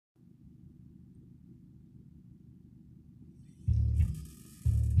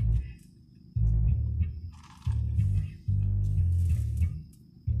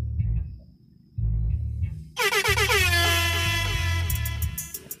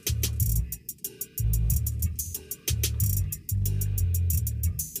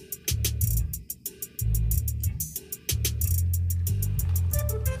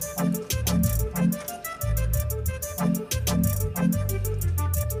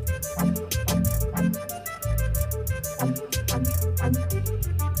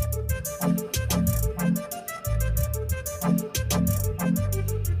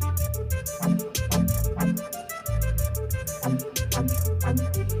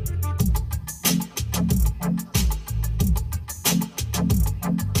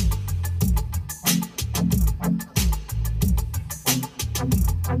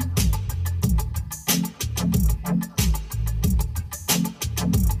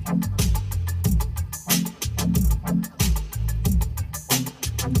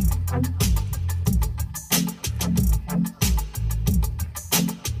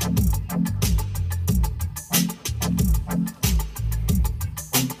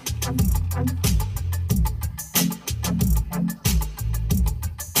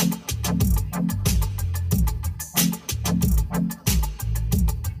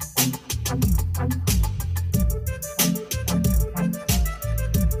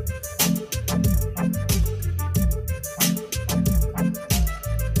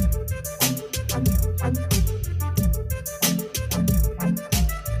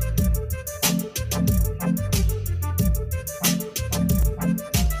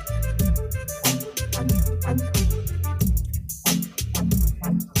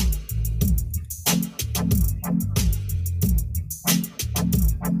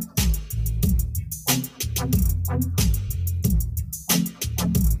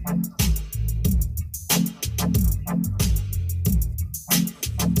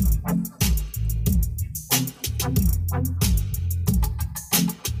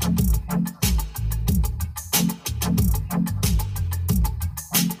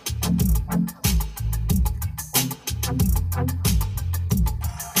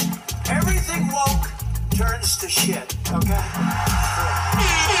the shit, okay?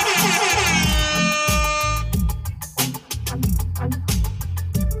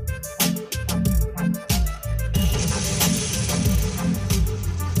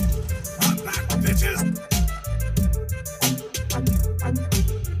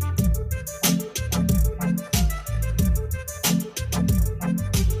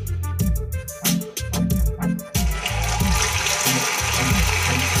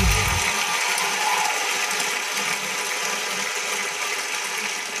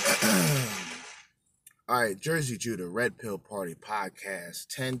 All right, Jersey Judah Red Pill Party Podcast,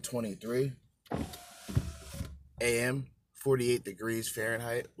 10:23 a.m., 48 degrees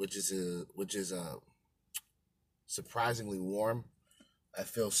Fahrenheit, which is surprisingly warm. I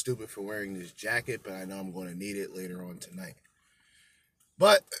feel stupid for wearing this jacket, but I know I'm going to need it later on tonight.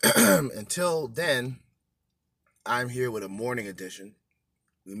 But until then, I'm here with a morning edition.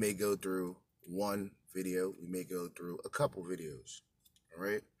 We may go through one video. We may go through a couple videos. All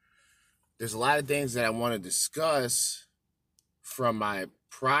right. There's a lot of things that I want to discuss from my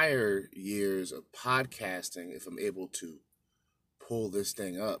prior years of podcasting, if I'm able to pull this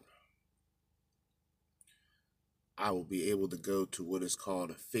thing up. I will be able to go to what is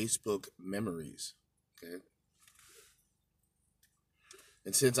called Facebook Memories. Okay.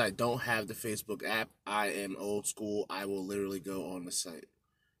 And since I don't have the Facebook app, I am old school. I will literally go on the site.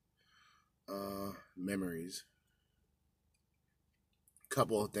 Memories.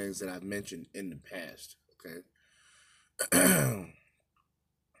 Couple of things that I've mentioned in the past, okay?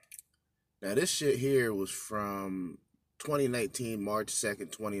 Now, this shit here was from 2019, March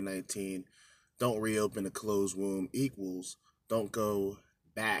 2nd, 2019. Don't reopen a closed womb equals don't go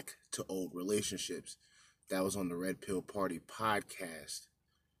back to old relationships. That was on the Red Pill Party Podcast,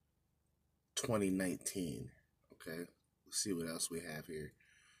 2019, okay? Let's see what else we have here.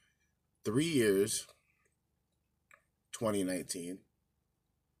 3 years, 2019.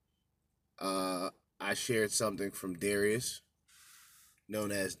 I shared something from Darius,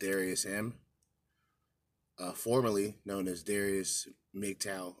 known as Darius M, formerly known as Darius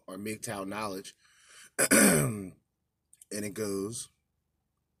MGTOW or MGTOW Knowledge. And it goes,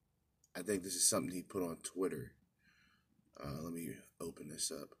 I think this is something he put on Twitter. Let me open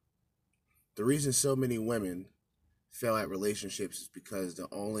this up. The reason so many women fail at relationships is because the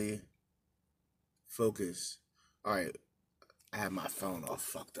only focus, all right, I have my phone all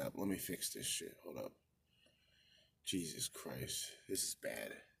fucked up. Let me fix this shit. Hold up. Jesus Christ. This is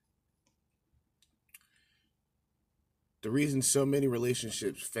bad. The reason so many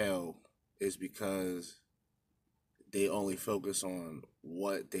relationships fail is because they only focus on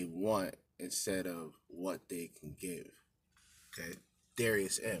what they want instead of what they can give. Okay?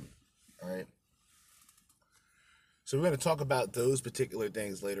 Darius M. All right? So we're going to talk about those particular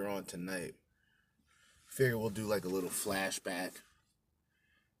things later on tonight. Figure we'll do like a little flashback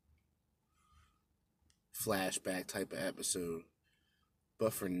type of episode.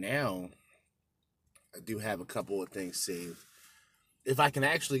 But for now, I do have a couple of things saved. If I can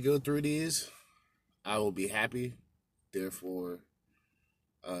actually go through these, I will be happy. Therefore,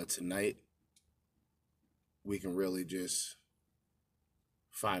 tonight, we can really just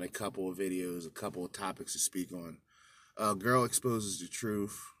find a couple of videos, a couple of topics to speak on. Girl exposes the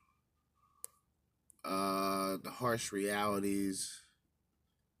truth. The harsh realities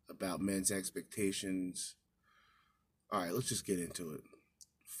about men's expectations. All right, let's just get into it.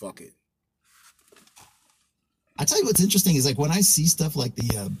 Fuck it. I tell you what's interesting is like when I see stuff like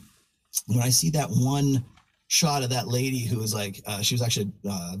when I see that one shot of that lady who was like, she was actually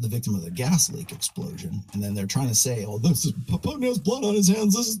the victim of the gas leak explosion. And then they're trying to say, oh, this is Putin has blood on his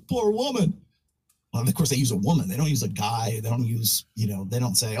hands. This is a poor woman. Well, of course, they use a woman. They don't use a guy. They don't use, they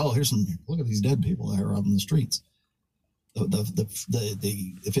don't say, oh, look at these dead people that are out in the streets.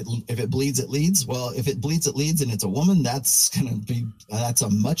 If it bleeds, it leads. Well, if it bleeds, it leads, and it's a woman, that's a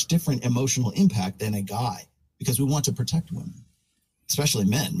much different emotional impact than a guy, because we want to protect women, especially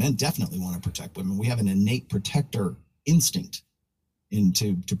men. Men definitely want to protect women. We have an innate protector instinct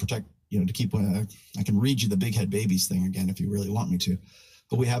to protect, to keep. I can read you the big head babies thing again if you really want me to.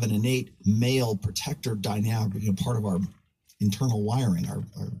 But we have an innate male protector dynamic, part of our internal wiring, our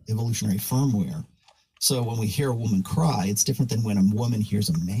evolutionary firmware. So when we hear a woman cry, it's different than when a woman hears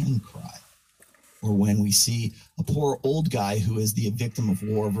a man cry. Or when we see a poor old guy who is the victim of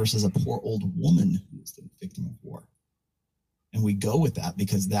war versus a poor old woman who is the victim of war. And we go with that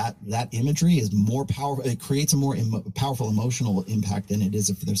because that imagery is more powerful. It creates a more powerful emotional impact than it is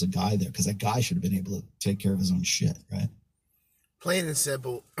if there's a guy there, because that guy should have been able to take care of his own shit, right? Plain and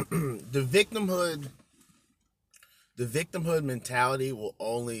simple, the victimhood mentality will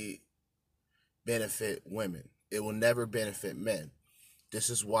only benefit women. It will never benefit men. This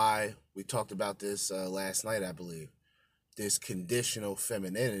is why we talked about this last night, I believe. This conditional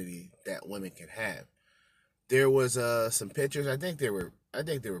femininity that women can have. There was some pictures. I think they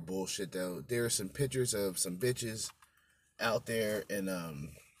were bullshit though. There were some pictures of some bitches out there, and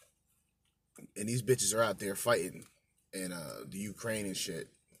these bitches are out there fighting in the Ukraine and shit.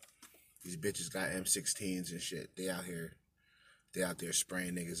 These bitches got M16s and shit. They out there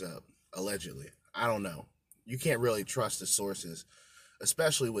spraying niggas up, allegedly. I don't know. You can't really trust the sources,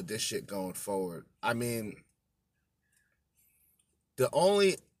 especially with this shit going forward. I mean, the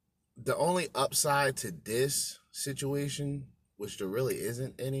only upside to this situation, which there really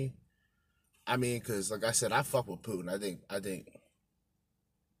isn't any. I mean, because like I said, I fuck with Putin. I think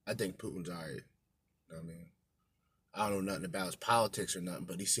Putin's alright. You know what I mean, I don't know nothing about his politics or nothing,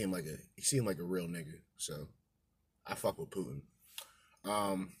 but he seemed like a real nigga. So I fuck with Putin.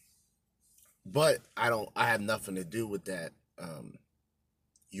 But I have nothing to do with that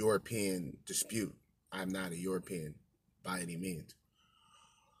European dispute. I'm not a European by any means.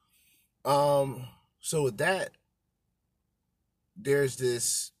 So with that, there's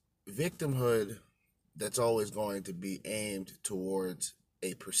this victimhood that's always going to be aimed towards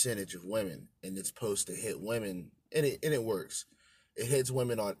a percentage of women, and it's supposed to hit women, and it works. It hits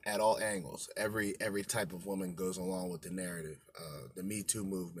women at all angles. Every type of woman goes along with the narrative. The Me Too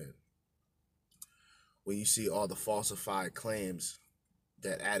movement. When you see all the falsified claims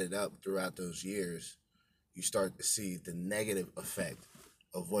that added up throughout those years, you start to see the negative effect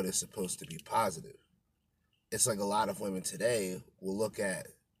of what is supposed to be positive. It's like a lot of women today will look at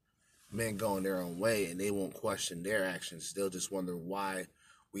men going their own way and they won't question their actions. They'll just wonder why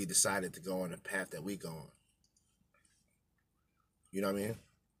we decided to go on the path that we go on. You know what I mean?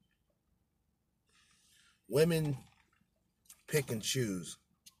 Women pick and choose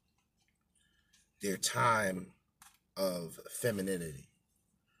their time of femininity.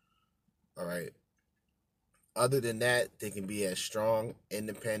 All right. Other than that, they can be as strong,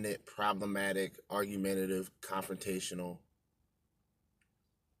 independent, problematic, argumentative, confrontational.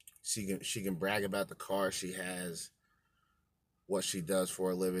 She can brag about the car she has, what she does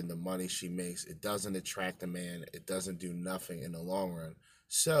for a living, the money she makes. It doesn't attract a man. It doesn't do nothing in the long run.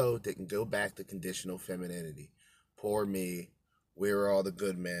 So they can go back to conditional femininity. Poor me. Where are all the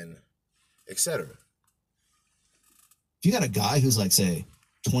good men? Etc. If you got a guy who's like, say,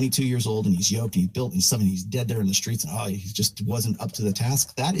 22 years old and he's yoked and he's built and he's dead there in the streets and he just wasn't up to the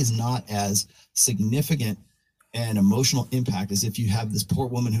task, that is not as significant an emotional impact as if you have this poor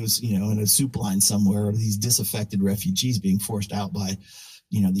woman who's, in a soup line somewhere, or these disaffected refugees being forced out by,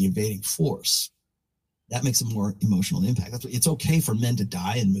 the invading force. That makes a more emotional impact. It's okay for men to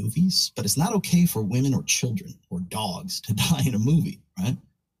die in movies, but it's not okay for women or children or dogs to die in a movie, right?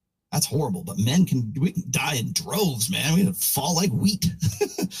 That's horrible, but we can die in droves, man. We fall like wheat.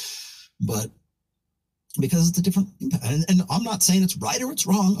 But because it's a different impact. And I'm not saying it's right or it's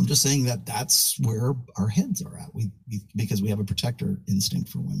wrong. I'm just saying that that's where our heads are at. Because we have a protector instinct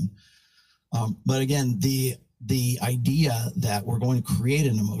for women. But again, the idea that we're going to create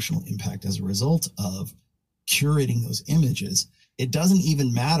an emotional impact as a result of curating those images, it doesn't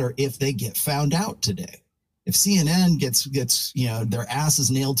even matter if they get found out today. If CNN gets their asses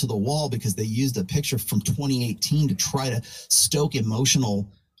nailed to the wall because they used a picture from 2018 to try to stoke emotional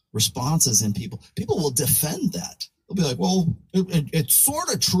responses in people will defend that. They'll be like, well, it's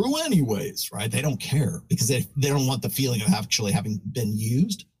sort of true anyways, right? They don't care because they don't want the feeling of actually having been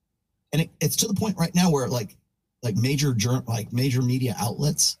used. And it's to the point right now where like major media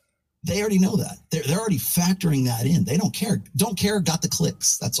outlets, they already know that. They're already factoring that in. They don't care. Don't care, got the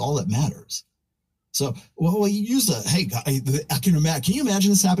clicks. That's all that matters. So, well, you use can you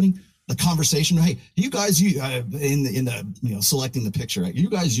imagine this happening? The conversation, hey, you guys, selecting the picture, right? You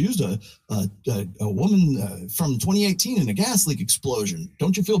guys used a woman from 2018 in a gas leak explosion.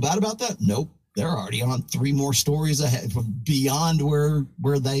 Don't you feel bad about that? Nope. They're already on 3 more stories ahead beyond where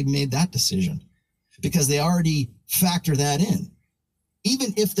they made that decision because they already factor that in.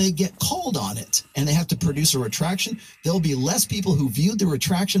 Even if they get called on it and they have to produce a retraction, there'll be less people who viewed the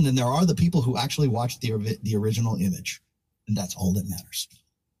retraction than there are the people who actually watched the original image. And that's all that matters.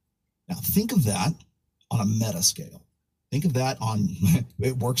 Now, think of that on a meta scale. Think of that on,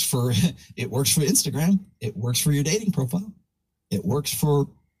 it works for Instagram. It works for your dating profile. It works for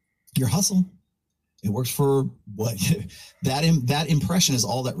your hustle. It works for what that impression is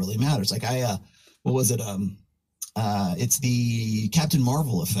all that really matters. Like what was it? It's the Captain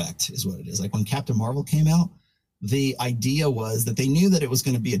Marvel effect is what it is. Like when Captain Marvel came out, the idea was that they knew that it was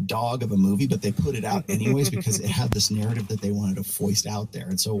going to be a dog of a movie, but they put it out anyways because it had this narrative that they wanted to foist out there.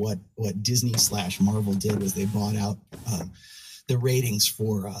 And so what Disney/Marvel did was they bought out the ratings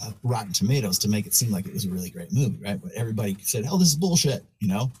for Rotten Tomatoes to make it seem like it was a really great movie, right? But everybody said, "Oh, this is bullshit,"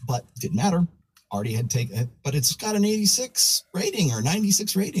 but it didn't matter. Already had taken it, but it's got an 86 rating or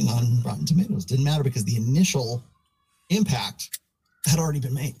 96 rating on Rotten Tomatoes. Didn't matter because the initial impact had already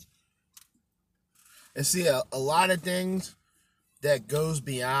been made. And see, a lot of things that goes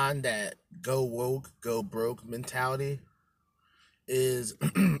beyond that go woke, go broke mentality is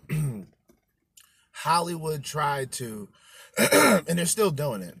Hollywood tried to, and they're still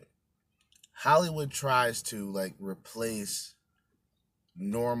doing it. Hollywood tries to like replace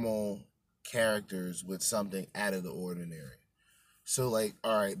normal characters with something out of the ordinary. So like,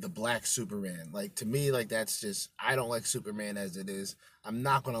 all right, the Black Superman. Like to me, like that's just, I don't like Superman as it is. I'm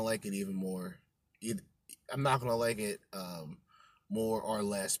not gonna like it even more. I'm not gonna like it more or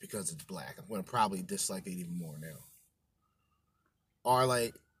less because it's black. I'm gonna probably dislike it even more now. Or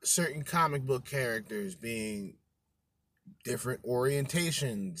like certain comic book characters being different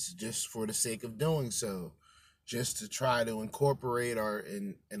orientations just for the sake of doing so, just to try to incorporate or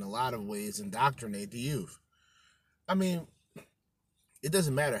in a lot of ways indoctrinate the youth. I mean, it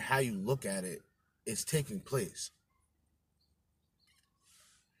doesn't matter how you look at it, it's taking place.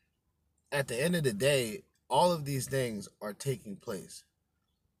 At the end of the day, all of these things are taking place.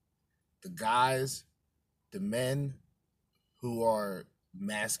 The guys, the men who are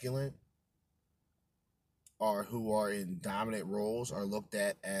masculine or who are in dominant roles are looked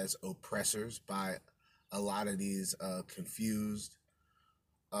at as oppressors by a lot of these confused,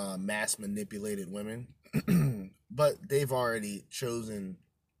 mass manipulated women. But they've already chosen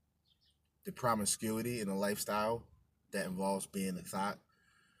the promiscuity and a lifestyle that involves being a thought,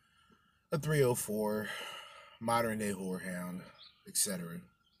 a 304, modern day whorehound, etc.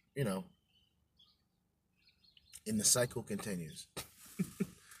 And the cycle continues.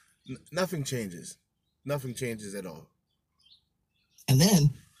 Nothing changes. Nothing changes at all. And then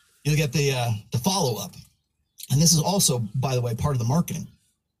you'll get the follow-up. And this is also, by the way, part of the marketing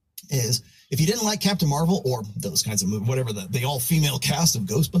is if you didn't like Captain Marvel or those kinds of movies, whatever the all-female cast of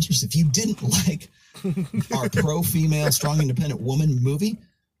Ghostbusters, if you didn't like our pro-female, strong, independent woman movie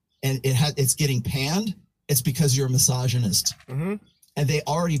and it's getting panned, it's because you're a misogynist. Mm-hmm. And they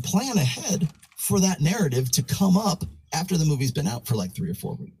already plan ahead for that narrative to come up after the movie's been out for like 3 or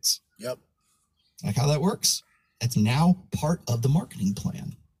 4 weeks. Yep. Like how that works. It's now part of the marketing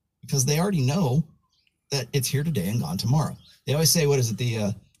plan because they already know that it's here today and gone tomorrow. They always say, what is it?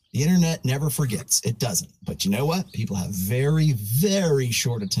 The internet never forgets. It doesn't. But you know what? People have very, very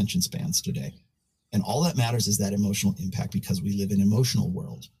short attention spans today. And all that matters is that emotional impact because we live in an emotional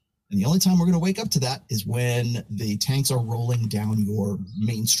world. And the only time we're going to wake up to that is when the tanks are rolling down your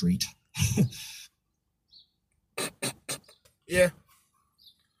main street. Yeah.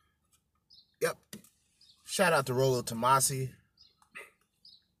 Yep. Shout out to Rollo Tomasi.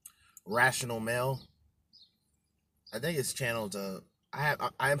 Rational Male. I think his channel's I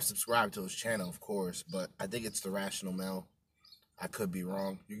am subscribed to his channel, of course, but I think it's the Rational Male. I could be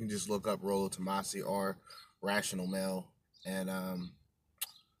wrong. You can just look up Rollo Tomasi or Rational Male, and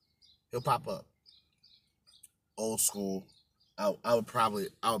he'll pop up. Old school. I would probably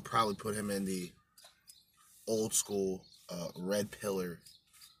put him in the old school red pillar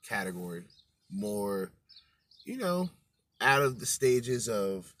category. More, out of the stages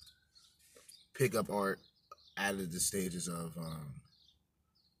of pickup art, out of the stages of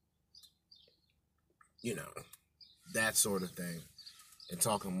that sort of thing, and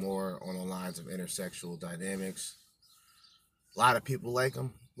talking more on the lines of intersexual dynamics. A lot of people like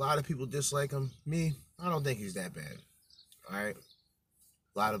him. A lot of people dislike him. Me, I don't think he's that bad. All right.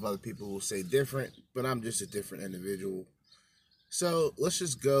 A lot of other people will say different, but I'm just a different individual. So let's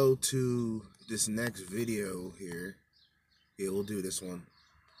just go to this next video here. Yeah, we'll do this one.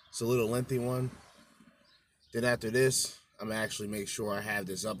 It's a little lengthy one. Then after this, I'm going to actually make sure I have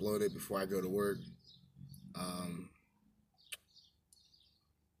this uploaded before I go to work.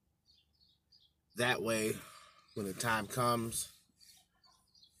 That way, when the time comes,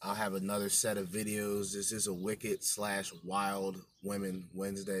 I'll have another set of videos. This is a Wicked/Wild Women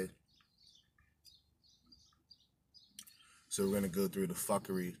Wednesday. So we're going to go through the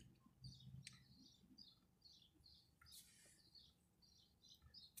fuckery.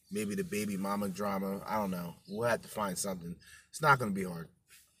 Maybe the baby mama drama. I don't know. We'll have to find something. It's not going to be hard.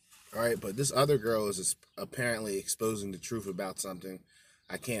 All right, but this other girl is apparently exposing the truth about something.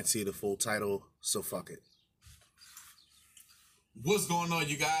 I can't see the full title, so fuck it. What's going on,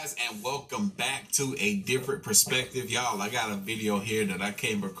 you guys, and welcome back to A Different Perspective. Y'all, I got a video here that I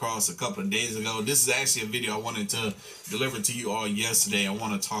came across a couple of days ago. This is actually a video I wanted to deliver to you all yesterday. I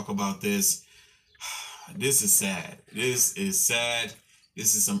want to talk about this. This is sad. This is sad.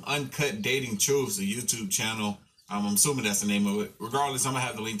 This is some Uncut Dating Truths, a YouTube channel. I'm assuming that's the name of it. Regardless, I'm going to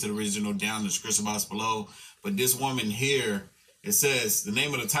have the link to the original down in the description box below. But this woman here, it says, the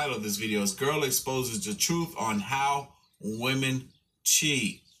name of the title of this video is Girl Exposes the Truth on How Women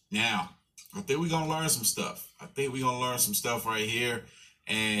Cheat. Now, I think we're going to learn some stuff. Right here.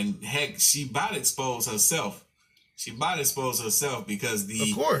 And heck, she about to expose herself. Because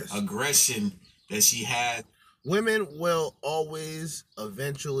the aggression that she had. Women will always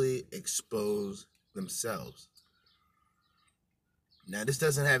eventually expose themselves. Now, this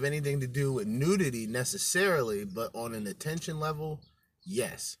doesn't have anything to do with nudity necessarily, but on an attention level,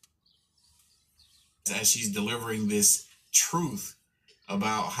 yes. As she's delivering this truth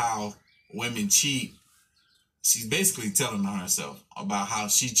about how women cheat, she's basically telling on herself about how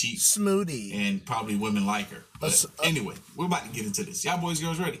she cheats. Smoothie. And probably women like her. But anyway, we're about to get into this. Y'all boys,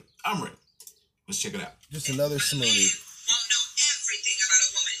 girls ready? I'm ready. Let's check it out. Just another smoothie. Won't know everything about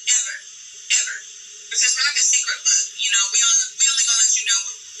a woman ever. Because we're like a secret book, you know. We only gonna let you know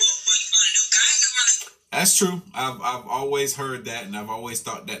what you want to know. Guys are running. That's true. I've always heard that, and I've always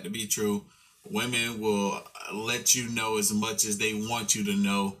thought that to be true. Women will let you know as much as they want you to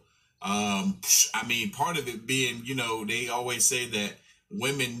know. I mean, part of it being, you know, they always say that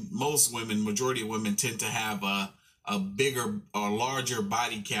majority of women tend to have a bigger or larger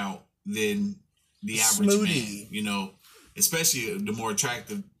body count than the average man, you know, especially the more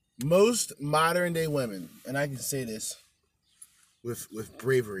attractive. Most modern day women, and I can say this with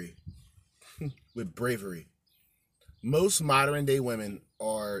bravery, most modern day women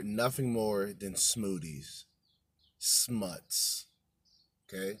are nothing more than smoothies, smuts.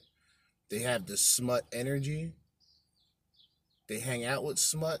 Okay, they have the smut energy. They hang out with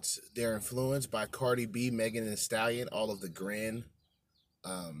smuts. They're influenced by Cardi B, Megan Thee Stallion, all of the grand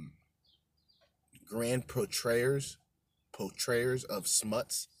portrayers of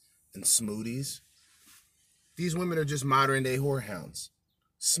smuts and smoothies. These women are just modern day whorehounds.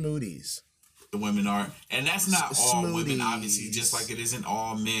 Smoothies. The women are, and that's not all women, obviously, just like it isn't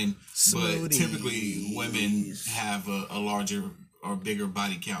all men. But typically women have a larger or bigger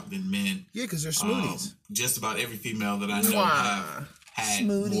body count than men. Yeah, because they're smoothies. Just about every female that I know have had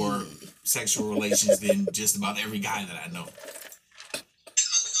more sexual relations than just about every guy that I know.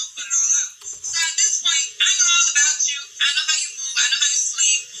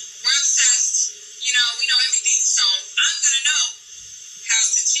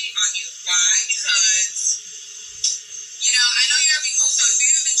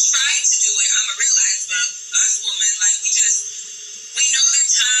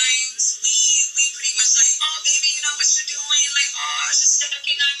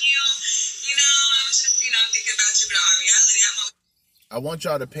 I want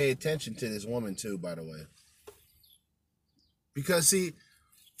y'all to pay attention to this woman too, by the way. Because see,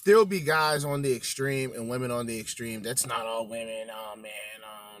 there'll be guys on the extreme and women on the extreme. That's not all women. Oh man.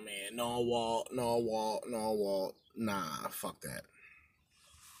 No wall. Nah, fuck that.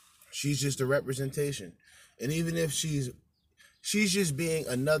 She's just a representation. And even if she's just being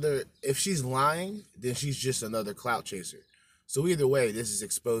another, if she's lying, then she's just another clout chaser. So either way, this is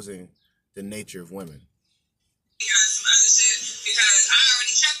exposing the nature of women.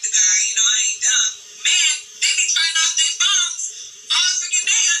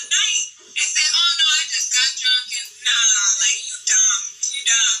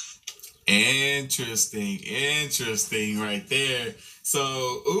 Interesting right there. So,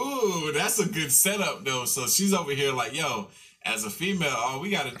 ooh, that's a good setup though. So she's over here like, yo, as a female, all we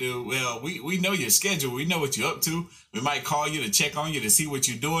got to do, well, we know your schedule. We know what you're up to. We might call you to check on you to see what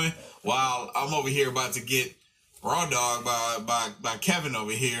you're doing, while I'm over here about to get raw dog by Kevin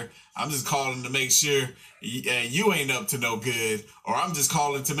over here. I'm just calling to make sure you ain't up to no good, or I'm just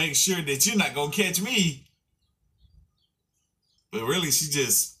calling to make sure that you're not going to catch me. But really, she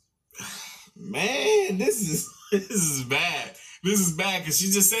just, man, this is bad. This is bad because she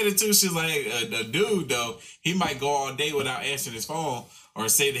just said it too. She's like, a dude, though, he might go all day without answering his phone or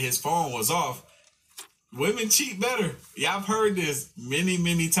say that his phone was off. Women cheat better. Yeah, I've heard this many,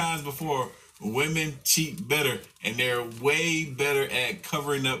 many times before. Women cheat better, and they're way better at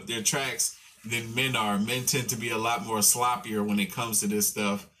covering up their tracks than men are. Men tend to be a lot more sloppier when it comes to this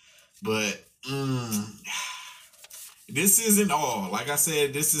stuff. But this isn't all. Like I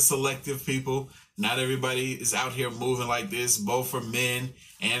said, this is selective, people. Not everybody is out here moving like this, both for men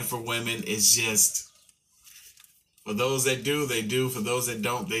and for women. It's just, For those that do, they do. For those that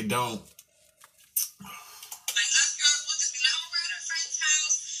don't, they don't. Like us girls, we'll just be like, oh, we're at our friend's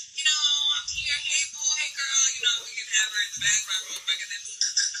house. You know, I'm here. Hey, boo. Hey, girl. You know, we can have her in the background real quick, and then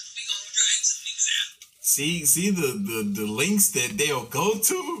we gonna drag some niggas out. See the links that they'll go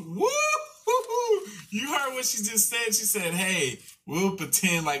to. Woo! You heard what she just said. She said, "Hey, we'll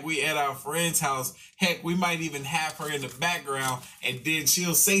pretend like we at our friend's house. Heck, we might even have her in the background, and then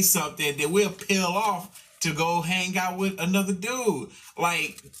she'll say something that we'll peel off to go hang out with another dude."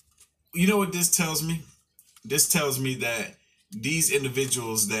 Like, you know what this tells me? This tells me that these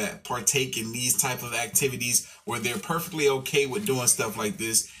individuals that partake in these type of activities where they're perfectly okay with doing stuff like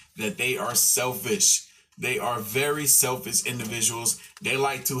this, that they are selfish. They are very selfish individuals. They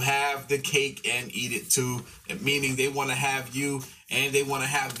like to have the cake and eat it too, meaning they want to have you and they want to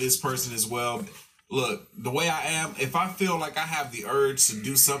have this person as well. Look, the way I am, if I feel like I have the urge to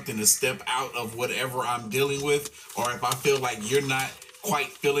do something to step out of whatever I'm dealing with, or if I feel like you're not quite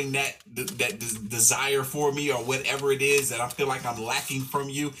feeling that desire for me, or whatever it is that I feel like I'm lacking from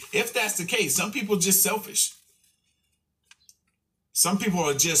you, if that's the case, some people are just selfish. Some people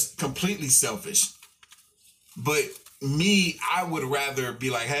are just completely selfish. But me, I would rather be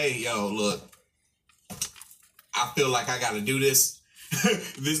like, hey, yo, look, I feel like I got to do this.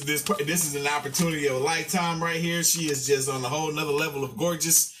 This is an opportunity of a lifetime right here. She is just on a whole nother level of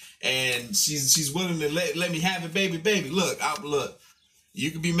gorgeous, and she's willing to let me have it, baby. Look, you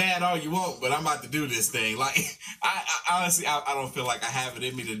can be mad all you want, but I'm about to do this thing. Like, I honestly, I don't feel like I have it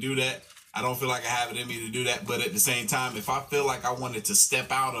in me to do that. I don't feel like I have it in me to do that. But at the same time, if I feel like I wanted to step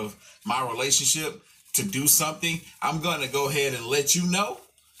out of my relationship to do something, I'm going to go ahead and let you know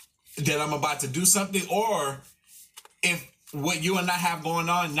that I'm about to do something. Or if what you and I have going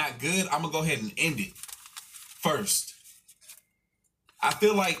on not good, I'm going to go ahead and end it first. I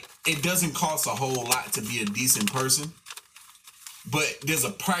feel like it doesn't cost a whole lot to be a decent person, but there's a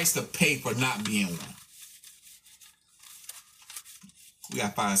price to pay for not being one. We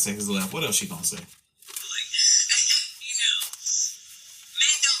got 5 seconds left. What else she gonna say? You know,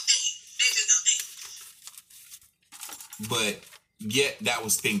 men don't date. They just don't date. But yet that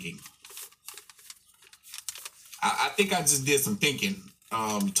was thinking. I think I just did some thinking,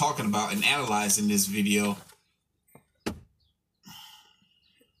 talking about and analyzing this video.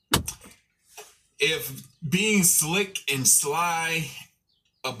 If being slick and sly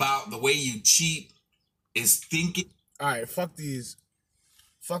about the way you cheat is thinking. All right, fuck these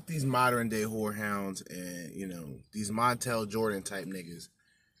modern day whorehounds and, you know, these Montel Jordan type niggas.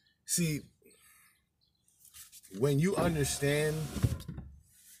 See, when you understand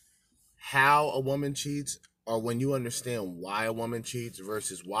how a woman cheats, or when you understand why a woman cheats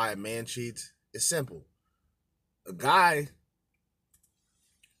versus why a man cheats, it's simple. A guy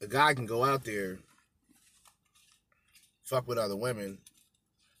can go out there, fuck with other women,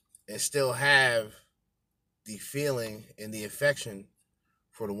 and still have the feeling and the affection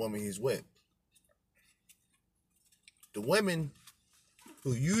for the woman he's with. The women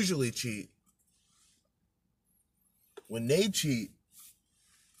who usually cheat, when they cheat,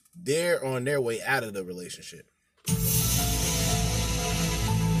 they're on their way out of the relationship.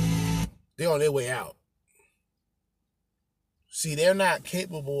 They're on their way out. See, they're not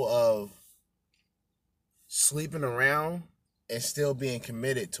capable of sleeping around and still being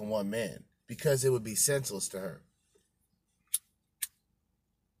committed to one man, because it would be senseless to her.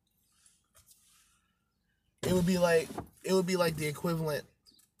 It would be like the equivalent.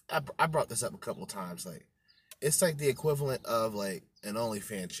 I brought this up a couple times. Like, it's like the equivalent of like an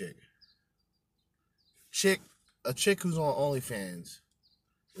OnlyFans chick. A chick who's on OnlyFans,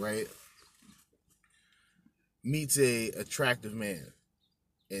 right, meets a attractive man,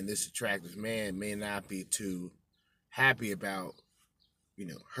 and this attractive man may not be too happy about, you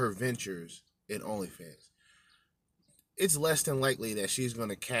know, her ventures in OnlyFans. It's less than likely that she's going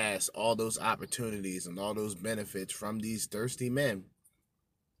to cast all those opportunities and all those benefits from these thirsty men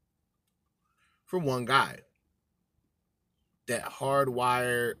for one guy. That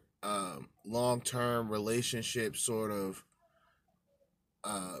hardwired, long-term relationship sort of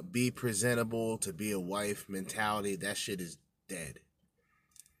be presentable to be a wife mentality, that shit is dead.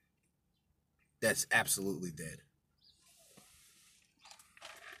 That's absolutely dead.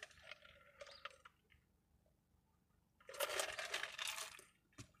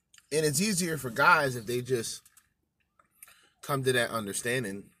 And it's easier for guys if they just come to that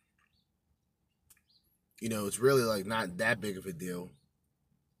understanding. You know, it's really like not that big of a deal.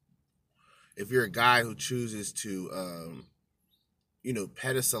 If you're a guy who chooses to, you know,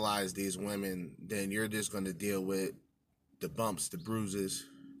 pedestalize these women, then you're just going to deal with the bumps, the bruises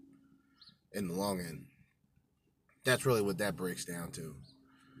in the long end. That's really what that breaks down to.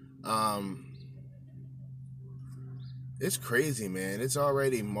 It's crazy, man. It's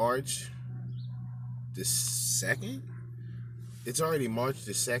already March the 2nd. It's already March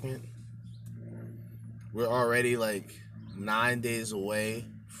the 2nd. We're already like 9 days away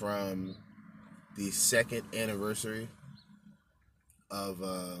from the 2nd anniversary of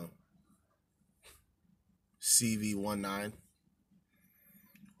CV19.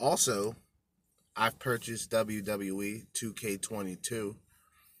 Also, I've purchased WWE 2K22,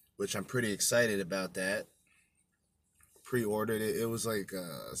 which I'm pretty excited about that. Pre-ordered it. It was like,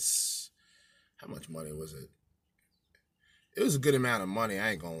 how much money was it? It was a good amount of money,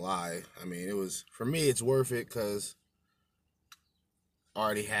 I ain't gonna lie. I mean, it was, for me, it's worth it because I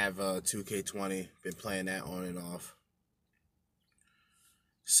already have 2K20, been playing that on and off.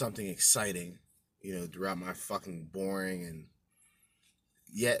 Something exciting, throughout my fucking boring and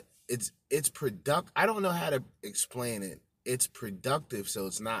yet it's productive. I don't know how to explain it. It's productive, so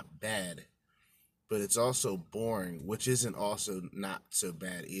it's not bad, but it's also boring, which isn't also not so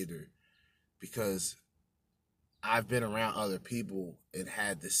bad either, because I've been around other people and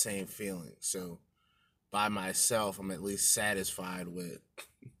had the same feeling. So by myself, I'm at least satisfied with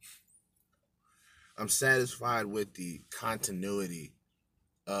the continuity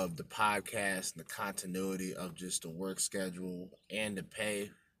of the podcast and the continuity of just the work schedule and the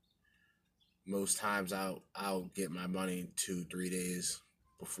pay. Most times I'll get my money 2-3 days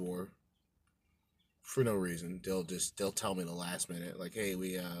before for no reason. They'll tell me the last minute, like, hey,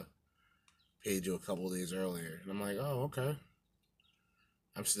 we paid you a couple of days earlier. And I'm like, oh, okay.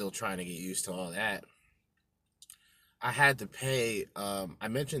 I'm still trying to get used to all that. I had to pay, I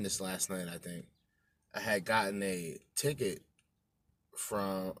mentioned this last night, I think. I had gotten a ticket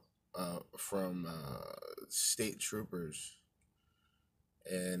from state troopers,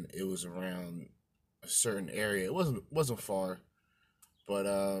 and it was around a certain area. It wasn't far, but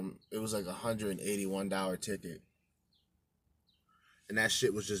it was like $181 ticket, and that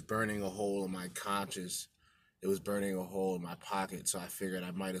shit was just burning a hole in my conscience. It was burning a hole in my pocket, so I figured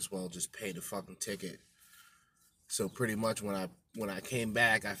I might as well just pay the fucking ticket. So pretty much when I came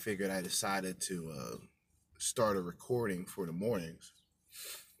back, I figured I decided to start a recording for the mornings,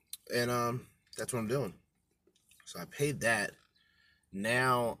 and that's what I'm doing. So I paid that.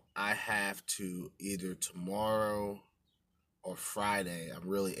 Now I have to either tomorrow or Friday. I'm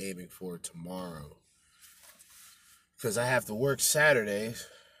really aiming for tomorrow, because I have to work Saturdays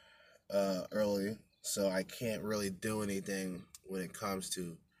early, so I can't really do anything when it comes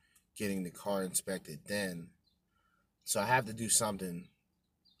to getting the car inspected then. So I have to do something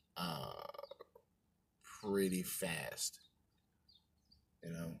pretty fast,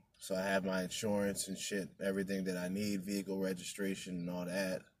 So I have my insurance and shit, everything that I need, vehicle registration and all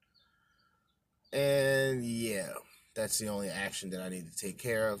that. And yeah, that's the only action that I need to take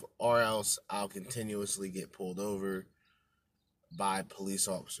care of, or else I'll continuously get pulled over by police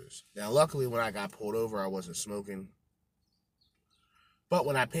officers. Now, luckily, when I got pulled over, I wasn't smoking. But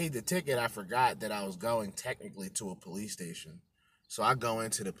when I paid the ticket, I forgot that I was going technically to a police station. So I go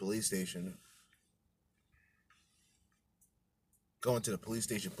into the police station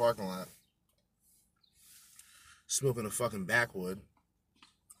parking lot, smoking a fucking backwood,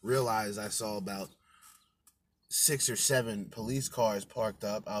 realized I saw about 6 or 7 police cars parked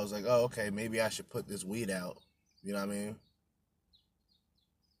up. I was like, oh, okay, maybe I should put this weed out. You know what I mean?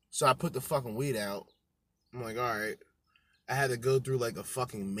 So I put the fucking weed out. I'm like, all right. I had to go through like a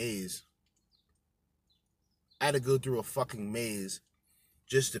fucking maze.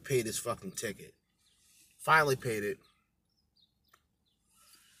 Just to pay this fucking ticket. Finally paid it.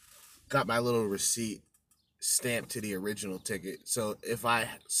 Got my little receipt stamped to the original ticket. So if I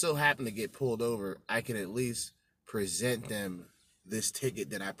so happen to get pulled over, I can at least present them this ticket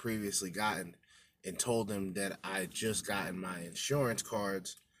that I previously gotten and told them that I just gotten my insurance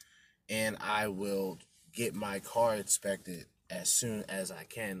cards and I will get my car inspected as soon as I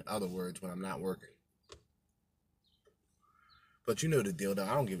can. In other words, when I'm not working. But you know the deal, though.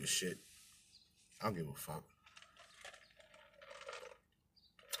 I don't give a shit. I don't give a fuck.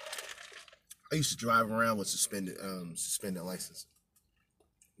 I used to drive around with suspended license.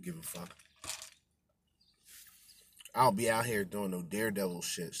 Give a fuck. I don't be out here doing no daredevil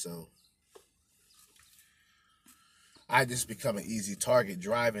shit, so I just become an easy target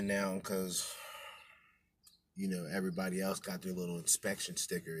driving now because, everybody else got their little inspection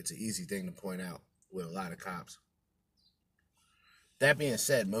sticker. It's an easy thing to point out with a lot of cops. That being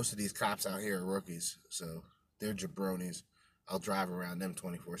said, most of these cops out here are rookies, so they're jabronis. I'll drive around them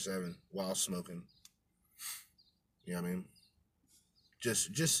 24/7 while smoking. You know what I mean? Just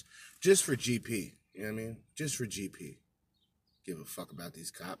for GP. You know what I mean? Just for GP. Give a fuck about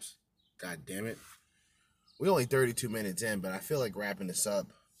these cops. God damn it. We're only 32 minutes in, but I feel like wrapping this up.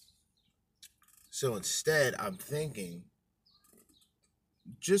 So instead, I'm thinking,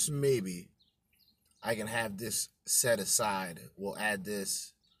 just maybe, I can have this set aside. We'll add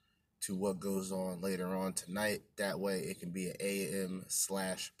this to what goes on later on tonight. That way it can be an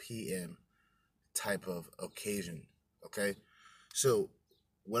AM/PM type of occasion. Okay? So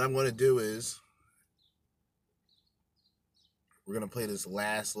what I'm going to do is we're going to play this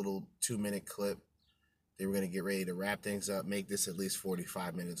last little 2-minute clip. Then we're going to get ready to wrap things up, make this at least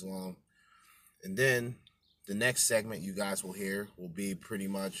 45 minutes long. And then the next segment you guys will hear will be pretty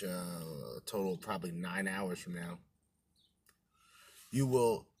much a total probably 9 hours from now. You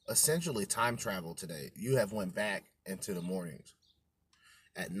will essentially time travel today. You have went back into the mornings.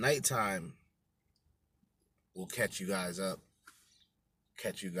 At nighttime, we'll catch you guys up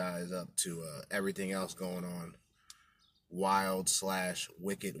to everything else going on.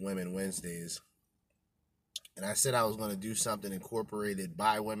 Wild/Wicked Women Wednesdays. And I said I was going to do something incorporated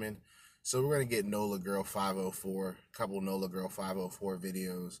by women. So we're going to get NOLA Girl 504, a couple NOLA Girl 504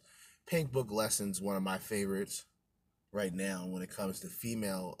 videos. Pink Book Lessons, one of my favorites right now when it comes to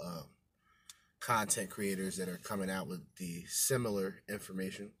female content creators that are coming out with the similar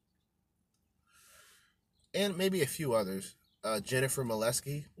information. And maybe a few others. Jennifer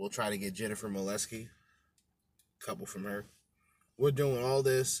Molesky, we'll try to get Jennifer Molesky, a couple from her. We're doing all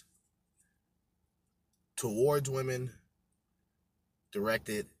this towards women,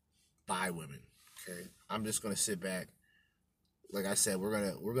 directed by women. Okay, I'm just gonna sit back. Like I said,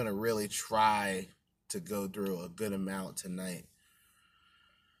 we're gonna really try to go through a good amount tonight.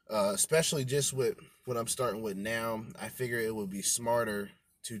 Especially just with what I'm starting with now. I figure it would be smarter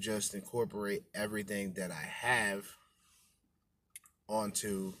to just incorporate everything that I have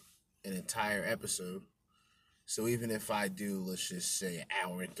onto an entire episode. So even if I do, let's just say, an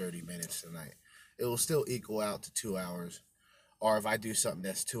hour and 30 minutes tonight, it will still equal out to 2 hours. Or if I do something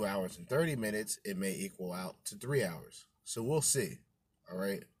that's 2 hours and 30 minutes, it may equal out to 3 hours. So we'll see. All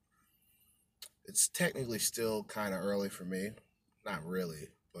right. It's technically still kind of early for me. Not really,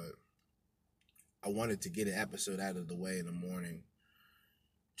 but I wanted to get an episode out of the way in the morning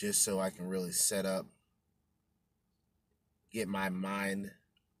just so I can really set up, get my mind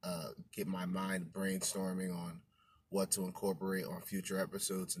brainstorming on what to incorporate on future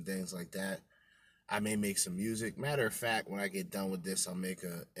episodes and things like that. I may make some music. Matter of fact, when I get done with this, I'll make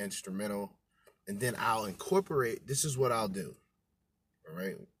an instrumental, and then I'll incorporate. This is what I'll do. All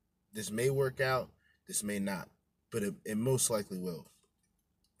right. This may work out. This may not, but it most likely will.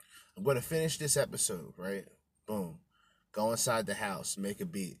 I'm going to finish this episode, right? Boom. Go inside the house, make a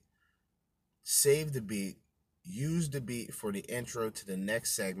beat, save the beat, use the beat for the intro to the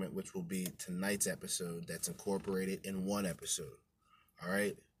next segment, which will be tonight's episode that's incorporated in one episode. All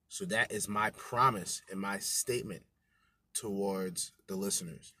right. So that is my promise and my statement towards the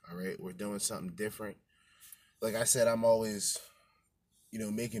listeners. All right. We're doing something different. Like I said, I'm always,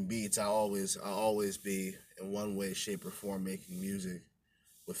 making beats. I'll always be in one way, shape, or form making music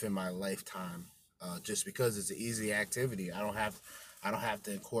within my lifetime. Just because it's an easy activity. I don't have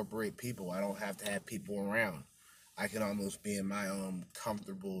to incorporate people. I don't have to have people around. I can almost be in my own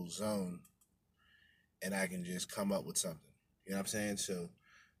comfortable zone and I can just come up with something. You know what I'm saying? So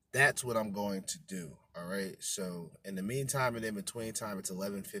that's what I'm going to do. All right. So in the meantime and in between time, it's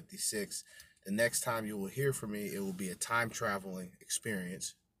 11:56. The next time you will hear from me, it will be a time traveling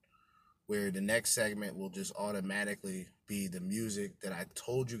experience where the next segment will just automatically be the music that I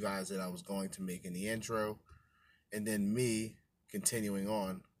told you guys that I was going to make in the intro. And then me continuing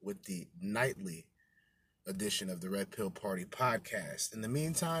on with the nightly edition of the Red Pill Party podcast. In the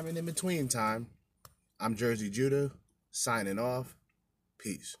meantime and in between time, I'm Jersey Judah signing off.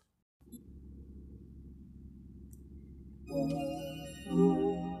 Peace.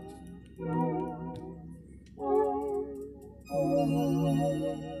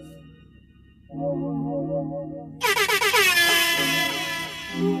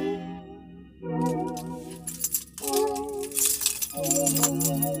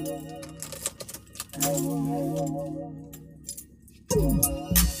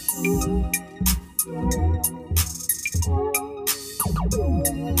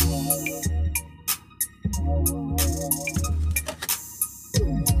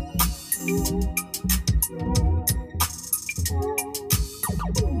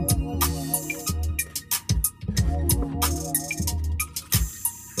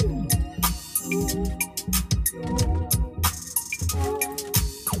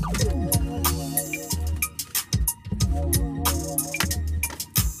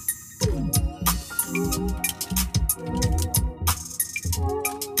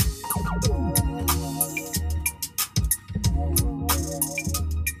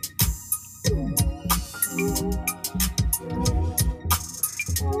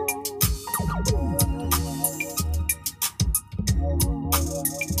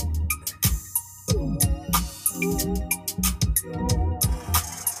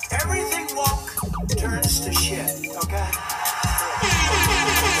 turns to shit, okay?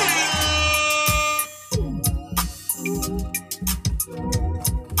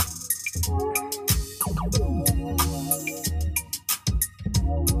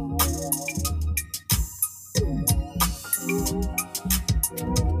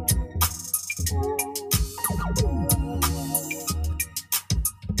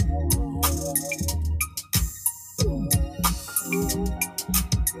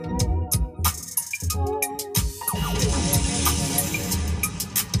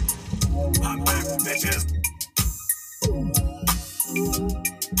 I'm back, bitches.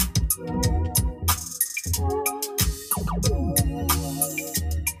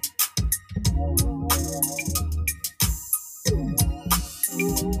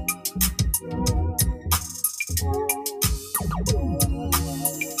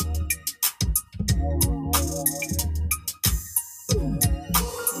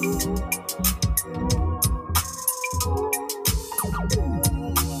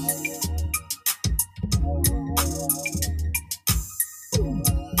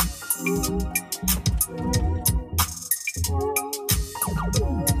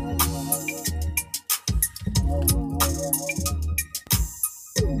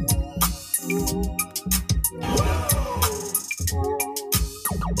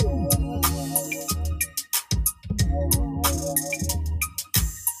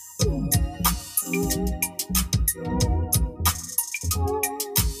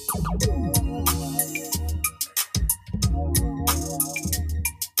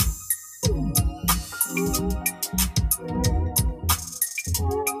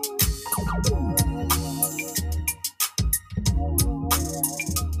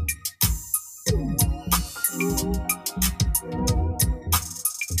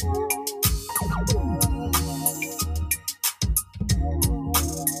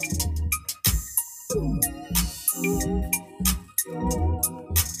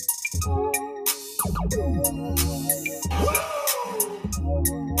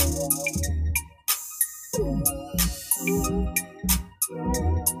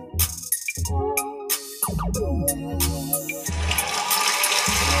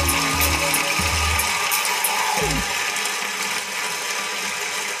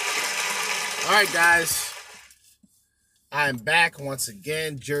 All right, guys. I'm back once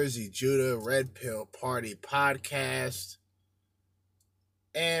again. Jersey Judah, Red Pill Party Podcast.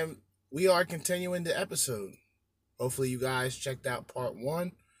 And we are continuing the episode. Hopefully you guys checked out part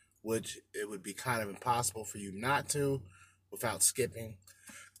 1, which it would be kind of impossible for you not to without skipping.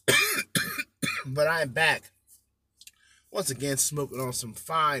 But I am back once again smoking on some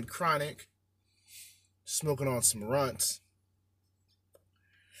fine chronic, smoking on some runts,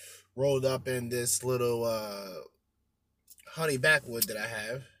 rolled up in this little honey backwood that I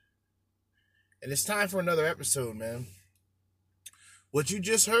have. And it's time for another episode, man. What you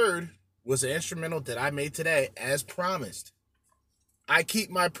just heard was an instrumental that I made today, as promised. I keep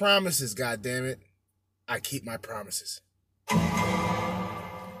my promises, goddammit. I keep my promises.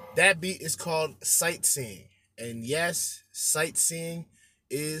 That beat is called Sightseeing. And yes, Sightseeing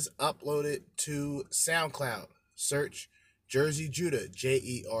is uploaded to SoundCloud. Search Jersey Judah,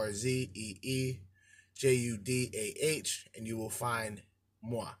 Jerzeejudah, and you will find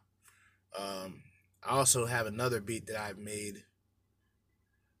moi. I also have another beat that I've made.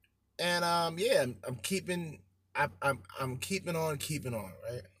 And yeah, I'm keeping on keeping on,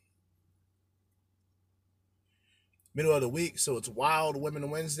 right? Middle of the week, so it's Wild Women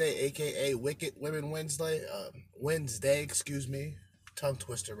Wednesday, aka Wicked Women Wednesday. Tongue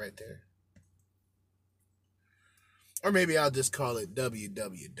twister right there. Or maybe I'll just call it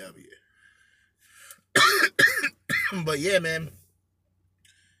WWW. But yeah, man.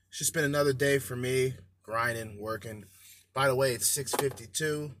 It's just been another day for me. Grinding, working. By the way, it's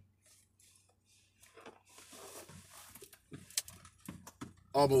 6:52.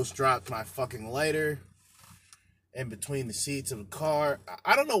 Almost dropped my fucking lighter in between the seats of a car.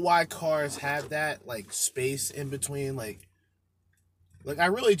 I don't know why cars have that, like, space in between. Like I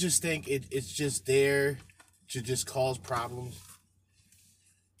really just think it's just there to just cause problems.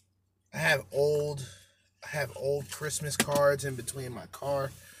 I have old Christmas cards in between my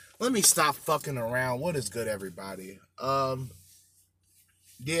car. Let me stop fucking around. What is good, everybody? Yeah,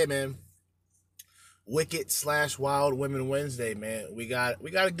 man. Wicked/Wild Women Wednesday, man. We got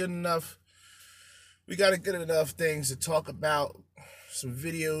a good enough things to talk about, some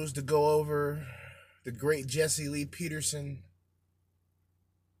videos to go over. The great Jesse Lee Peterson.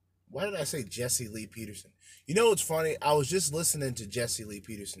 Why did I say Jesse Lee Peterson? You know what's funny? I was just listening to Jesse Lee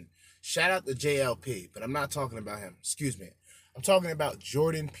Peterson. Shout out to JLP, but I'm not talking about him. Excuse me. I'm talking about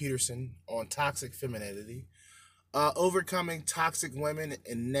Jordan Peterson on toxic femininity. Overcoming toxic women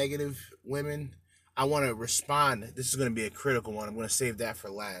and negative women. I want to respond. This is going to be a critical one. I'm going to save that for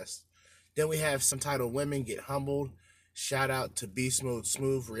last. Then we have some titled Women Get Humbled. Shout out to Beast Mode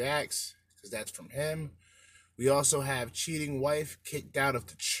Smooth Reacts, because that's from him. We also have Cheating Wife Kicked Out of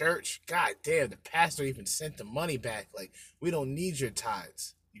the Church. God damn, the pastor even sent the money back. Like, we don't need your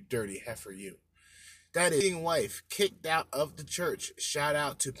tithes, you dirty heifer, you. That is Cheating Wife Kicked Out of the Church. Shout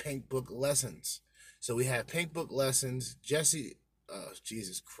out to Pink Book Lessons. So we have Pink Book Lessons, Jesse,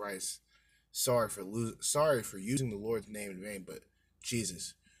 Jesus Christ. Sorry for using the Lord's name in vain, but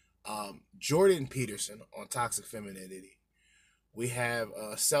Jesus. Jordan Peterson on toxic femininity. We have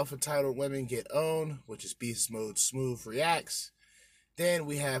self-entitled Women Get Owned, which is Beast Mode Smooth Reacts. Then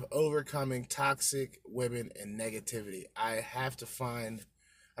we have Overcoming Toxic Women and Negativity. I have to find,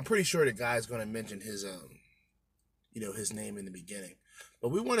 I'm pretty sure the guy's going to mention his his name in the beginning. But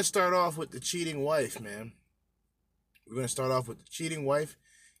we want to start off with the Cheating Wife, man. We're going to start off with the Cheating Wife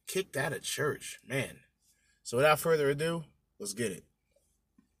Kicked Out of Church, man. So without further ado, let's get it.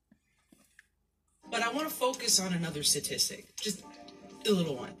 But I want to focus on another statistic, just a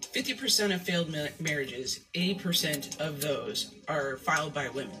little one. 50% of failed marriages, 80% of those are filed by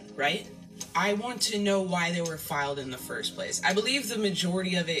women, right? I want to know why they were filed in the first place. I believe the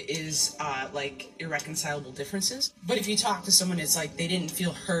majority of it is irreconcilable differences. But if you talk to someone, it's like they didn't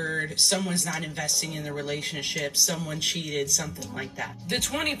feel heard, someone's not investing in the relationship, someone cheated, something like that. The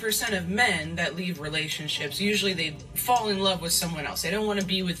 20% of men that leave relationships, usually they fall in love with someone else. They don't want to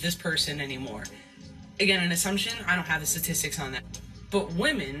be with this person anymore. Again, an assumption, I don't have the statistics on that. But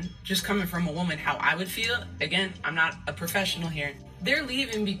women, just coming from a woman, how I would feel, again, I'm not a professional here, they're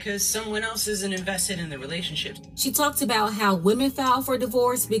leaving because someone else isn't invested in the relationship. She talked about how women filed for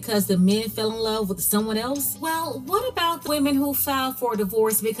divorce because the men fell in love with someone else. Well, what about women who filed for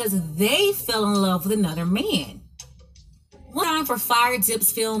divorce because they fell in love with another man? One time for Fire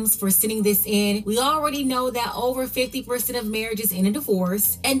Dips Films for sending this in. We already know that over 50% of marriages end in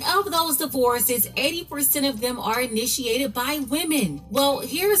divorce. And of those divorces, 80% of them are initiated by women. Well,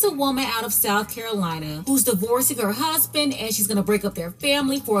 here's a woman out of South Carolina who's divorcing her husband and she's going to break up their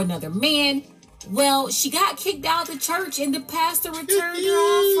family for another man. Well, she got kicked out of the church and the pastor returned her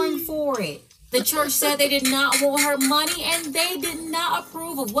offering for it. The church said they did not want her money and they did not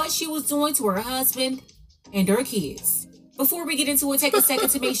approve of what she was doing to her husband and her kids. Before we get into it, take a second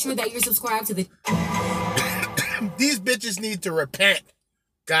to make sure that you're subscribed to the... These bitches need to repent.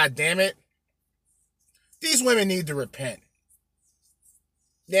 God damn it. These women need to repent.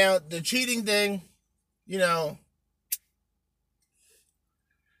 Now, the cheating thing, men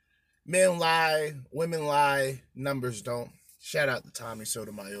lie, women lie, numbers don't. Shout out to Tommy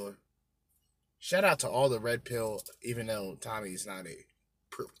Sotomayor. Shout out to all the red pill, even though Tommy is not a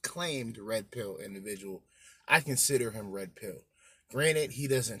proclaimed red pill individual. I consider him red pill. Granted, he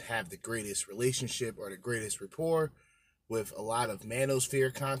doesn't have the greatest relationship or the greatest rapport with a lot of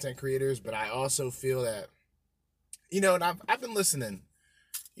manosphere content creators, but I also feel that, and I've been listening.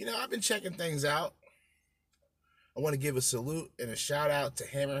 I've been checking things out. I want to give a salute and a shout out to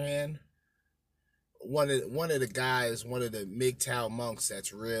Hammerhand, one of the guys, one of the MGTOW monks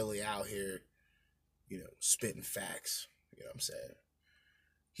that's really out here, spitting facts. You know what I'm saying?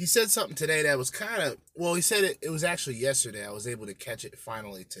 He said something today that was kind of, he said it was actually yesterday. I was able to catch it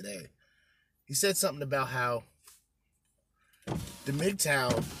finally today. He said something about how the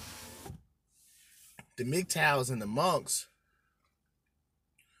MGTOWs and the monks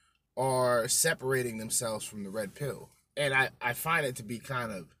are separating themselves from the red pill. And I find it to be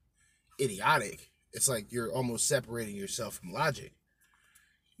kind of idiotic. It's like you're almost separating yourself from logic.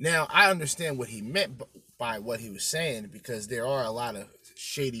 Now, I understand what he meant by what he was saying, because there are a lot of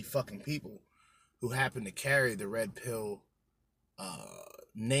shady fucking people who happen to carry the red pill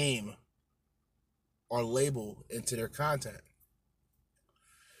name or label into their content.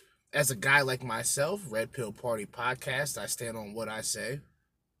 As a guy like myself, Red Pill Party Podcast, I stand on what I say.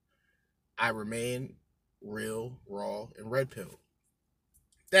 I remain real, raw, and red pill.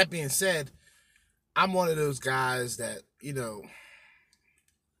 That being said, I'm one of those guys that,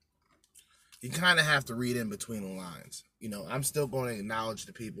 you kind of have to read in between the lines. I'm still going to acknowledge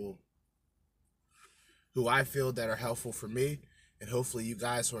the people who I feel that are helpful for me. And hopefully you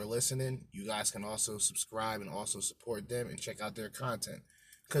guys who are listening, you guys can also subscribe and also support them and check out their content.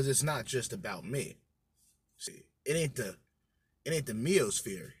 Because it's not just about me. See, it ain't the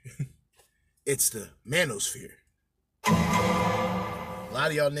meosphere. It's the manosphere. A lot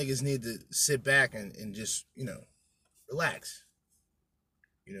of y'all niggas need to sit back and just, relax.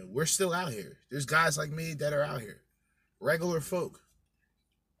 We're still out here. There's guys like me that are out here. regular folk.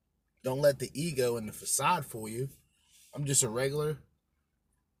 Don't let the ego and the facade fool you. I'm just a regular,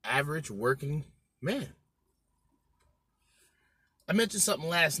 average, working man. I mentioned something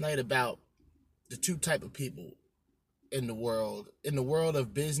last night about the two type of people in the world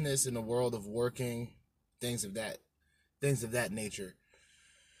of business, in the world of working, things of that nature.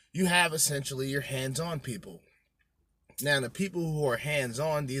 You have essentially your hands-on people. Now, the people who are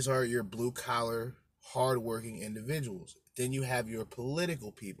hands-on, these are your blue-collar, hard-working individuals. Then you have your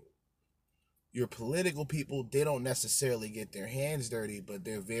political people. Your political people, they don't necessarily get their hands dirty, but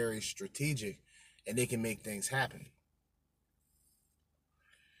they're very strategic and they can make things happen.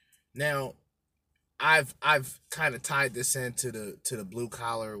 Now, I've kind of tied this into the blue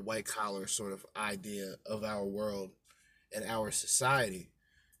collar, white collar sort of idea of our world and our society.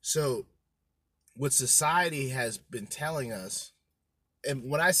 So what society has been telling us,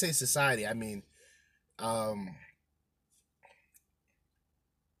 and when I say society, I mean the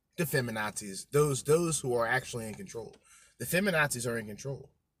feminazis, those who are actually in control. The feminazis are in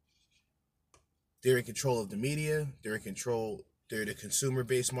control. They're in control of the media. They're in control. They're the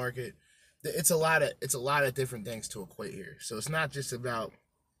consumer-based market. It's a lot of different things to equate here. So it's not just about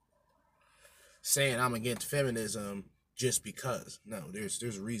saying I'm against feminism just because. No, there's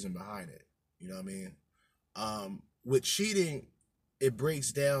a reason behind it. You know what I mean? With cheating, it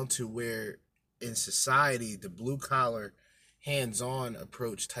breaks down to where in society the blue collar, hands-on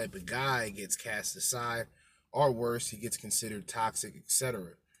approach type of guy gets cast aside, or worse, he gets considered toxic,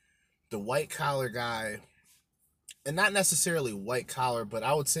 etc. The white collar guy, and not necessarily white collar, but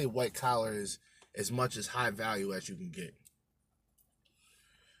I would say white collar is as much as high value as you can get.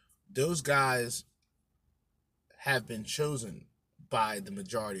 Those guys have been chosen by the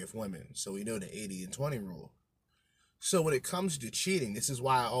majority of women. So we know the 80 and 20 rule. So when it comes to cheating, this is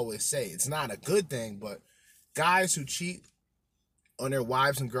why I always say it's not a good thing, but guys who cheat on their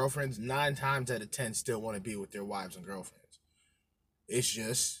wives and girlfriends, 9 times out of 10 still want to be with their wives and girlfriends. It's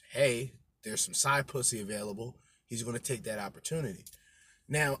just, hey, there's some side pussy available. He's going to take that opportunity.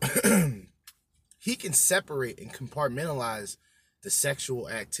 Now, he can separate and compartmentalize the sexual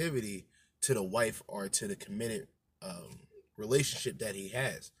activity to the wife or to the committed relationship that he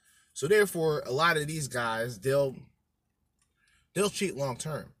has. So therefore, a lot of these guys, they'll cheat long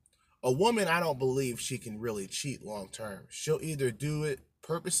term. A woman, I don't believe she can really cheat long term. She'll either do it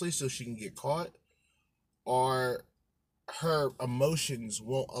purposely so she can get caught, or her emotions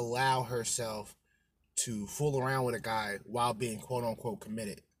won't allow herself to fool around with a guy while being quote unquote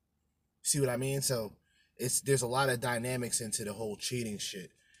committed. See what I mean? So there's a lot of dynamics into the whole cheating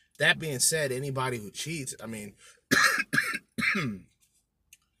shit. That being said, anybody who cheats, I mean,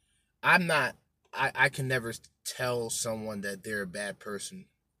 I can never tell someone that they're a bad person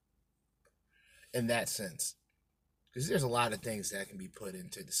in that sense, because there's a lot of things that can be put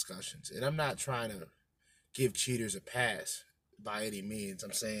into discussions, and I'm not trying to give cheaters a pass by any means.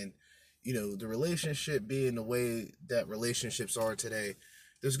 I'm saying, you know, the relationship being the way that relationships are today,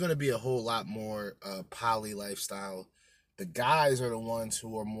 there's going to be a whole lot more poly lifestyle. The guys are the ones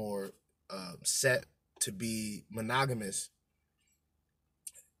who are more set to be monogamous,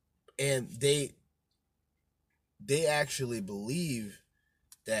 and they actually believe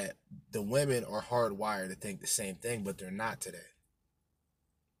that the women are hardwired to think the same thing, but they're not today.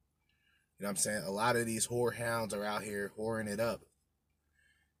 You know what I'm saying? A lot of these whorehounds are out here whoring it up.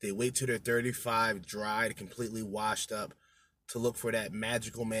 They wait till they're 35, dried, completely washed up, to look for that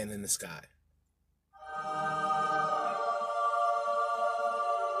magical man in the sky.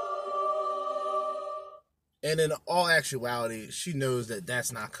 And in all actuality, she knows that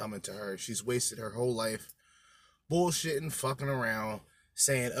that's not coming to her. She's wasted her whole life bullshitting, fucking around,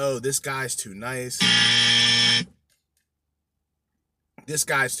 saying, oh, this guy's too nice. This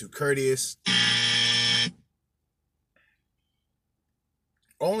guy's too courteous.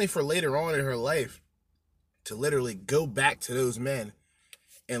 Only for later on in her life to literally go back to those men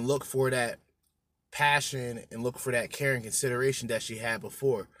and look for that passion and look for that care and consideration that she had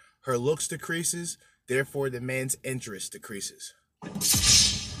before. Her looks decreases, therefore the man's interest decreases.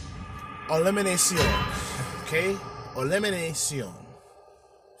 Eliminación. Okay? Eliminación.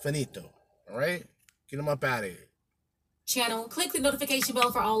 Finito. Alright? Get them up out of here. Channel, click the notification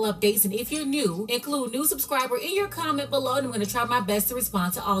bell for all updates, and if you're new, include new subscriber in your comment below, and I'm going to try my best to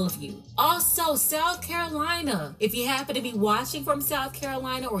respond to all of you. Also, South Carolina, if you happen to be watching from South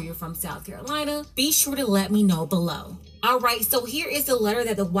Carolina or you're from South Carolina, be sure to let me know below. All right, so here is the letter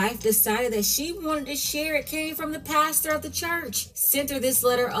that the wife decided that she wanted to share. It came from the pastor of the church. Sent her this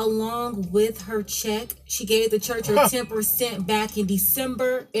letter along with her check. She gave the church her 10% back in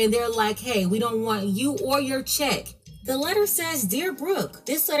December, and they're like, hey, we don't want you or your check. The letter says, Dear Brooke,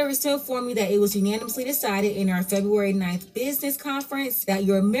 this letter is to inform you that it was unanimously decided in our February 9th business conference that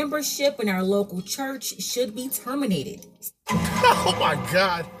your membership in our local church should be terminated. Oh my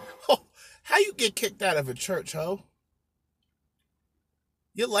God. Oh, how you get kicked out of a church, ho?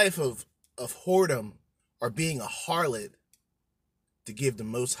 Your life of whoredom or being a harlot, to give the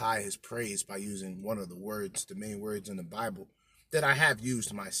Most High his praise by using one of the words, the main words in the Bible that I have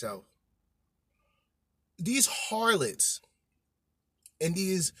used myself. These harlots and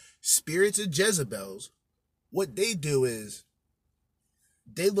these spirits of Jezebels, what they do is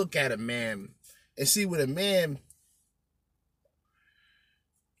they look at a man and see with a man,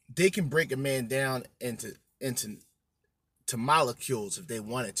 they can break a man down into molecules if they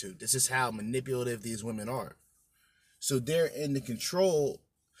wanted to. This is how manipulative these women are. So they're in the control.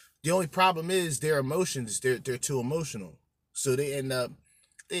 The only problem is their emotions. They're too emotional. So they end up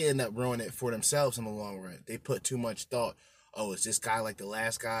ruining it for themselves in the long run. They put too much thought. Oh, is this guy like the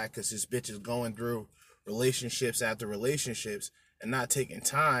last guy? Because this bitch is going through relationships after relationships and not taking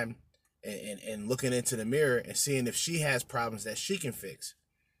time and looking into the mirror and seeing if she has problems that she can fix.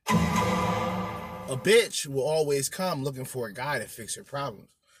 A bitch will always come looking for a guy to fix her problems.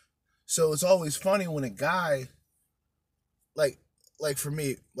 So it's always funny when a guy, like for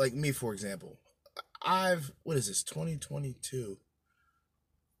me, for example, what is this, 2022?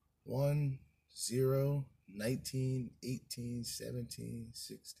 1, 0, 19, 18, 17,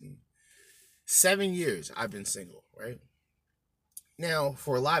 16. 7 years I've been single, right? Now,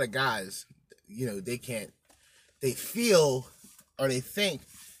 for a lot of guys, they feel or they think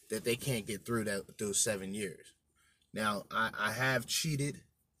that they can't get through those 7 years. Now, I have cheated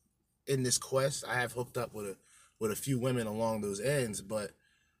in this quest. I have hooked up with a few women along those ends, but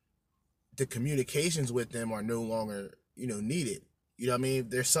the communications with them are no longer, needed. You know what I mean?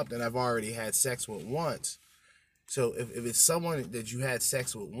 There's something I've already had sex with once. So if it's someone that you had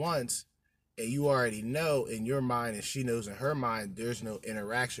sex with once and you already know in your mind and she knows in her mind there's no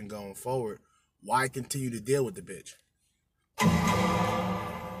interaction going forward, why continue to deal with the bitch?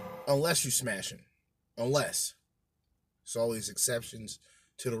 Unless you smashing. Unless. There's always exceptions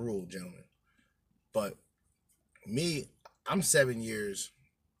to the rule, gentlemen. But me, I'm 7 years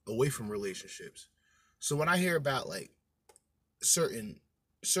away from relationships. So when I hear about like certain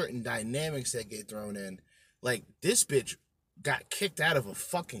dynamics that get thrown in, like this bitch got kicked out of a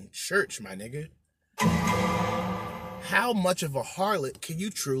fucking church, my nigga. How much of a harlot can you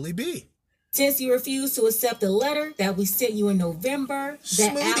truly be? Since you refused to accept the letter that we sent you in November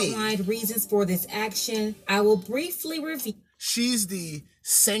that outlined reasons for this action, I will briefly review. She's the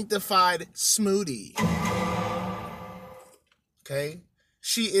sanctified smoothie. Okay?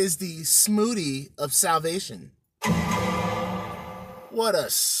 She is the smoothie of salvation. What a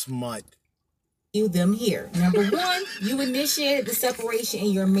smut. Them here. Number one, you initiated the separation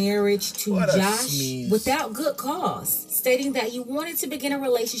in your marriage to Josh without good cause, stating that you wanted to begin a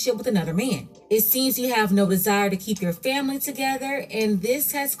relationship with another man. It seems you have no desire to keep your family together, and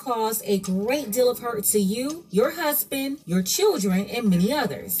this has caused a great deal of hurt to you, your husband, your children, and many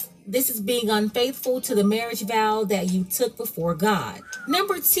others. This is being unfaithful to the marriage vow that you took before God.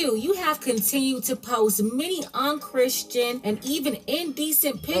 Number two, you have continued to post many unchristian and even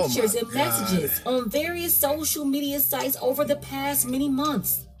indecent pictures and messages on various social media sites over the past many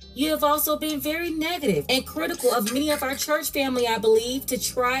months. You have also been very negative and critical of many of our church family, I believe, to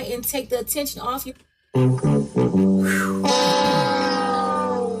try and take the attention off your...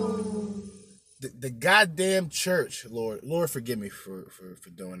 The goddamn church, Lord forgive me for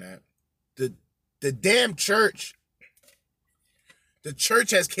doing that. The damn church. The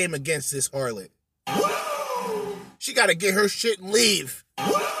church has came against this harlot. She got to get her shit and leave.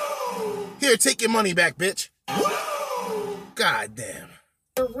 Here, take your money back, bitch. God damn.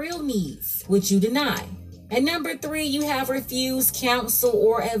 Your real needs, which you deny. And number three, you have refused counsel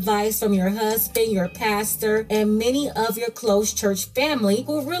or advice from your husband, your pastor, and many of your close church family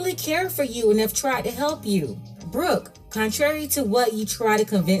who really care for you and have tried to help you. Brooke, contrary to what you try to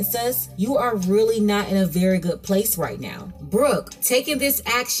convince us, you are really not in a very good place right now. Brooke, taking this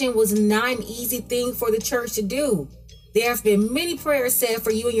action was not an easy thing for the church to do. There have been many prayers said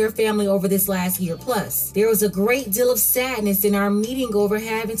for you and your family over this last year plus. There was a great deal of sadness in our meeting over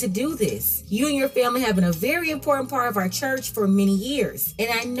having to do this. You and your family have been a very important part of our church for many years, and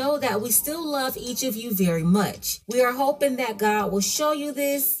I know that we still love each of you very much. We are hoping that God will show you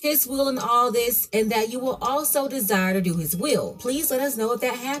this, His will in all this, and that you will also desire to do His will. Please let us know if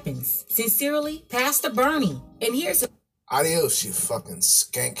that happens. Sincerely, Pastor Bernie. And here's a... Adios, you fucking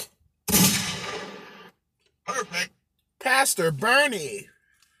skank. Perfect. Pastor Bernie.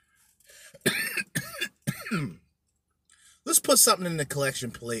 Let's put something in the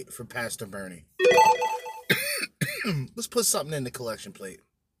collection plate for Pastor Bernie. Let's put something in the collection plate.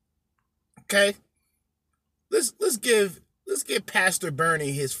 Okay? Let's give Pastor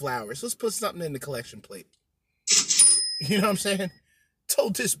Bernie his flowers. Let's put something in the collection plate. You know what I'm saying?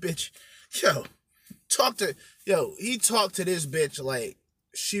 Told this bitch, he talked to this bitch like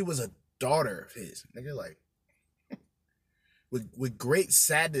she was a daughter of his. Nigga, like, with great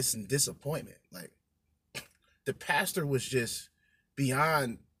sadness and disappointment. Like, the pastor was just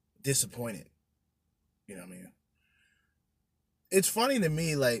beyond disappointed. You know what I mean? It's funny to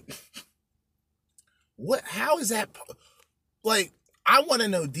me, like, how is that, like, I want to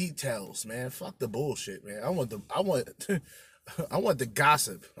know details, man. Fuck the bullshit, man. I want the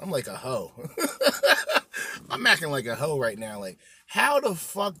gossip. I'm like a hoe. I'm acting like a hoe right now. Like, how the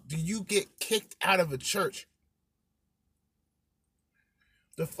fuck do you get kicked out of a church?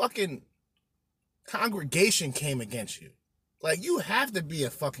 The fucking congregation came against you. Like, you have to be a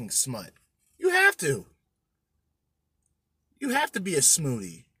fucking smut. You have to. You have to be a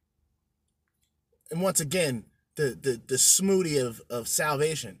smoothie. And once again, the smoothie of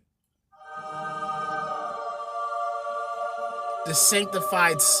salvation. The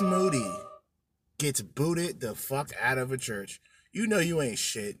sanctified smoothie gets booted the fuck out of a church. You know you ain't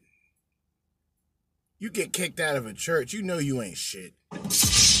shit. You get kicked out of a church, you know you ain't shit.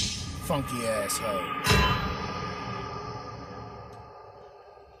 Funky asshole.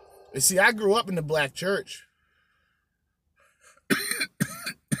 You see, I grew up in the black church.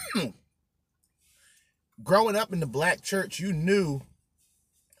 Growing up in the black church, you knew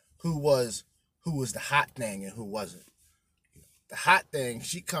who was the hot thing and who wasn't. The hot thing,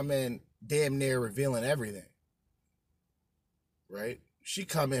 she come in damn near revealing everything. Right? She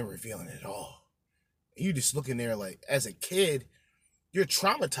come in revealing it all. And you just looking there like, as a kid, you're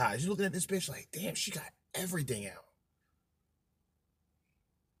traumatized. You're looking at this bitch like, damn, she got everything out.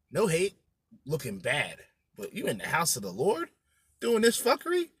 No hate, looking bad. But you in the house of the Lord doing this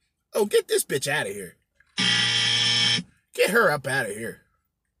fuckery? Oh, get this bitch out of here. Get her up out of here.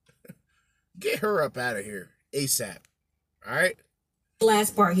 Get her up out of here ASAP. All right?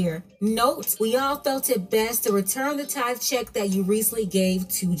 Last part here. Note, we all felt it best to return the tithe check that you recently gave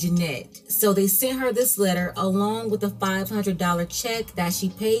to Jeanette. So they sent her this letter along with a $500 check that she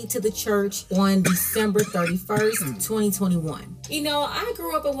paid to the church on December 31st, 2021. You know, I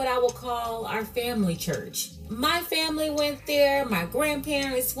grew up in what I will call our family church. My family went there, my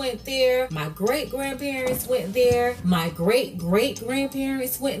grandparents went there, my great-grandparents went there, my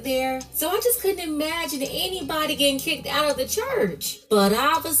great-great-grandparents went there. So I just couldn't imagine anybody getting kicked out of the church. But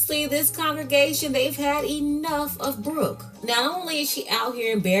obviously this congregation, they've had enough of Brooke. Not only is she out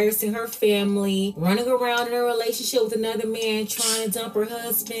here embarrassing her family, running around in a relationship with another man, trying to dump her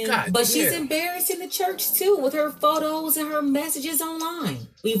husband, but she's embarrassing the church too with her photos and her messages online.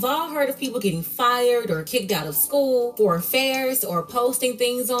 We've all heard of people getting fired or kicked out of school for affairs or posting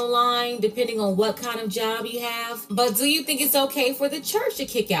things online, depending on what kind of job you have. But do you think it's okay for the church to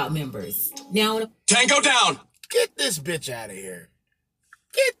kick out members? Now, Tango down! Get this bitch out of here.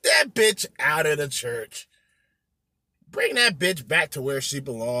 Get that bitch out of the church. Bring that bitch back to where she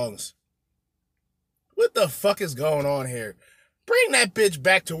belongs. What the fuck is going on here? Bring that bitch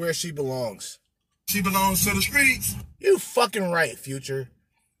back to where she belongs. She belongs to the streets. You fucking right, Future.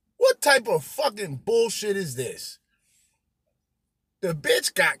 What type of fucking bullshit is this? The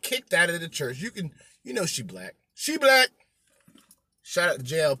bitch got kicked out of the church. You know she black. She black. Shout out to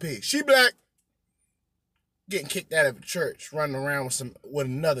JLP. She black. Getting kicked out of a church, running around with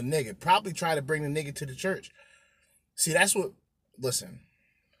another nigga. Probably try to bring the nigga to the church. See, that's what, listen,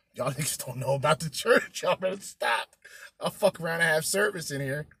 y'all niggas don't know about the church. Y'all better stop. I'll fuck around and have service in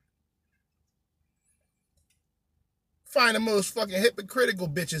here. Find the most fucking hypocritical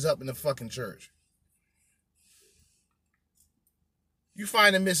bitches up in the fucking church. You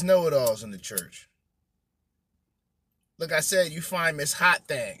find the Miss Know-It-Alls in the church. Like I said, you find Miss Hot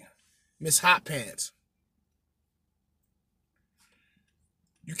Thing, Miss Hot Pants.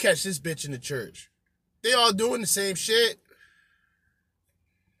 You catch this bitch in the church. They all doing the same shit.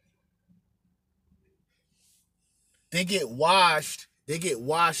 They get washed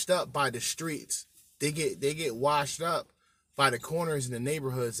up by the streets. They get washed up by the corners in the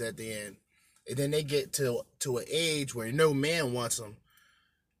neighborhoods at the end. And then they get to an age where no man wants them.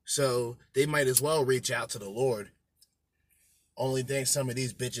 So they might as well reach out to the Lord. Only thing some of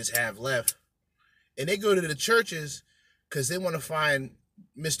these bitches have left. And they go to the churches because they want to find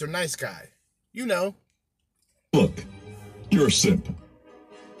Mr. Nice Guy. You know. Look, you're a simp.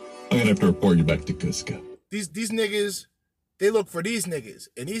 I'm gonna have to report you back to Cusco. These niggas, they look for these niggas.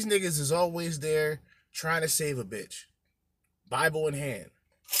 And these niggas is always there trying to save a bitch. Bible in hand.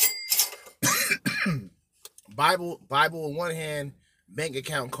 Bible in one hand, bank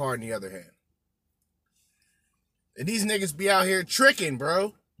account card in the other hand. And these niggas be out here tricking,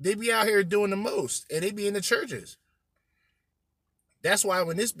 bro. They be out here doing the most, and they be in the churches. That's why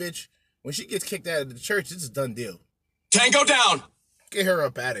when this bitch, when she gets kicked out of the church, it's a done deal. Tango down. Get her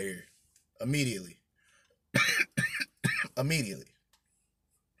up out of here. Immediately. Immediately.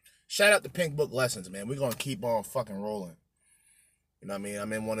 Shout out to Pink Book Lessons, man. We're going to keep on fucking rolling. You know what I mean?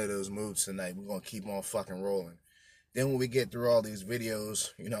 I'm in one of those moods tonight. We're going to keep on fucking rolling. Then when we get through all these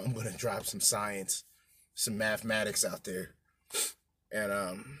videos, you know, I'm going to drop some science, some mathematics out there.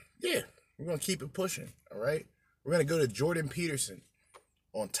 And, yeah, we're going to keep it pushing, all right? We're going to go to Jordan Peterson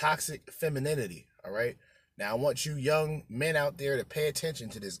on toxic femininity, all right? Now, I want you young men out there to pay attention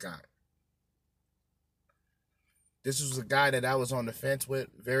to this guy. This was a guy that I was on the fence with.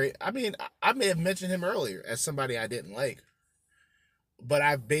 I may have mentioned him earlier as somebody I didn't like. But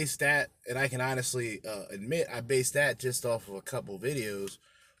I based that, and I can honestly admit, I based that just off of a couple videos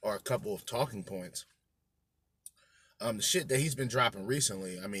or a couple of talking points. The shit that he's been dropping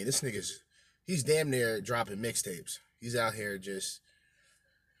recently, I mean, this nigga's, he's damn near dropping mixtapes. He's out here just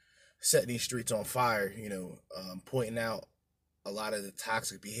setting these streets on fire, you know, pointing out a lot of the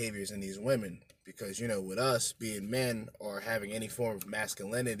toxic behaviors in these women. Because, you know, with us being men or having any form of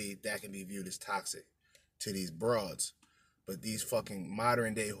masculinity, that can be viewed as toxic to these broads. But these fucking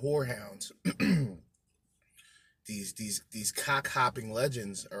modern day whorehounds, these cock hopping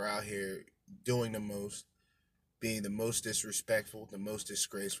legends are out here doing the most, being the most disrespectful, the most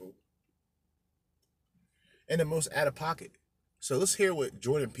disgraceful, and the most out of pocket. So let's hear what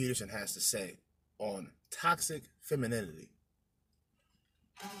Jordan Peterson has to say on toxic femininity.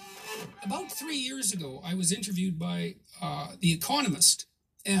 About 3 years ago, I was interviewed by The Economist,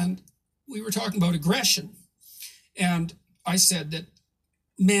 and we were talking about aggression. And I said that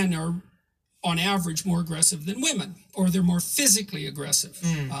men are, on average, more aggressive than women, or they're more physically aggressive.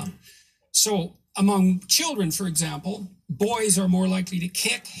 So among children, for example, boys are more likely to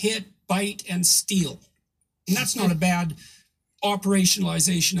kick, hit, bite, and steal. And that's not a bad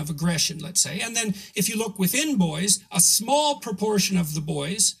operationalization of aggression, let's say. And then if you look within boys, a small proportion of the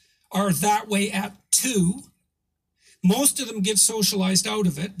boys are that way at 2. Most of them get socialized out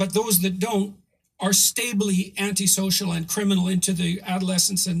of it, but those that don't are stably antisocial and criminal into the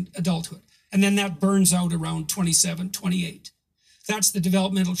adolescence and adulthood. And then that burns out around 27, 28. That's the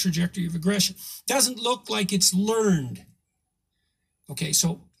developmental trajectory of aggression. Doesn't look like it's learned. Okay,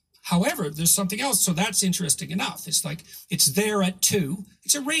 so however, there's something else. So that's interesting enough. It's like, it's there at 2.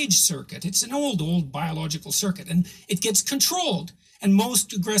 It's a rage circuit. It's an old biological circuit, and it gets controlled. And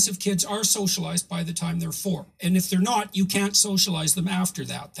most aggressive kids are socialized by the time they're 4. And if they're not, you can't socialize them after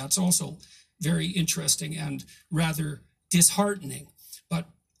that. That's also very interesting and rather disheartening. But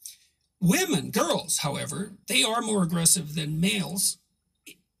women, girls, however, they are more aggressive than males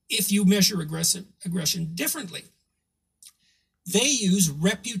if you measure aggression differently. They use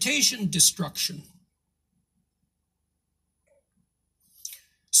reputation destruction.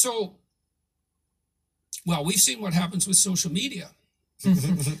 So, well, we've seen what happens with social media.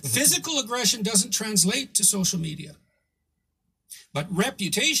 Physical aggression doesn't translate to social media. But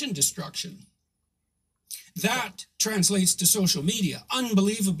reputation destruction, that translates to social media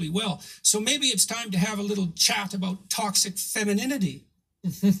unbelievably well. So maybe it's time to have a little chat about toxic femininity.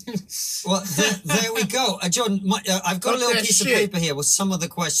 Well, there we go. John, I've got a little piece of paper here with some of the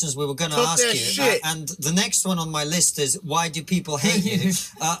questions we were going to ask you. And the next one on my list is, why do people hate you?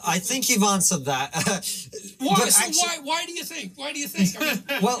 I think you've answered that. Why? So actually, why do you think? Why do you think? I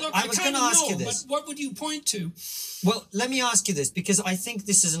mean, well, look, I was going to ask you this. But what would you point to? Well, let me ask you this, because I think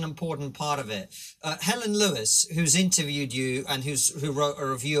this is an important part of it. Helen Lewis, who's interviewed you and who wrote a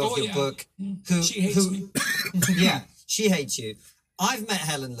review of your book, she hates me. Yeah, she hates you. I've met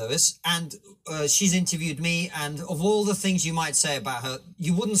Helen Lewis, and she's interviewed me, and of all the things you might say about her,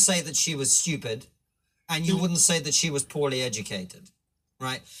 you wouldn't say that she was stupid, and you wouldn't say that she was poorly educated,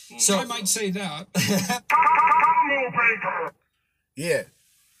 right? So I might say that. Yeah,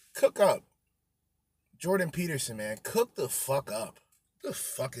 cook up. Jordan Peterson, man, cook the fuck up. What the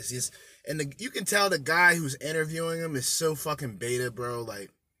fuck is this? And you can tell the guy who's interviewing him is so fucking beta, bro.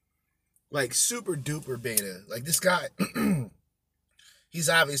 Like super duper beta. Like this guy... He's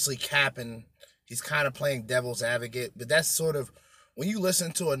obviously capping. He's kind of playing devil's advocate. But that's sort of, when you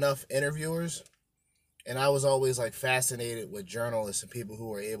listen to enough interviewers, and I was always like fascinated with journalists and people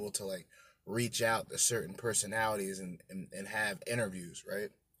who are able to like reach out to certain personalities and have interviews, right?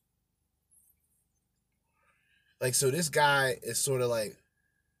 Like, so this guy is sort of like,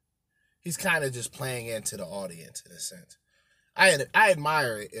 he's kind of just playing into the audience in a sense. I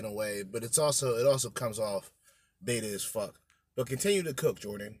admire it in a way, but it also comes off beta as fuck. But continue to cook,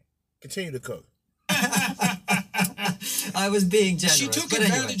 Jordan. Continue to cook. I was being generous. She took but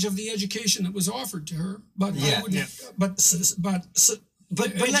advantage of the education that was offered to her, but I wouldn't, but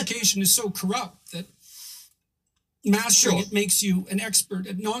education is so corrupt that mastering it makes you an expert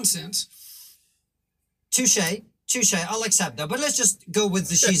at nonsense. Touche. I'll accept that. But let's just go with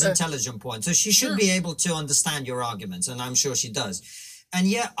the she's intelligent point. So she should be able to understand your arguments, and I'm sure she does. And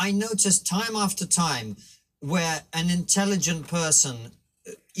yet I noticed time after time where an intelligent person,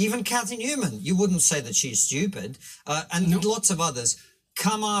 even Kathy Newman, you wouldn't say that she's stupid, and lots of others,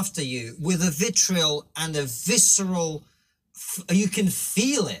 come after you with a vitriol and a visceral, you can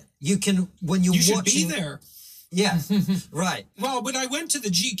feel it. You can, when you're watching. You should be there. Yeah, right. Well, when I went to the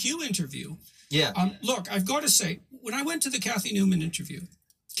GQ interview, look, I've got to say, when I went to the Kathy Newman interview,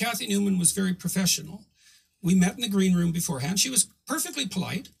 Kathy Newman was very professional. We met in the green room beforehand. She was perfectly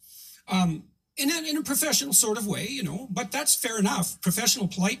polite, in a professional sort of way, you know, but that's fair enough. Professional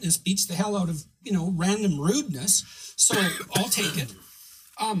politeness beats the hell out of, you know, random rudeness. So I'll take it.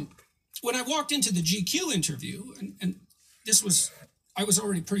 When I walked into the GQ interview, and this was, I was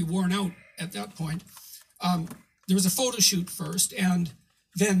already pretty worn out at that point. There was a photo shoot first and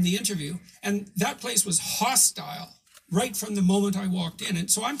then the interview, and that place was hostile right from the moment I walked in. And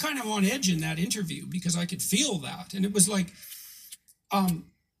so I'm kind of on edge in that interview because I could feel that. And it was like,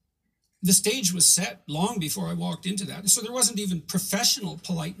 the stage was set long before I walked into that. So there wasn't even professional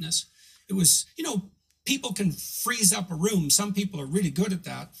politeness. It was, you know, people can freeze up a room. Some people are really good at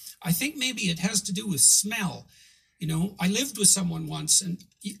that. I think maybe it has to do with smell. You know, I lived with someone once, and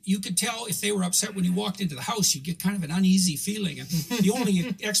you could tell if they were upset when you walked into the house. You get kind of an uneasy feeling. And the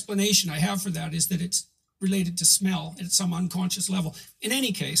only explanation I have for that is that it's related to smell at some unconscious level. In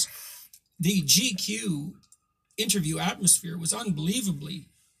any case, the GQ interview atmosphere was unbelievably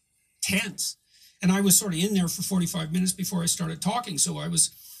tense. And I was sort of in there for 45 minutes before I started talking. So I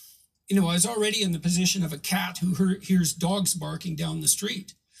was, you know, I was already in the position of a cat who hears dogs barking down the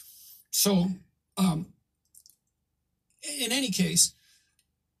street. So, in any case,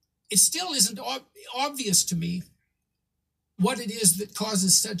 it still isn't obvious to me what it is that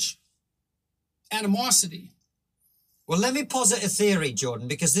causes such animosity. Well, let me posit a theory, Jordan,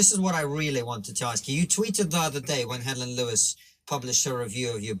 because this is what I really wanted to ask you. You tweeted the other day when Helen Lewis published a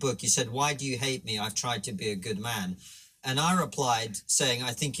review of your book. You said, "Why do you hate me? I've tried to be a good man." And I replied saying,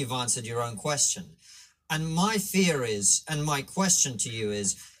 "I think you've answered your own question." And my fear is, and my question to you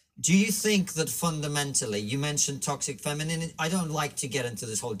is, do you think that fundamentally, you mentioned toxic femininity? I don't like to get into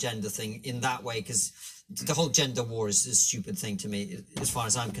this whole gender thing in that way because the whole gender war is a stupid thing to me as far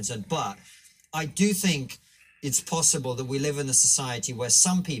as I'm concerned. But I do think it's possible that we live in a society where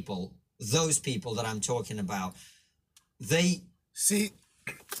some people, those people that I'm talking about, they... See,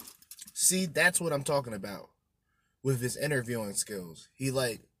 that's what I'm talking about with his interviewing skills. He's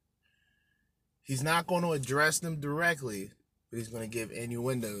not going to address them directly, but he's going to give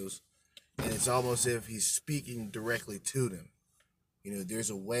innuendos, and it's almost as if he's speaking directly to them. You know, there's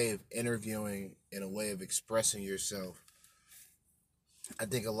a way of interviewing and a way of expressing yourself. I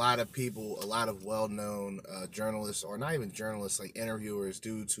think a lot of people, a lot of well-known journalists, or not even journalists, like interviewers,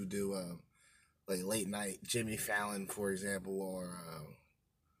 dudes who do like late night, Jimmy Fallon, for example, or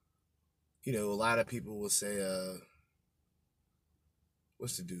you know, a lot of people will say,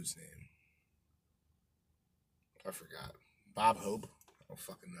 what's the dude's name? I forgot. Bob Hope. I don't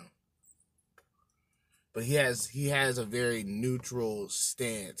fucking know. But he has a very neutral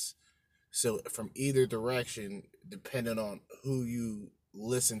stance. So from either direction, depending on who you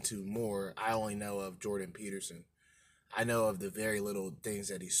listen to more, I only know of Jordan Peterson. I know of the very little things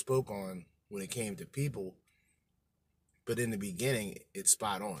that he spoke on when it came to people. But in the beginning, it's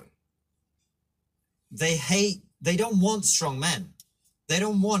spot on. They don't want strong men. They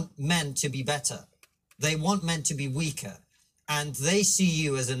don't want men to be better. They want men to be weaker. And they see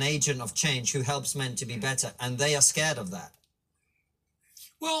you as an agent of change who helps men to be better. And they are scared of that.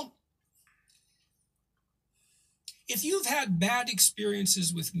 Well, if you've had bad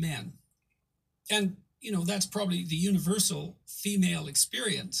experiences with men, and, you know, that's probably the universal female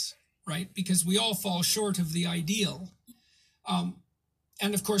experience, right? Because we all fall short of the ideal.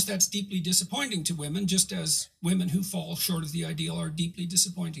 And of course, that's deeply disappointing to women, just as women who fall short of the ideal are deeply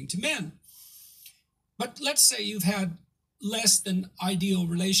disappointing to men. But let's say you've had less than ideal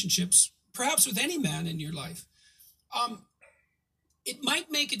relationships, perhaps with any man in your life. It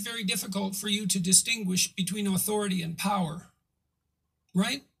might make it very difficult for you to distinguish between authority and power,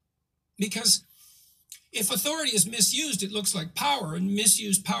 right? Because if authority is misused, it looks like power, and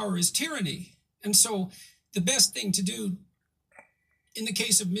misused power is tyranny. And so the best thing to do in the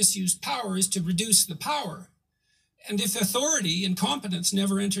case of misused power, is to reduce the power. And if authority and competence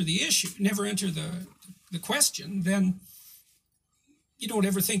never enter the issue, never enter the question, then you don't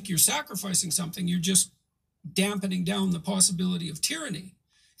ever think you're sacrificing something. You're just dampening down the possibility of tyranny.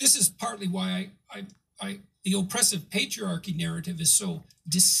 This is partly why the oppressive patriarchy narrative is so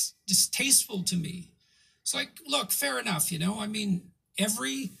distasteful to me. It's like, look, fair enough, I mean,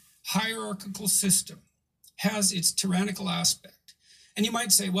 every hierarchical system has its tyrannical aspect. And you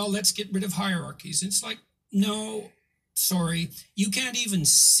might say, well, let's get rid of hierarchies. It's like, no, sorry, you can't even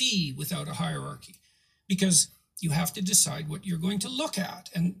see without a hierarchy, because you have to decide what you're going to look at.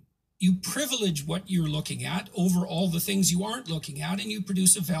 And you privilege what you're looking at over all the things you aren't looking at, and you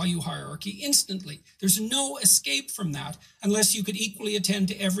produce a value hierarchy instantly. There's no escape from that unless you could equally attend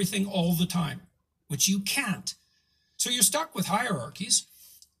to everything all the time, which you can't. So you're stuck with hierarchies.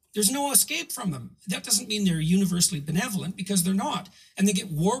 There's no escape from them. That doesn't mean they're universally benevolent, because they're not, and they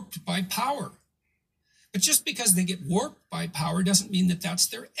get warped by power. But just because they get warped by power doesn't mean that that's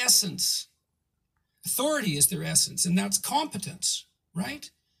their essence. Authority is their essence, and that's competence, right?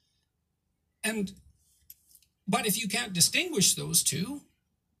 But if you can't distinguish those two,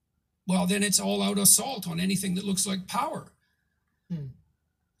 well, then it's all out assault on anything that looks like power.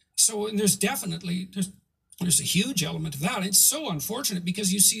 So, and there's a huge element of that. It's so unfortunate,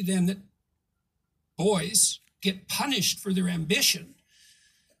 because you see then that boys get punished for their ambition,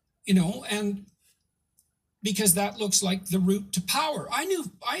 and because that looks like the route to power.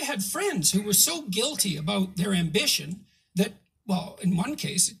 I had friends who were so guilty about their ambition that, well, in one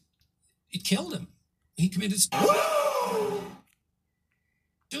case, it killed him. He committed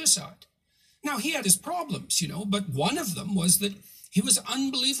suicide. Now, he had his problems, but one of them was that he was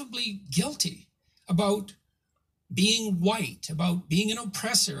unbelievably guilty about being white, about being an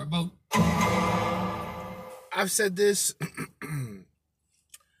oppressor, about... I've said this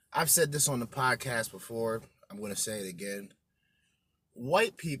on the podcast before. I'm going to say it again.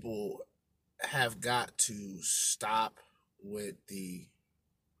 White people have got to stop with the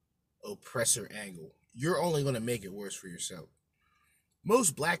oppressor angle. You're only going to make it worse for yourself.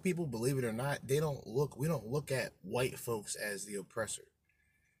 Most black people, believe it or not, we don't look at white folks as the oppressor.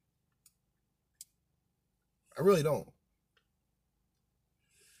 I really don't.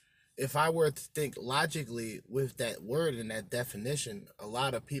 If I were to think logically with that word and that definition, a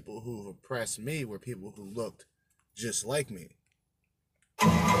lot of people who've oppressed me were people who looked just like me.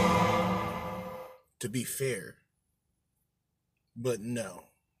 To be fair. But no,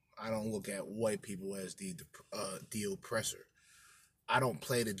 I don't look at white people as the oppressor. I don't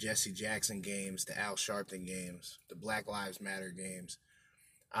play the Jesse Jackson games, the Al Sharpton games, the Black Lives Matter games.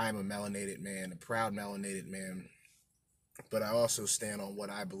 I am a melanated man, a proud melanated man, but I also stand on what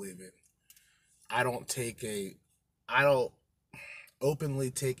I believe in. I don't openly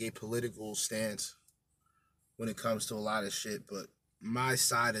take a political stance when it comes to a lot of shit, but my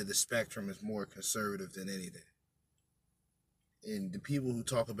side of the spectrum is more conservative than anything. And the people who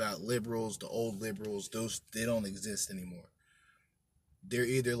talk about liberals, the old liberals, they don't exist anymore. They're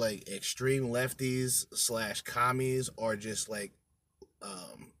either like extreme lefties / commies, or just like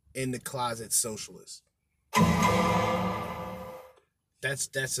in the closet socialists. That's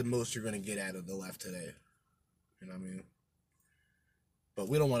the most you're gonna get out of the left today. You know what I mean? But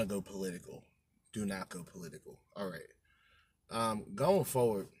we don't want to go political. Do not go political. All right. Going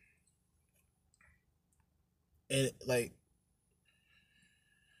forward, and like,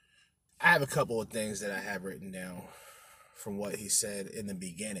 I have a couple of things that I have written down from what he said in the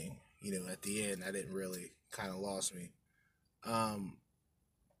beginning. At the end, I didn't really, kind of lost me.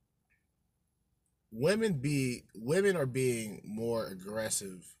 Women are being more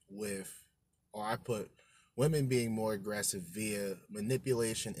aggressive women being more aggressive via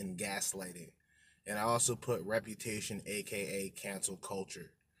manipulation and gaslighting. And I also put reputation, aka cancel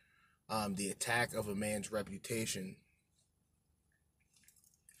culture. The attack of a man's reputation,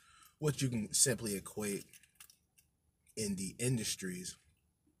 which you can simply equate in the industries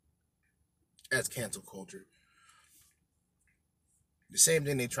as cancel culture. The same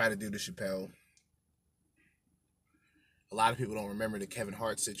thing they try to do to Chappelle. A lot of people don't remember the Kevin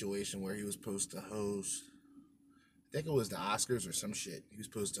Hart situation where he was supposed to host, I think it was the Oscars or some shit. He was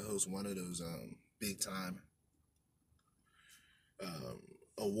supposed to host one of those big time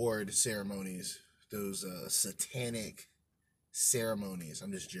award ceremonies, those satanic ceremonies.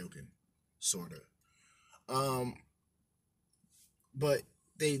 I'm just joking, sort of. But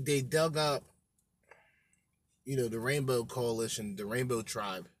they dug up, the Rainbow Coalition, the Rainbow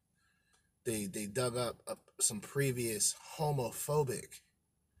Tribe. They dug up some previous homophobic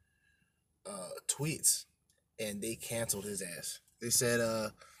tweets, and they canceled his ass. They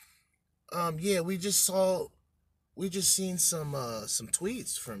said, yeah, we just seen some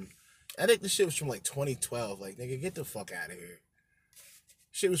tweets from, I think the shit was from like 2012. Like, nigga, get the fuck out of here.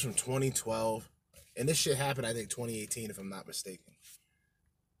 Shit was from 2012. And this shit happened, I think, 2018, if I'm not mistaken.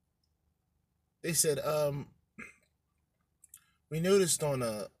 They said, we noticed on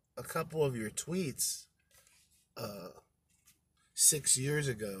a couple of your tweets 6 years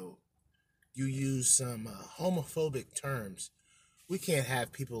ago, you used some homophobic terms. We can't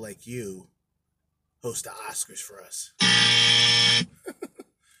have people like you host the Oscars for us.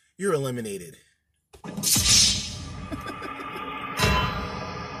 You're eliminated.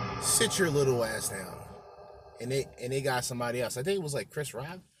 Sit your little ass down. And they got somebody else. I think it was like Chris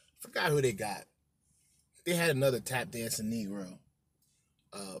Rock. Forgot who they got. They had another tap dancing Negro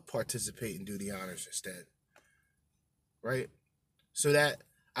participate and do the honors instead. Right? So that,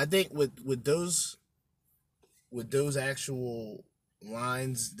 I think with those actual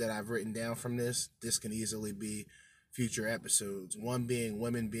lines that I've written down from this can easily be future episodes. One being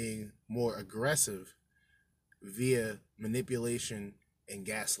women being more aggressive via manipulation and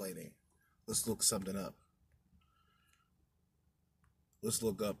gaslighting. Let's look something up. Let's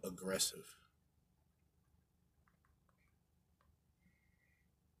look up aggressive.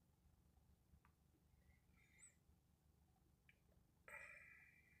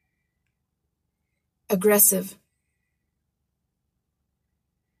 Aggressive.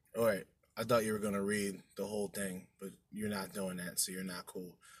 All right. I thought you were going to read the whole thing, but you're not doing that, so you're not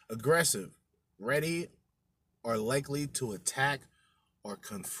cool. Aggressive. Ready or likely to attack or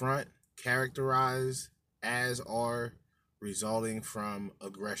confront, characterized as or resulting from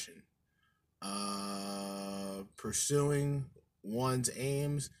aggression. Pursuing one's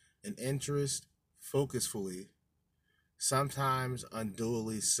aims and interests focusfully, sometimes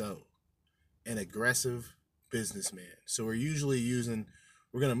unduly so. An aggressive businessman. So we're going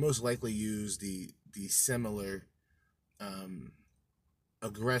to most likely use the similar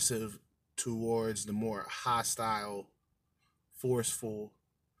aggressive towards the more hostile, forceful,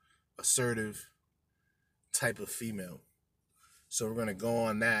 assertive type of female. So we're going to go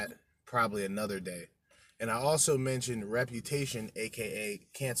on that probably another day. And I also mentioned reputation, aka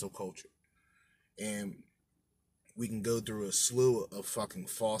cancel culture. And we can go through a slew of fucking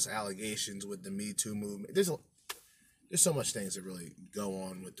false allegations with the Me Too movement. There's so much things that really go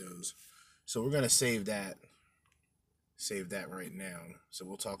on with those. So we're going to save that right now. So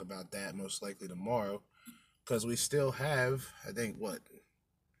we'll talk about that most likely tomorrow, because we still have, I think,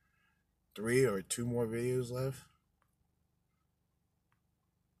 3 or 2 more videos left?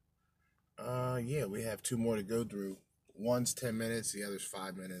 Yeah, we have 2 more to go through. One's 10 minutes, the other's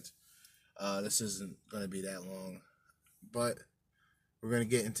 5 minutes. This isn't going to be that long. But we're going to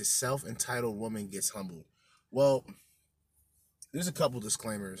get into self-entitled woman gets humbled. Well, there's a couple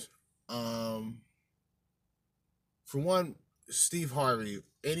disclaimers. For one, Steve Harvey,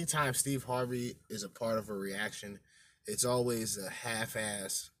 anytime Steve Harvey is a part of a reaction, it's always a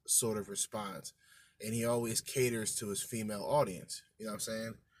half-ass sort of response. And he always caters to his female audience. You know what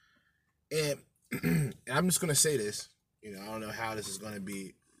I'm saying? And I'm just going to say this. I don't know how this is going to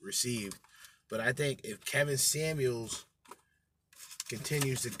be received. But I think if Kevin Samuels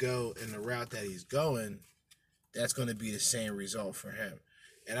continues to go in the route that he's going, that's going to be the same result for him.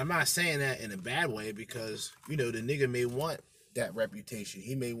 And I'm not saying that in a bad way, because, the nigga may want that reputation.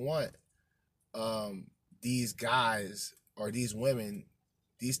 He may want these guys or these women,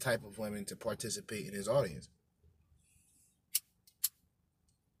 these type of women, to participate in his audience.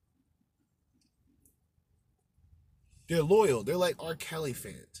 They're loyal. They're like R. Kelly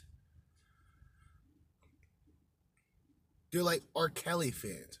fans. They're like R. Kelly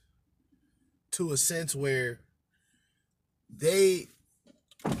fans, to a sense where they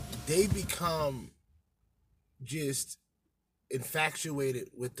become just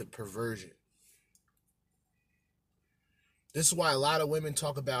infatuated with the perversion. This is why a lot of women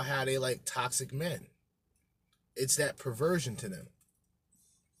talk about how they like toxic men. It's that perversion to them.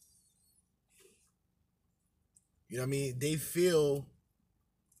 You know what I mean?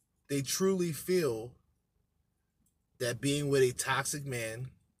 They truly feel that being with a toxic man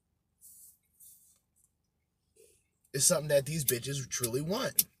is something that these bitches truly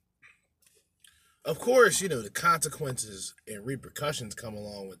want. Of course, the consequences and repercussions come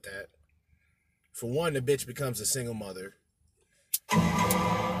along with that. For one, the bitch becomes a single mother.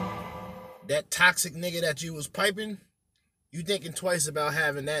 That toxic nigga that you was piping, you thinking twice about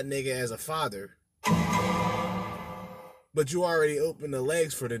having that nigga as a father. But you already opened the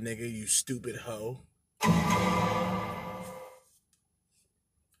legs for the nigga, you stupid hoe.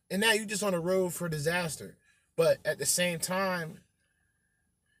 And now you're just on a road for disaster. But at the same time,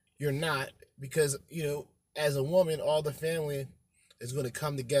 you're not, because, as a woman, all the family is going to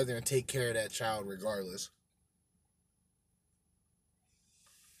come together and take care of that child regardless.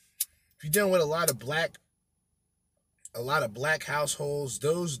 If you're dealing with a lot of black households,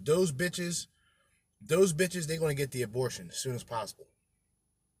 those bitches, they're going to get the abortion as soon as possible.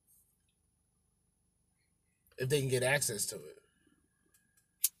 If they can get access to it.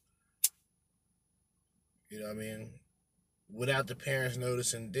 You know what I mean? Without the parents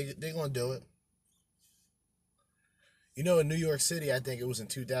noticing, they're going to do it. In New York City, I think it was in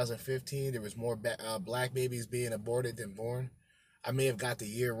 2015, there was more black babies being aborted than born. I may have got the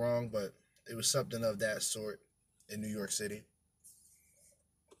year wrong, but it was something of that sort in New York City.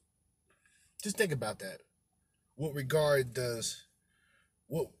 Just think about that. What regard does,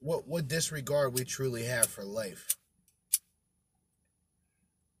 what disregard we truly have for life?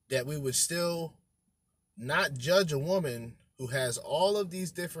 That we would still not judge a woman who has all of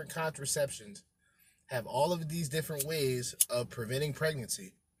these different contraceptions, have all of these different ways of preventing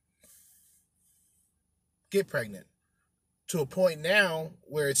pregnancy, get pregnant, to a point now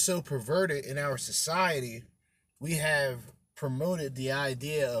where it's so perverted in our society, we have promoted the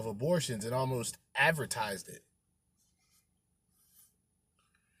idea of abortions and almost advertised it.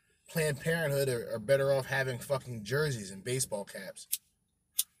 Planned Parenthood are better off having fucking jerseys and baseball caps.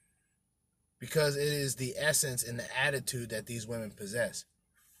 Because it is the essence and the attitude that these women possess.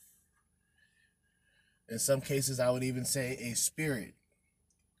 In some cases, I would even say a spirit.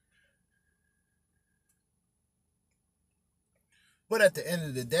 But at the end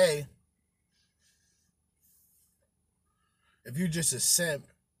of the day, if you're just a simp,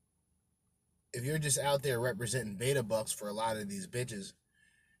 if you're just out there representing beta bucks for a lot of these bitches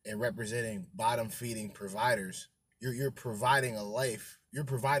and representing bottom feeding providers, you're providing a life. You're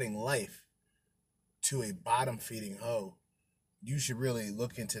providing life to a bottom feeding hoe. You should really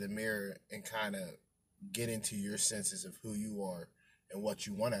look into the mirror and kind of get into your senses of who you are and what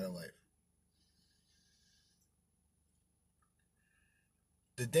you want out of life.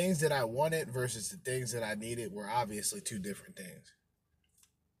 The things that I wanted versus the things that I needed were obviously two different things.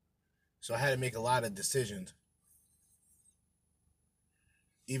 So I had to make a lot of decisions.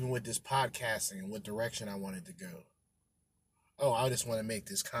 Even with this podcasting and what direction I wanted to go. Oh, I just want to make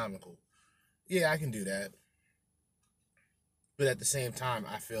this comical. Yeah, I can do that. But at the same time,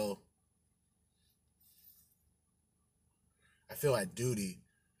 I feel at duty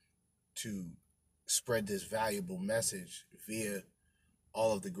to spread this valuable message via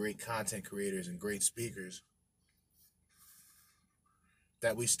all of the great content creators and great speakers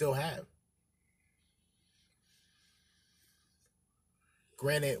that we still have.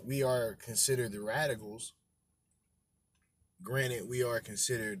 Granted, we are considered the radicals. Granted, we are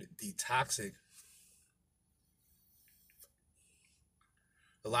considered the toxic.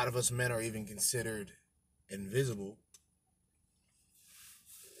 A lot of us men are even considered invisible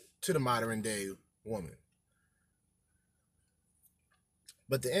to the modern day woman.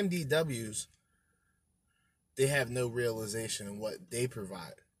 But the MDWs, they have no realization of what they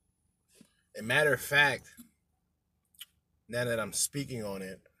provide. And matter of fact, now that I'm speaking on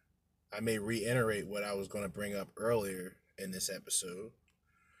it, I may reiterate what I was going to bring up earlier in this episode.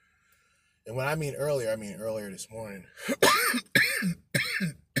 And when I mean earlier this morning.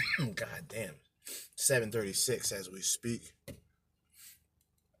 God damn. 7:36 as we speak.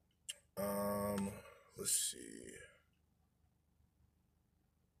 Let's see.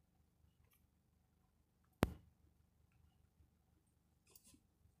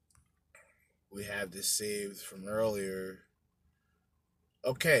 We have this saved from earlier.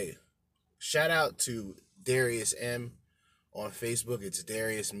 Okay. Shout out to Darius M on Facebook. It's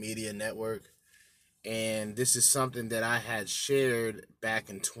Darius Media Network. And this is something that I had shared back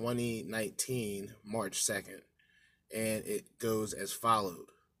in 2019, March 2nd. And it goes as followed.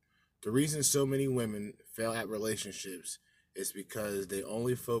 The reason so many women fail at relationships is because they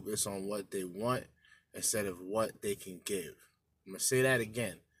only focus on what they want instead of what they can give. I'm going to say that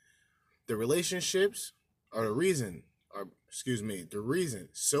again. The relationships are the reason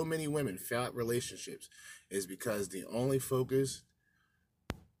so many women fail at relationships is because they only focus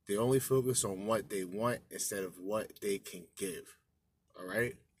on what they want instead of what they can give. All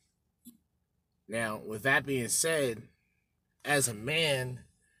right? Now, with that being said, as a man,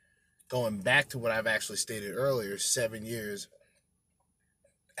 going back to what I've actually stated earlier, 7 years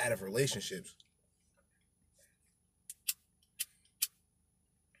out of relationships,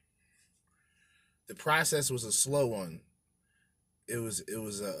 the process was a slow one. It was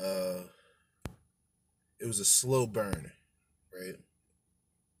a slow burn, right?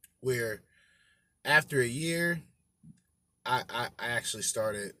 Where after a year, I actually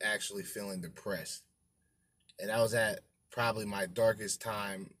started feeling depressed. And I was at probably my darkest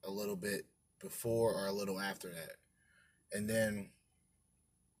time a little bit before or a little after that. And then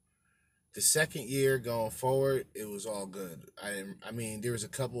the second year going forward, it was all good. I mean, there was a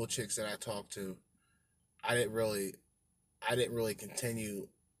couple of chicks that I talked to. I didn't really continue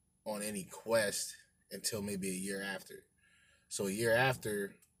on any quest until maybe a year after. So a year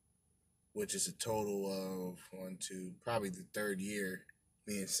after, which is a total of probably the third year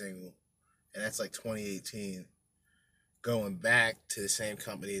being single, and that's like 2018. Going back to the same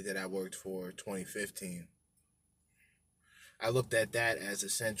company that I worked for 2015. I looked at that as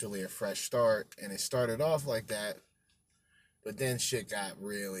essentially a fresh start, and it started off like that, but then shit got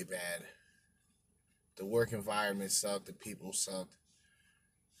really bad. The work environment sucked, the people sucked.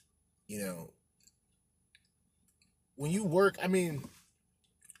 You know, when you work, I mean,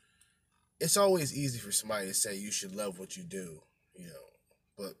 it's always easy for somebody to say you should love what you do,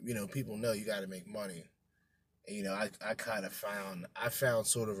 but, people know you got to make money. And, I found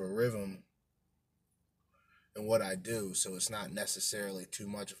sort of a rhythm in what I do, so it's not necessarily too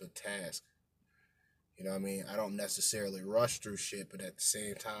much of a task. You know what I mean? I don't necessarily rush through shit, but at the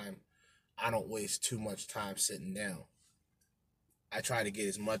same time, I don't waste too much time sitting down. I try to get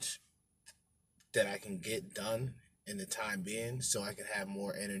as much that I can get done in the time being so I can have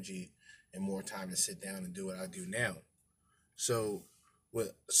more energy and more time to sit down and do what I do now. So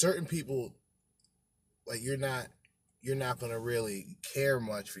with certain people, like you're not going to really care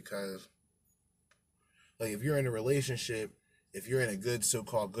much because like if you're in a relationship, if you're in a good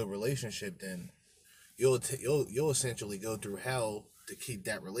so-called good relationship, then you'll essentially go through hell to keep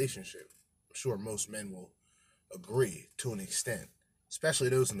that relationship. I'm sure most men will agree to an extent, especially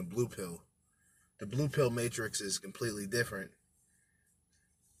those in the blue pill. The blue pill matrix is completely different.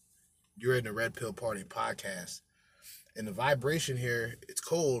 You're in the Red Pill Party podcast, and the vibration here, it's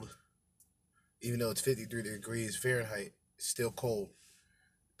cold, even though it's 53 degrees Fahrenheit. It's still cold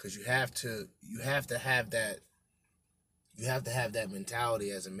because you have to have that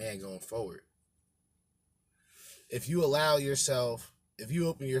mentality as a man going forward. If you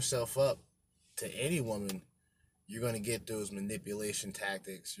open yourself up to any woman, you're going to get those manipulation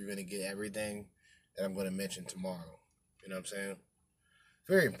tactics. You're going to get everything that I'm going to mention tomorrow. You know what I'm saying?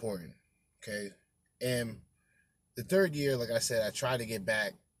 Very important. Okay. And the third year, like I said, I tried to get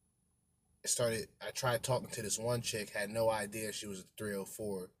back. I tried talking to this one chick, had no idea she was a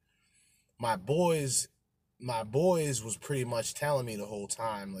 304. My boys was pretty much telling me the whole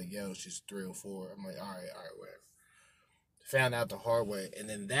time, like, yo, she's 304. I'm like, all right, whatever. Found out the hard way. And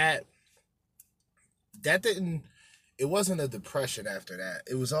then it wasn't a depression after that.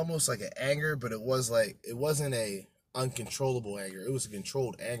 It was almost like an anger, but it wasn't a uncontrollable anger. It was a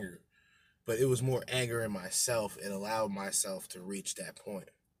controlled anger, but it was more anger in myself. It allowed myself to reach that point.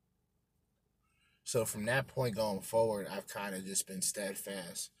 So from that point going forward, I've kind of just been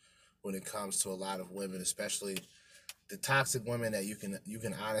steadfast when it comes to a lot of women, especially the toxic women that you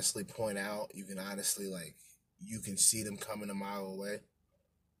can honestly point out. You can honestly, like, you can see them coming a mile away.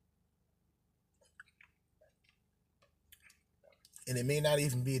 And it may not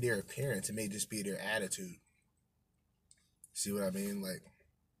even be their appearance. It may just be their attitude. See what I mean? Like,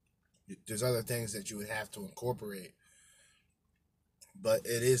 there's other things that you would have to incorporate. But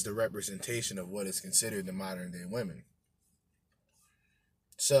it is the representation of what is considered the modern day women.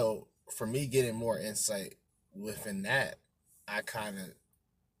 So for me getting more insight within that,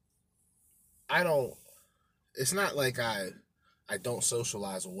 it's not like I don't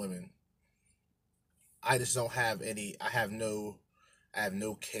socialize with women. I just don't have I have no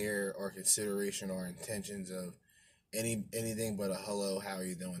care or consideration or intentions of anything but a hello, how are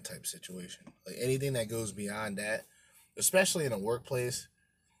you doing type situation. Like anything that goes beyond that, especially in a workplace,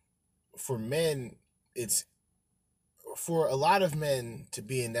 for men, for a lot of men to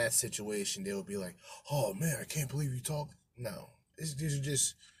be in that situation, they'll be like, oh man, I can't believe you talk. No, these are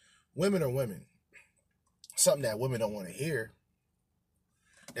just, women are women. Something that women don't want to hear.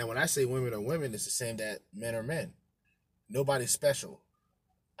 Now, when I say women are women, it's the same that men are men. Nobody's special.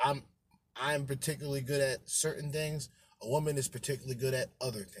 I'm particularly good at certain things. A woman is particularly good at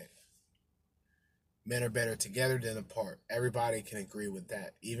other things. Men are better together than apart. Everybody can agree with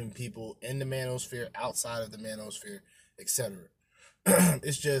that. Even people in the manosphere, outside of the manosphere, etc.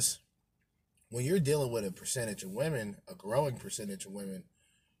 It's just, when you're dealing with a percentage of women, a growing percentage of women,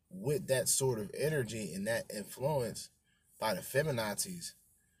 with that sort of energy and that influence by the feminazis,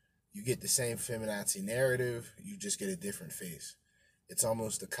 you get the same feminazi narrative, you just get a different face. It's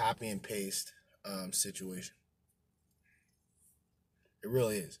almost a copy and paste situation. It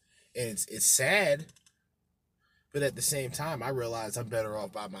really is. And it's sad, But at the same time, I realize I'm better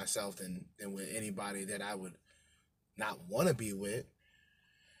off by myself than with anybody that I would not want to be with.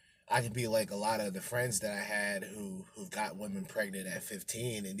 I could be like a lot of the friends that I had who got women pregnant at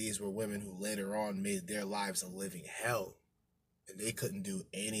 15, and these were women who later on made their lives a living hell, and they couldn't do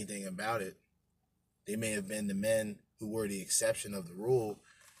anything about it. They may have been the men who were the exception of the rule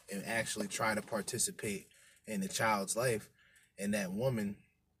and actually try to participate in the child's life, and that woman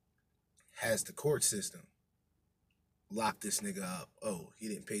has the court system. Lock this nigga up. Oh, he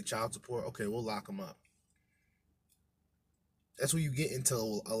didn't pay child support? Okay, we'll lock him up. That's where you get into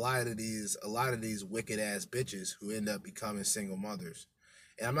a lot of these wicked ass bitches who end up becoming single mothers.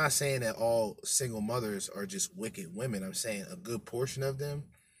 And I'm not saying that all single mothers are just wicked women. I'm saying a good portion of them,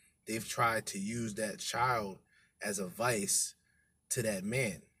 they've tried to use that child as a vice to that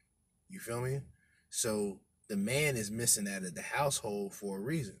man. You feel me? So the man is missing out of the household for a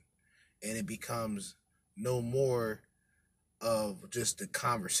reason. And it becomes no more of just the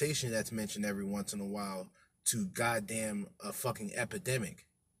conversation that's mentioned every once in a while to goddamn a fucking epidemic,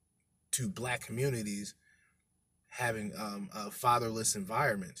 to black communities having a fatherless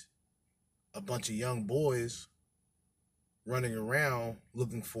environment. A bunch of young boys running around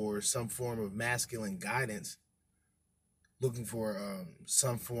looking for some form of masculine guidance, looking for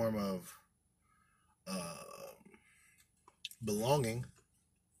some form of belonging,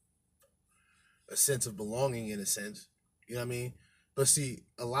 a sense of belonging in a sense. You know what I mean? But see,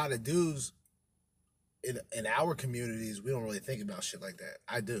 a lot of dudes in our communities, we don't really think about shit like that.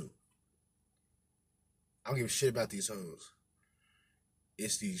 I do. I don't give a shit about these hoes.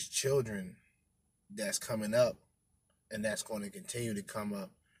 It's these children that's coming up and that's going to continue to come up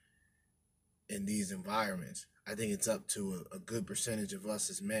in these environments. I think it's up to a good percentage of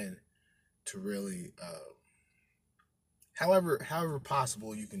us as men to really, however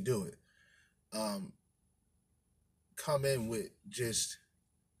possible you can do it, come in with just,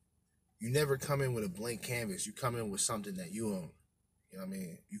 you never come in with a blank canvas. You come in with something that you own. You know what I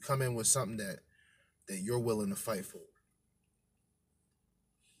mean? You come in with something that you're willing to fight for.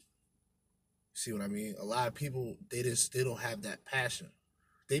 See what I mean? A lot of people, they don't have that passion.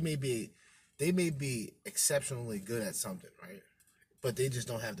 They may be exceptionally good at something, right? But they just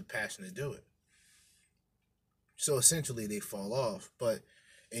don't have the passion to do it. So essentially they fall off. But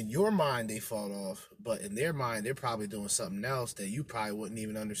in your mind, they fall off. But in their mind, they're probably doing something else that you probably wouldn't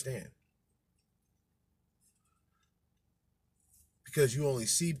even understand. Because you only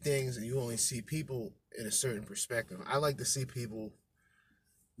see things and you only see people in a certain perspective. I like to see people,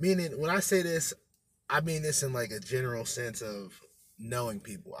 meaning when I say this, I mean this in like a general sense of knowing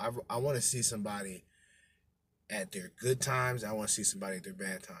people. I want to see somebody at their good times. I want to see somebody at their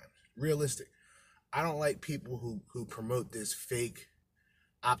bad times. Realistic. I don't like people who promote this fake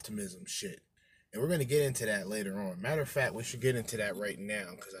optimism shit. And we're going to get into that later on. Matter of fact, we should get into that right now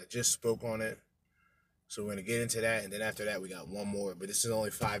because I just spoke on it. So we're going to get into that, and then after that, we got one more. But this is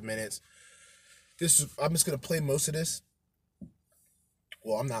only 5 minutes. I'm just going to play most of this.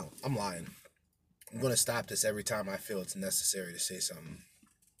 Well, I'm lying. I'm going to stop this every time I feel it's necessary to say something.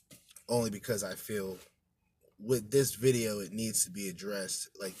 Only because I feel with this video, it needs to be addressed.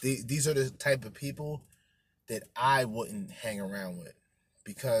 Like, these are the type of people that I wouldn't hang around with.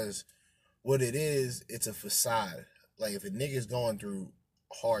 Because what it is, it's a facade. Like, if a nigga's going through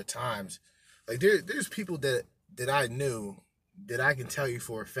hard times, like there's people that I knew that I can tell you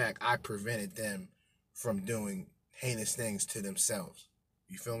for a fact I prevented them from doing heinous things to themselves.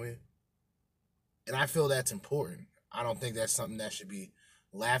 You feel me? And I feel that's important. I don't think that's something that should be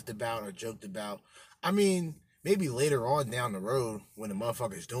laughed about or joked about. I mean, maybe later on down the road when the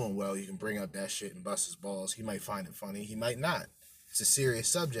motherfucker's doing well, you can bring up that shit and bust his balls. He might find it funny. He might not. It's a serious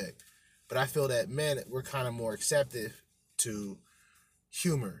subject. But I feel that men, we're kind of more receptive to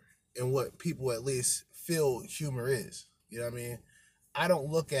humor and what people at least feel humor is. You know what I mean? I don't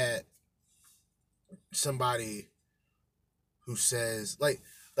look at somebody who says, like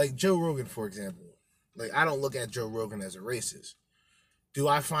Joe Rogan, for example. Like, I don't look at Joe Rogan as a racist.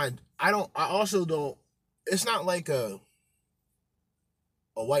 I also don't, it's not like a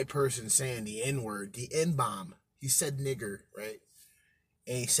white person saying the N-word, the N-bomb. He said nigger, right?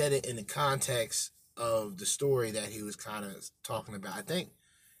 And he said it in the context of the story that he was kind of talking about. I think,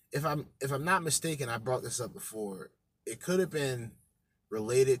 if I'm not mistaken, I brought this up before. It could have been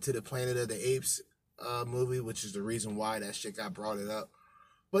related to the Planet of the Apes movie, which is the reason why that shit got brought it up.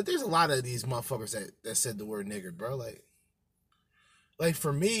 But there's a lot of these motherfuckers that said the word nigger, bro. Like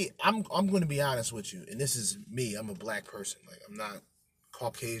for me, I'm going to be honest with you, and this is me. I'm a black person. Like, I'm not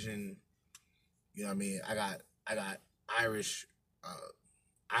Caucasian. You know what I mean? I got Irish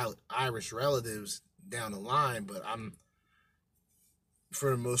Irish relatives down the line, but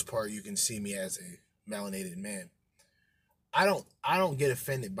for the most part, you can see me as a melanated man. I don't get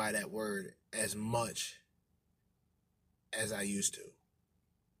offended by that word as much as I used to.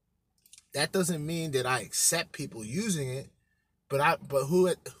 That doesn't mean that I accept people using it, but who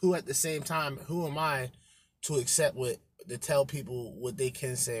at the same time, who am I to tell people what they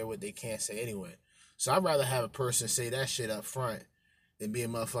can say or what they can't say anyway? So I'd rather have a person say that shit up front than be a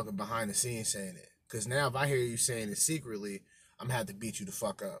motherfucker behind the scenes saying it. Because now if I hear you saying it secretly, I'm gonna have to beat you the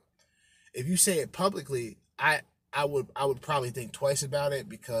fuck up. If you say it publicly, I would probably think twice about it,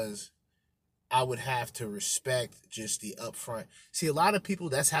 because I would have to respect just the upfront. See, a lot of people,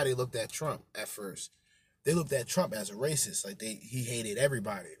 that's how they looked at Trump at first. They looked at Trump as a racist, like he hated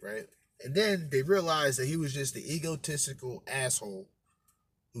everybody, right? And then they realized that he was just the egotistical asshole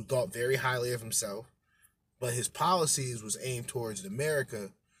who thought very highly of himself, but his policies was aimed towards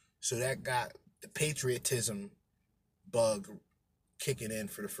America, so that got the patriotism bug kicking in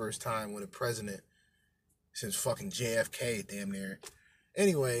for the first time with a president since fucking JFK, damn near.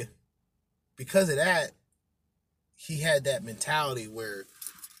 Anyway, because of that, he had that mentality where,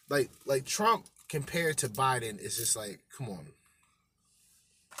 like Trump compared to Biden is just like, come on,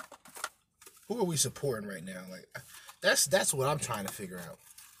 who are we supporting right now? Like, that's what I'm trying to figure out.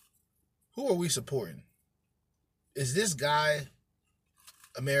 Who are we supporting? Is this guy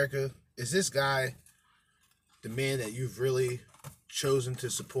America? Is this guy the man that you've really chosen to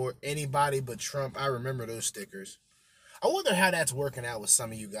support? Anybody but Trump? I remember those stickers. I wonder how that's working out with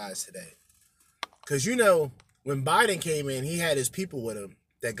some of you guys today. Because, you know, when Biden came in, he had his people with him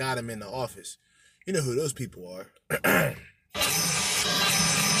that got him in the office. You know who those people are.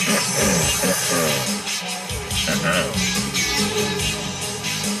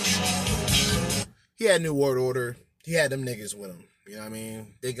 He had New World Order. He had them niggas with him. You know what I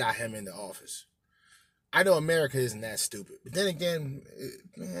mean? They got him in the office. I know America isn't that stupid. But then again,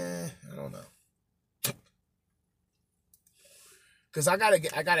 I don't know. Because I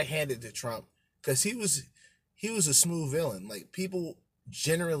gotta hand it to Trump. Because he was a smooth villain. Like, people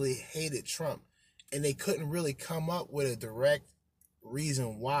generally hated Trump. And they couldn't really come up with a direct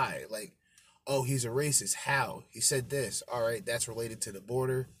reason why. Like, oh, he's a racist. How? He said this. All right, that's related to the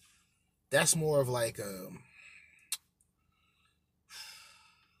border. That's more of like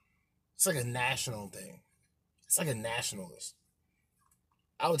it's like a national thing. It's like a nationalist.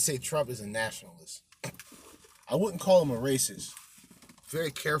 I would say Trump is a nationalist. I wouldn't call him a racist.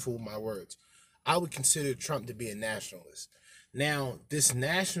 Very careful with my words. I would consider Trump to be a nationalist. Now, this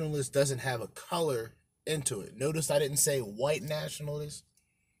nationalist doesn't have a color into it. Notice I didn't say white nationalist,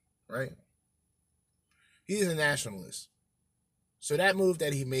 right? He's a nationalist. So that move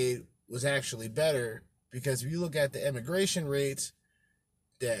that he made was actually better, because if you look at the immigration rates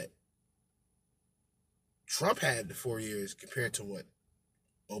that Trump had the 4 years compared to what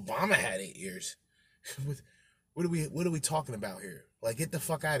Obama had 8 years, what are we talking about here? Like, get the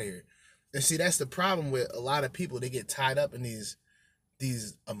fuck out of here. And see, that's the problem with a lot of people. They get tied up in these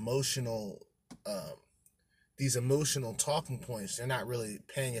emotional talking points. They're not really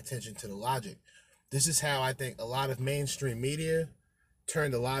paying attention to the logic. This is how I think a lot of mainstream media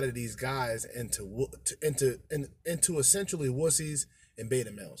turned a lot of these guys into essentially wussies and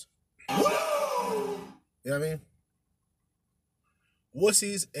beta males. You know what I mean?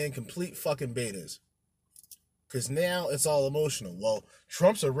 Wussies and complete fucking betas. Because now it's all emotional. Well,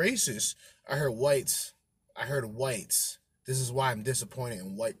 Trump's a racist. I heard whites. This is why I'm disappointed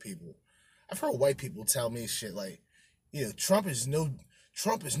in white people. I've heard white people tell me shit like, you know, Trump is no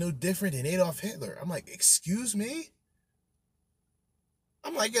different than Adolf Hitler. I'm like, excuse me?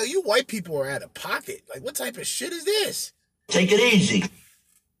 I'm like, yo, you white people are out of pocket. Like, what type of shit is this? Take it easy.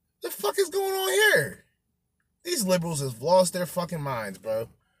 The fuck is going on here? These liberals have lost their fucking minds, bro.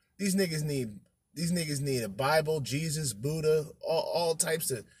 These niggas need a Bible, Jesus, Buddha, all types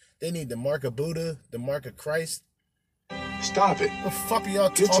of. They need the mark of Buddha, the mark of Christ. Stop it. What the fuck are y'all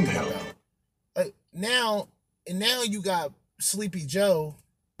talking about? Like, now you got Sleepy Joe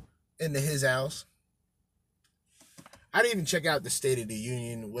into his house. I didn't even check out the State of the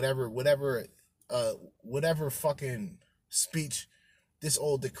Union, whatever fucking speech this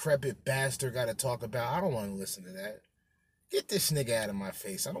old decrepit bastard got to talk about. I don't want to listen to that. Get this nigga out of my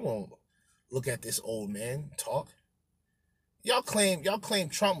face. I don't want to look at this old man talk. Y'all claim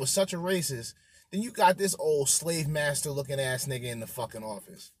Trump was such a racist, then you got this old slave master looking ass nigga in the fucking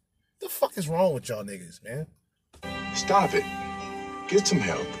office. The fuck is wrong with y'all niggas, man? Stop it. Get some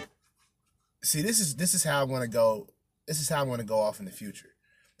help. See, this is how I'm gonna go. This is how I'm gonna go off in the future.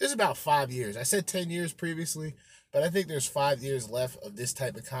 This is about 5 years. I said 10 years previously, But I think there's 5 years left of this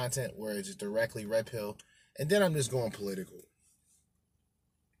type of content where it's directly red pill. And then I'm just going political.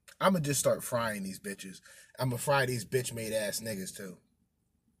 I'm going to just start frying these bitches. I'm going to fry these bitch-made ass niggas too.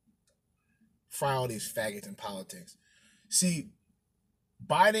 Fry all these faggots in politics. See,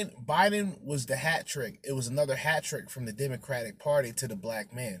 Biden was the hat trick. It was another hat trick from the Democratic Party to the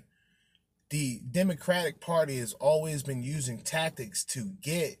black man. The Democratic Party has always been using tactics to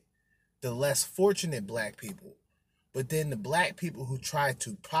get the less fortunate black people. But then the black people who try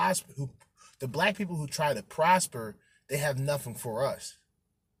to prosper, they have nothing for us.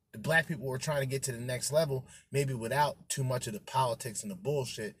 The black people who are trying to get to the next level, maybe without too much of the politics and the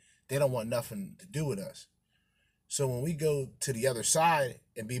bullshit, they don't want nothing to do with us. So when we go to the other side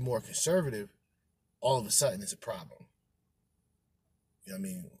and be more conservative, all of a sudden it's a problem. You know what I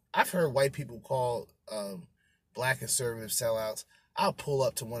mean? I've heard white people call black conservative sellouts. I'll pull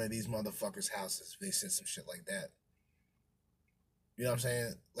up to one of these motherfuckers' houses if they said some shit like that. You know what I'm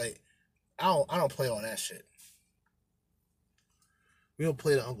saying? Like, I don't play all that shit. We don't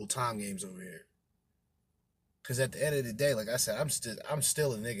play the Uncle Tom games over here. Cause at the end of the day, like I said, I'm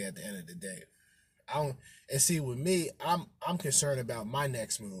still a nigga at the end of the day. And see, with me, I'm concerned about my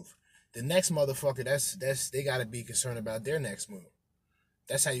next move. The next motherfucker, they gotta be concerned about their next move.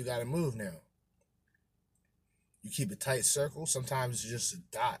 That's how you gotta move now. You keep a tight circle. Sometimes it's just a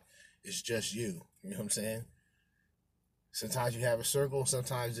dot. It's just you. You know what I'm saying? Sometimes you have a circle.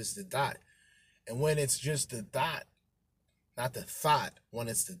 Sometimes it's the dot. And when it's just the dot, not the thought, when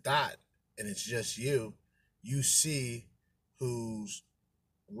it's the dot and it's just you, you see who's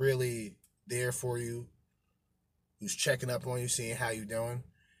really there for you, who's checking up on you, seeing how you're doing.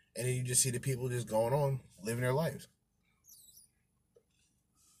 And then you just see the people just going on, living their lives.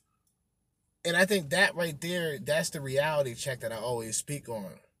 And I think that right there, that's the reality check that I always speak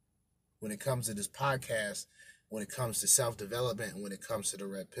on when it comes to this podcast, when it comes to self-development, and when it comes to the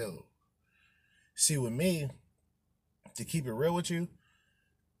red pill. See, with me, to keep it real with you,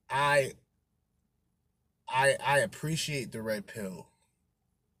 I appreciate the red pill,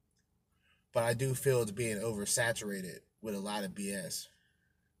 but I do feel it's being oversaturated with a lot of BS.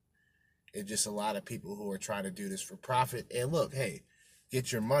 It's just a lot of people who are trying to do this for profit. And look, hey,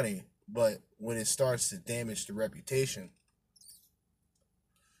 get your money, but when it starts to damage the reputation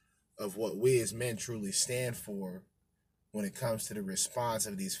of what we as men truly stand for when it comes to the response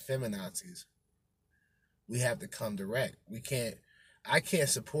of these feminazis, we have to come direct. I can't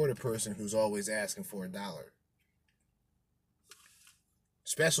support a person who's always asking for $1.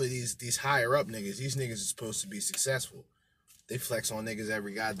 Especially these higher up niggas. These niggas are supposed to be successful. They flex on niggas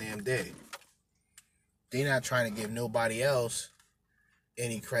every goddamn day. They're not trying to give nobody else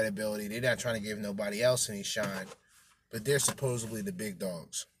any credibility. They're not trying to give nobody else any shine. But they're supposedly the big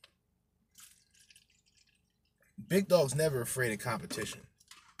dogs. Big dogs never afraid of competition.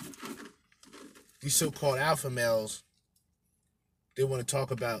 These so-called alpha males, they want to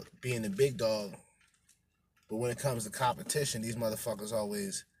talk about being the big dog, but when it comes to competition, these motherfuckers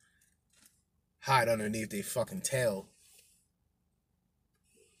always hide underneath their fucking tail,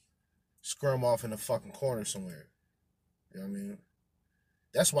 squirm off in the fucking corner somewhere. You know what I mean?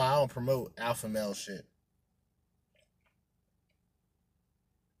 That's why I don't promote alpha male shit.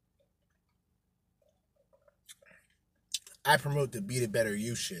 I promote the be the better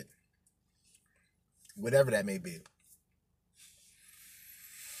you shit. Whatever that may be.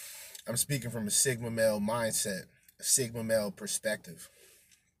 I'm speaking from a Sigma male mindset, a Sigma male perspective,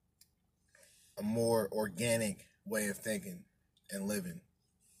 a more organic way of thinking and living.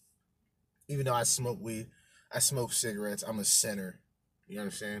 Even though I smoke weed, I smoke cigarettes, I'm a sinner. You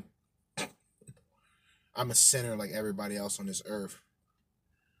understand? I'm a sinner like everybody else on this earth.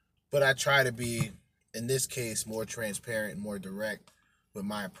 But I try to be, in this case, more transparent and more direct with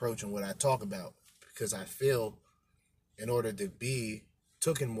my approach and what I talk about. Because I feel in order to be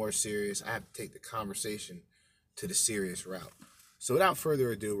taken more serious, I have to take the conversation to the serious route. So without further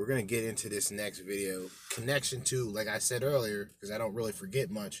ado, we're going to get into this next video. Connection to, like I said earlier, because I don't really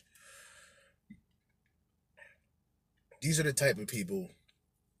forget much. These are the type of people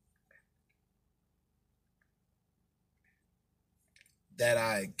that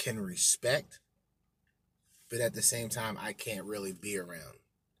I can respect, but at the same time, I can't really be around.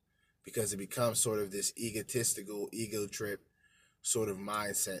 Because it becomes sort of this egotistical, ego trip sort of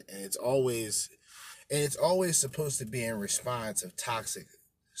mindset. And it's always supposed to be in response of toxic.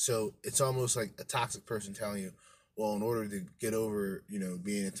 So it's almost like a toxic person telling you, well, in order to get over,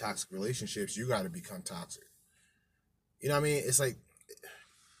 being in toxic relationships, you got to become toxic. You know what I mean? It's like,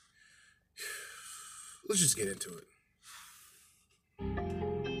 let's just get into it.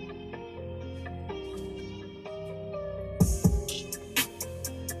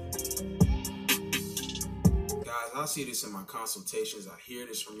 I see this in my consultations. I hear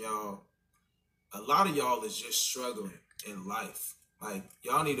this from y'all. A lot of y'all is just struggling in life. Like,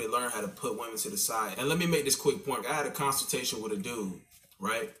 y'all need to learn how to put women to the side. And let me make this quick point. I had a consultation with a dude,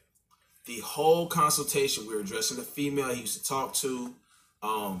 right? The whole consultation, we were addressing the female he used to talk to,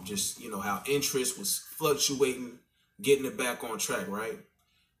 just, how interest was fluctuating, getting it back on track, right?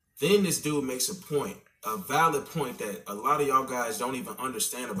 Then this dude makes a valid point that a lot of y'all guys don't even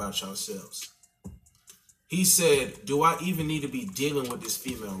understand about yourselves. He said, do I even need to be dealing with this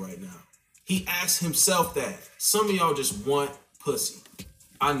female right now? He asked himself that. Some of y'all just want pussy.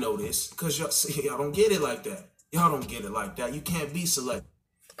 I know this because y'all don't get it like that. Y'all don't get it like that. You can't be selective.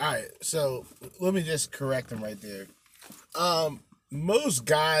 All right, so let me just correct him right there. Most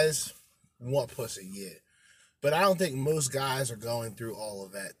guys want pussy, yeah. But I don't think most guys are going through all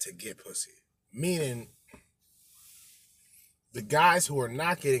of that to get pussy. Meaning, the guys who are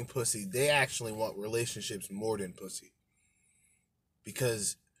not getting pussy, they actually want relationships more than pussy.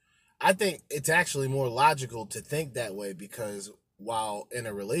 Because I think it's actually more logical to think that way, because while in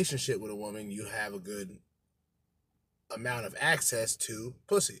a relationship with a woman, you have a good amount of access to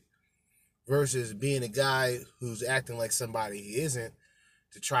pussy. Versus being a guy who's acting like somebody he isn't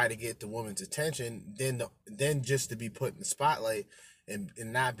to try to get the woman's attention, then just to be put in the spotlight and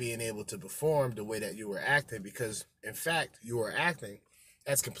not being able to perform the way that you were acting, because in fact you were acting,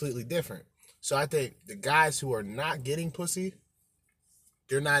 that's completely different. So I think the guys who are not getting pussy,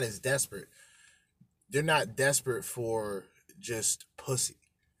 they're not as desperate. They're not desperate for just pussy.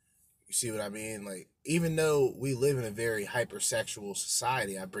 You see what I mean? Like, even though we live in a very hypersexual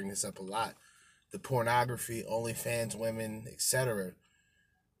society, I bring this up a lot, the pornography, OnlyFans women, etc.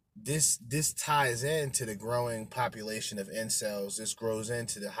 This ties into the growing population of incels. This grows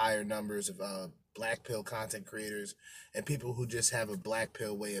into the higher numbers of black pill content creators and people who just have a black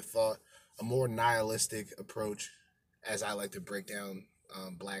pill way of thought, a more nihilistic approach, as I like to break down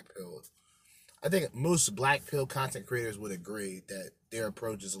black pill. I think most black pill content creators would agree that their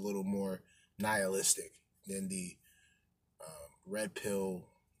approach is a little more nihilistic than the red pill,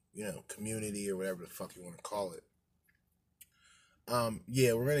 community or whatever the fuck you want to call it.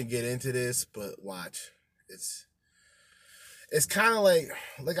 Yeah, we're gonna get into this, but watch. It's kind of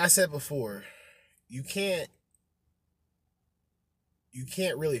like I said before, you can't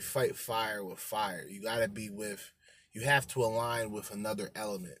really fight fire with fire. You have to align with another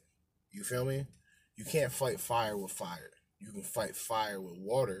element. You feel me? You can't fight fire with fire. You can fight fire with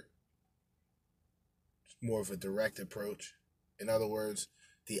water. It's more of a direct approach. In other words,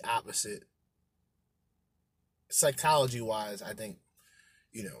 the opposite. Psychology-wise, I think,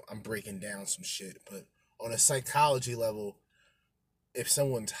 I'm breaking down some shit, but on a psychology level, if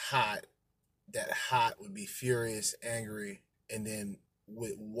someone's hot, that hot would be furious, angry, and then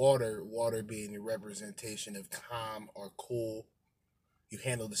with water being a representation of calm or cool, you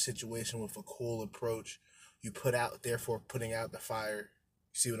handle the situation with a cool approach. You therefore putting out the fire.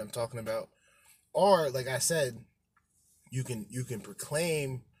 You see what I'm talking about? Or, like I said, you can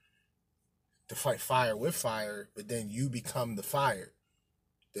proclaim to fight fire with fire, but then you become the fire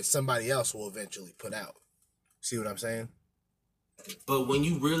that somebody else will eventually put out. See what I'm saying? But when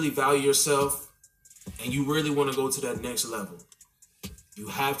you really value yourself and you really want to go to that next level, you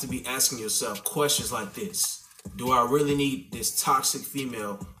have to be asking yourself questions like this. Do I really need this toxic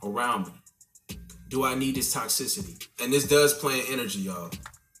female around me? Do I need this toxicity? And this does play in energy, y'all.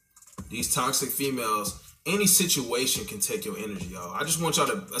 These toxic females, any situation can take your energy, y'all. I just want y'all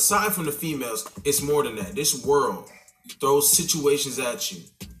to, aside from the females, it's more than that. This world throws situations at you.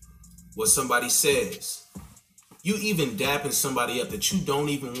 What somebody says. You even dapping somebody up that you don't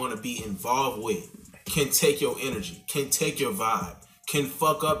even want to be involved with can take your energy, can take your vibe, can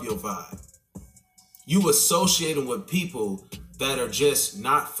fuck up your vibe. You associating with people that are just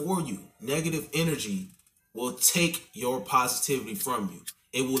not for you. Negative energy will take your positivity from you.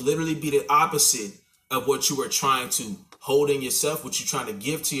 It will literally be the opposite of what you are trying to hold in yourself, what you're trying to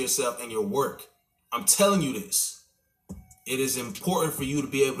give to yourself and your work. I'm telling you this. It is important for you to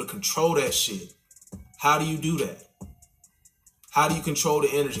be able to control that shit. How do you do that? How do you control the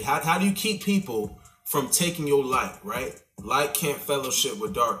energy? How do you keep people from taking your light, right? Light can't fellowship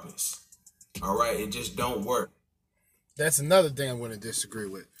with darkness. All right? It just don't work. That's another thing I'm going to disagree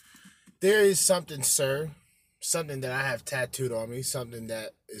with. There is something, sir, something that I have tattooed on me, something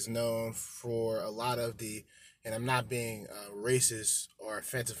that is known for a lot of and I'm not being racist or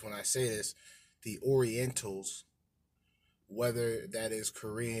offensive when I say this, the Orientals, whether that is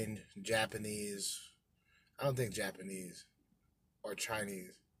Korean, Japanese, I don't think Japanese, or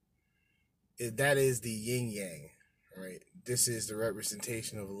Chinese. That is the yin yang, right? This is the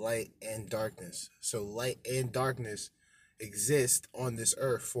representation of light and darkness. So light and darkness exist on this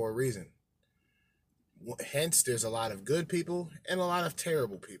earth for a reason. Hence, there's a lot of good people and a lot of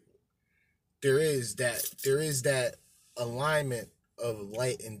terrible people. There is that alignment of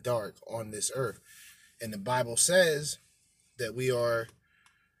light and dark on this earth. And the Bible says that we are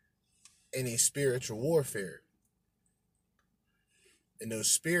in a spiritual warfare. And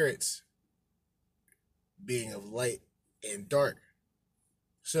those spirits being of light and dark.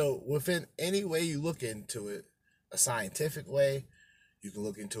 So within any way you look into it, a scientific way, you can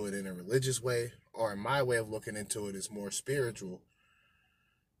look into it in a religious way, or in my way of looking into it is more spiritual.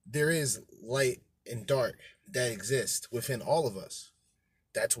 There is light and dark that exist within all of us.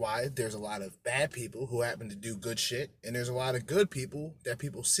 That's why there's a lot of bad people who happen to do good shit, and there's a lot of good people that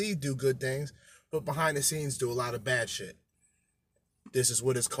people see do good things, but behind the scenes do a lot of bad shit. This is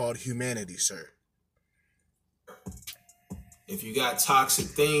what is called humanity, sir. If you got toxic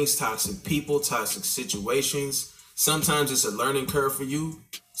things, toxic people, toxic situations, sometimes it's a learning curve for you.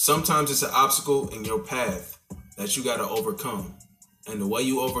 Sometimes it's an obstacle in your path that you got to overcome. And the way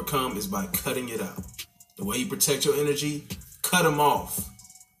you overcome is by cutting it out. The way you protect your energy, cut them off.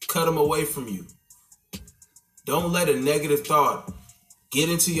 Cut them away from you. Don't let a negative thought get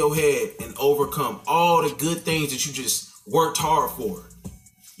into your head and overcome all the good things that you just worked hard for.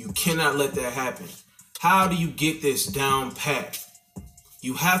 You cannot let that happen. How do you get this down pat?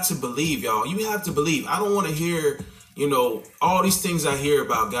 You have to believe, y'all. You have to believe. I don't want to hear, all these things I hear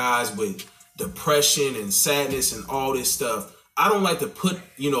about guys with depression and sadness and all this stuff. I don't like to put,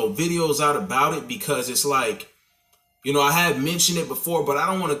 videos out about it because it's like, I have mentioned it before, but I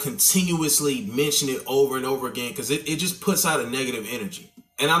don't want to continuously mention it over and over again because it just puts out a negative energy.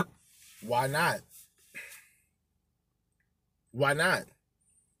 And Why not? Why not?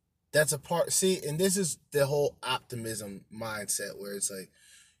 That's a part. See, and this is the whole optimism mindset where it's like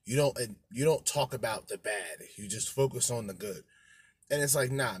you don't talk about the bad. You just focus on the good. And it's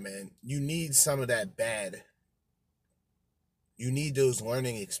like, nah, man, you need some of that bad. You need those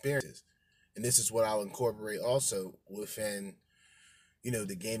learning experiences. And this is what I'll incorporate also within,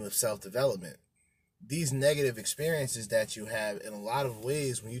 the game of self-development. These negative experiences that you have, in a lot of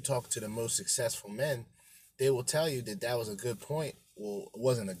ways, when you talk to the most successful men, they will tell you that was a good point. Well, it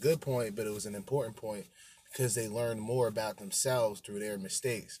wasn't a good point, but it was an important point because they learned more about themselves through their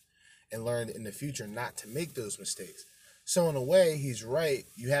mistakes and learned in the future not to make those mistakes. So in a way, he's right.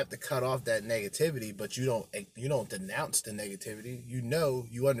 You have to cut off that negativity, but you don't denounce the negativity.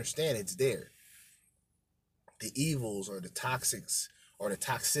 You understand it's there. The evils or the toxics or the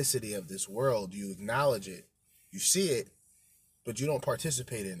toxicity of this world, you acknowledge it, you see it, but you don't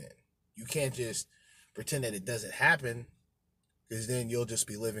participate in it. You can't just pretend that it doesn't happen because then you'll just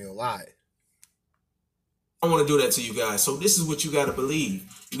be living a lie. I want to do that to you guys. So this is what you got to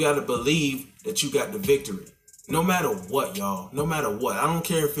believe. You got to believe that you got the victory. No matter what, y'all. No matter what. I don't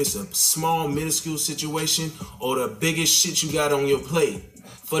care if it's a small, minuscule situation or the biggest shit you got on your plate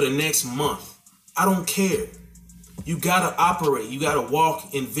for the next month. I don't care. You got to operate. You got to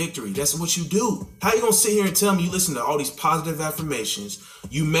walk in victory. That's what you do. How you going to sit here and tell me you listen to all these positive affirmations,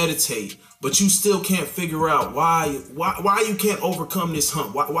 you meditate, but you still can't figure out why you can't overcome this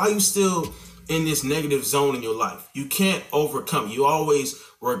hump? Why you still in this negative zone in your life? You can't overcome. You always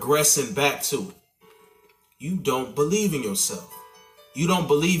regressing back to it. You don't believe in yourself. You don't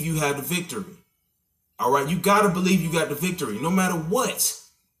believe you have the victory. All right, you got to believe you got the victory no matter what.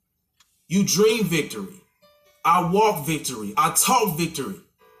 You dream victory. I walk victory. I talk victory.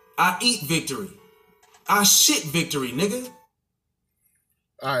 I eat victory. I shit victory, nigga.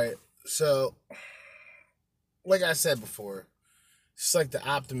 All right, so like I said before, it's like the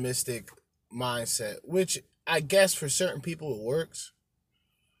optimistic mindset, which I guess for certain people it works.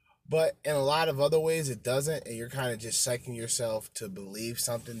 But in a lot of other ways, it doesn't, and you're kind of just psyching yourself to believe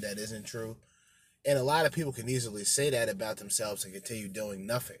something that isn't true. And a lot of people can easily say that about themselves and continue doing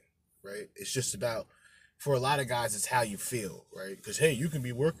nothing, right? It's just about, for a lot of guys, it's how you feel, right? Because, hey, you can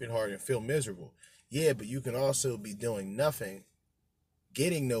be working hard and feel miserable. Yeah, but you can also be doing nothing,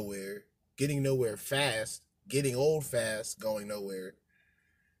 getting nowhere fast, getting old fast, going nowhere.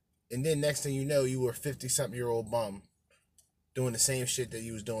 And then next thing you know, you were a 50-something-year-old bum doing the same shit that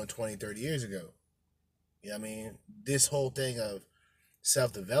you was doing 20, 30 years ago. You know what I mean? This whole thing of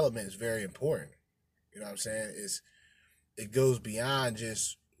self-development is very important. You know what I'm saying? It goes beyond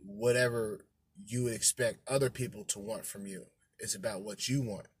just whatever you would expect other people to want from you. It's about what you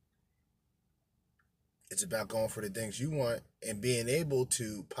want. It's about going for the things you want and being able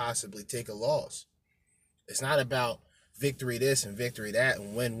to possibly take a loss. It's not about victory this and victory that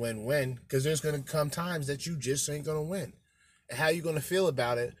and win, because there's going to come times that you just ain't going to win. And how you going to feel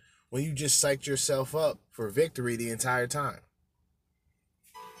about it when you just psyched yourself up for victory the entire time?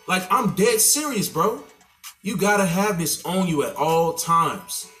 Like, I'm dead serious, bro. You gotta have this on you at all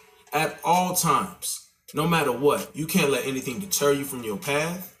times. At all times. No matter what. You can't let anything deter you from your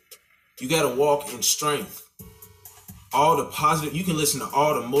path. You gotta walk in strength. All the positive, you can listen to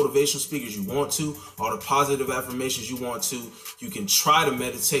all the motivational speakers you want to, all the positive affirmations you want to. You can try to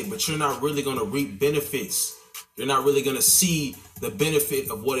meditate, but you're not really gonna reap benefits. You're not really gonna see the benefit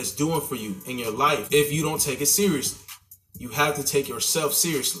of what it's doing for you in your life if you don't take it seriously. You have to take yourself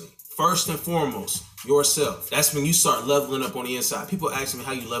seriously. First and foremost, yourself. That's when you start leveling up on the inside. People ask me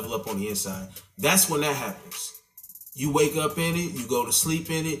how you level up on the inside. That's when that happens. You wake up in it, you go to sleep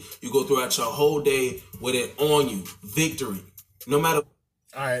in it, you go throughout your whole day with it on you. Victory. No matter.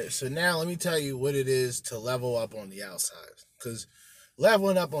 All right, so now let me tell you what it is to level up on the outside. Because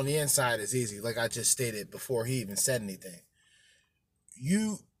leveling up on the inside is easy, like I just stated before he even said anything.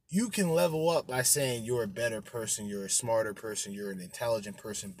 You can level up by saying you're a better person, you're a smarter person, you're an intelligent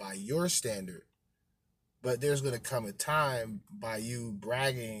person by your standard. But there's going to come a time by you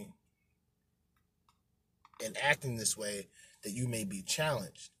bragging and acting this way that you may be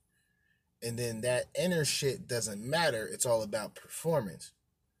challenged. And then that inner shit doesn't matter. It's all about performance.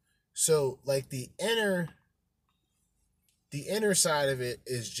 So like the inner side of it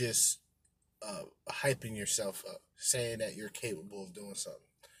is just hyping yourself up, saying that you're capable of doing something.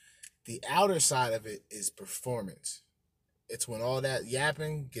 The outer side of it is performance. It's when all that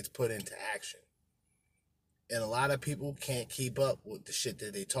yapping gets put into action. And a lot of people can't keep up with the shit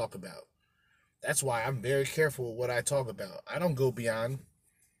that they talk about. That's why I'm very careful with what I talk about. I don't go beyond.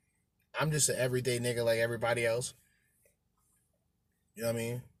 I'm just an everyday nigga like everybody else. You know what I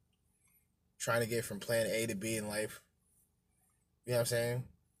mean? Trying to get from plan A to B in life. You know what I'm saying?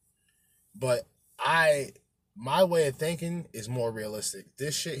 But my way of thinking is more realistic.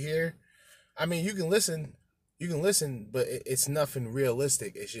 This shit here, I mean, you can listen, but it's nothing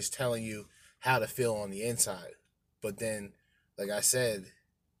realistic. It's just telling you how to feel on the inside. But then, like I said,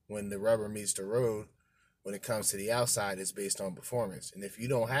 when the rubber meets the road, when it comes to the outside, it's based on performance. And if you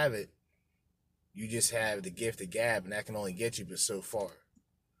don't have it, you just have the gift of gab, and that can only get you but so far.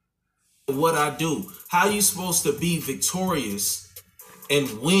 What I do, how you supposed to be victorious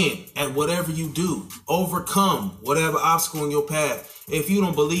and win at whatever you do, overcome whatever obstacle in your path, if you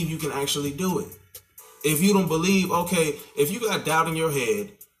don't believe you can actually do it. If you don't believe, okay, if you got doubt in your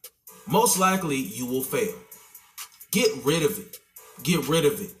head, most likely you will fail. Get rid of it. Get rid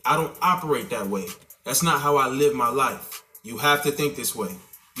of it. I don't operate that way. That's not how I live my life. You have to think this way.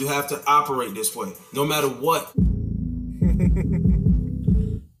 You have to operate this way, no matter what.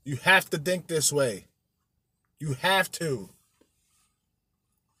 You have to think this way. You have to.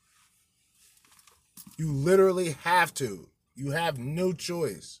 You literally have to. You have no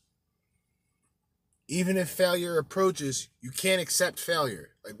choice. Even if failure approaches, you can't accept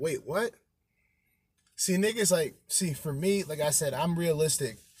failure. Like, wait, what? See, niggas, like, for me, like I said, I'm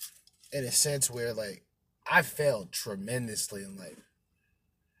realistic in a sense where, like, I failed tremendously in life.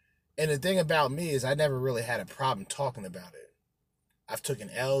 And the thing about me is I never really had a problem talking about it. I've taken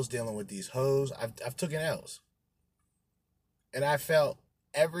L's dealing with these hoes. I've taken L's. And I felt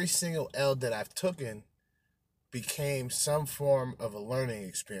every single L that I've taken became some form of a learning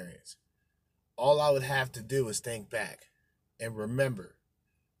experience. All I would have to do is think back and remember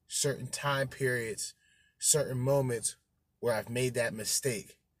certain time periods, certain moments where I've made that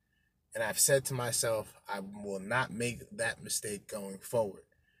mistake. And I've said to myself, I will not make that mistake going forward.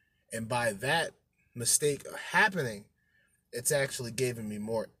 And by that mistake happening, it's actually given me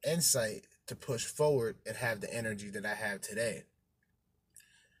more insight to push forward and have the energy that I have today.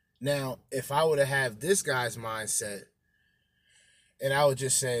 Now, if I were to have this guy's mindset, and I would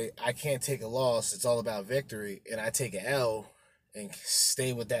just say, I can't take a loss, it's all about victory, and I take an L and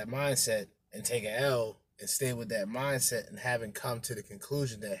stay with that mindset, and take an L and stay with that mindset, and having come to the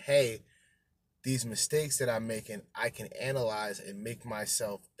conclusion that, hey, these mistakes that I'm making, I can analyze and make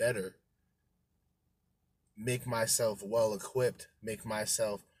myself better, make myself well-equipped, make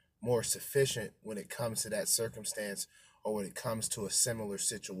myself more sufficient when it comes to that circumstance or when it comes to a similar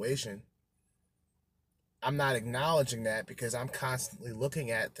situation. I'm not acknowledging that because I'm constantly looking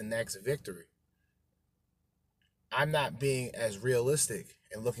at the next victory. I'm not being as realistic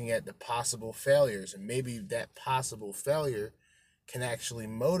and looking at the possible failures, and maybe that possible failure can actually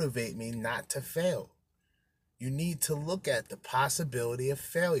motivate me not to fail. You need to look at the possibility of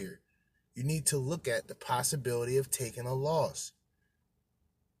failure. You need to look at the possibility of taking a loss.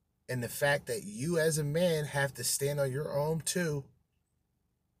 And the fact that you as a man have to stand on your own too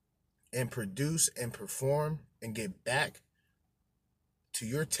and produce and perform and get back to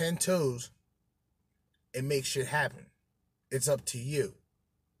your 10 toes and make shit happen. It's up to you.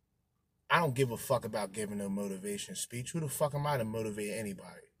 I don't give a fuck about giving no motivation speech. Who the fuck am I to motivate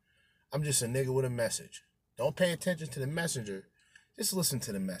anybody? I'm just a nigga with a message. Don't pay attention to the messenger. Just listen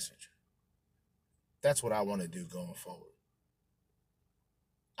to the message. That's what I want to do going forward.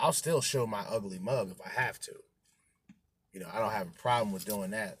 I'll still show my ugly mug if I have to. You know, I don't have a problem with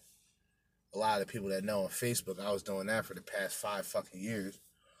doing that. A lot of the people that know on Facebook, I was doing that for the past 5 fucking years.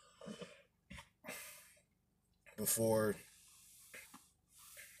 Before,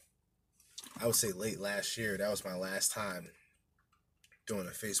 I would say late last year, that was my last time doing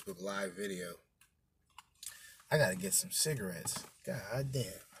a Facebook Live video. I gotta get some cigarettes. God damn.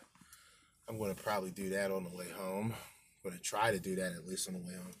 I'm gonna probably do that on the way home. I'm gonna try to do that at least on the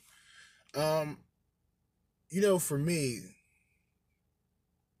way home. You know, for me,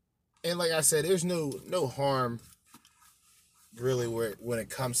 and like I said, there's no harm really when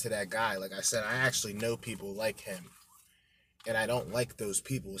it comes to that guy. Like I said, I actually know people like him, and I don't like those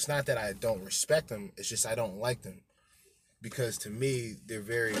people. It's not that I don't respect them, it's just I don't like them, because to me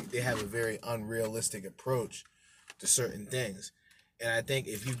they have a very unrealistic approach to certain things. And I think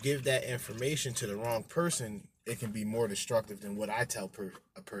if you give that information to the wrong person, it can be more destructive than what I tell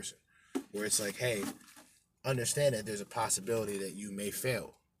a person, where it's like, hey, understand that there's a possibility that you may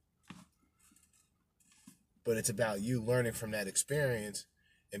fail, but it's about you learning from that experience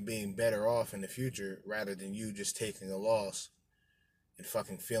and being better off in the future, rather than you just taking a loss and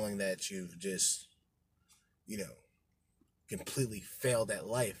fucking feeling that you've just, you know, completely failed at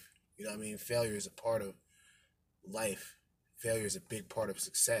life. You know what I mean? Failure is a part of life. Failure is a big part of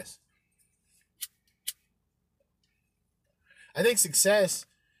success. I think success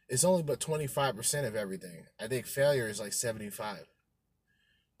is only but 25% of everything. I think failure is like 75.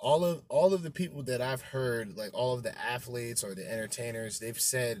 All of the people that I've heard, like all of the athletes or the entertainers, they've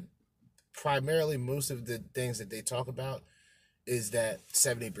said primarily most of the things that they talk about is that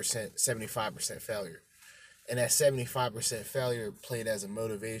 70%, 75% failure. And that 75% failure played as a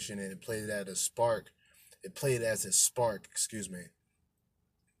motivation, and it played as a spark. It played as a spark,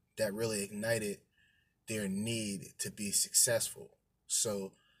 that really ignited their need to be successful.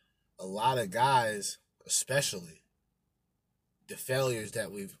 So a lot of guys, especially the failures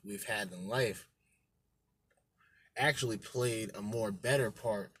that we've had in life, actually played a more better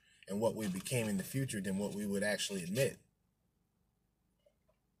part in what we became in the future than what we would actually admit.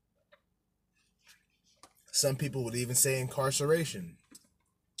 Some people would even say incarceration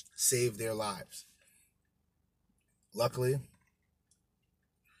saved their lives. Luckily,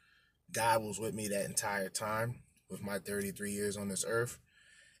 God was with me that entire time with my 33 years on this earth,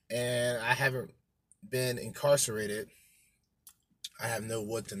 and I haven't been incarcerated. I have no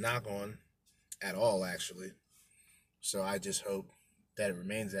wood to knock on at all, actually. So I just hope that it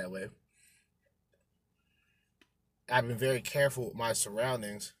remains that way. I've been very careful with my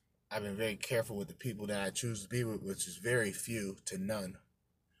surroundings. I've been very careful with the people that I choose to be with, which is very few to none.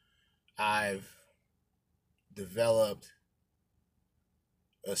 I've developed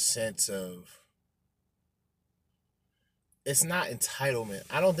a sense of, it's not entitlement.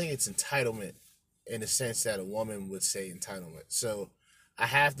 I don't think it's entitlement in the sense that a woman would say entitlement. So I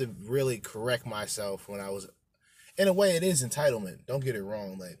have to really correct myself when I was, in a way it is entitlement. Don't get it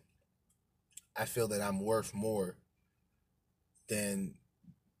wrong. Like, I feel that I'm worth more than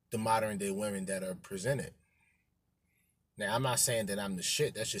the modern day women that are presented. Now, I'm not saying that I'm the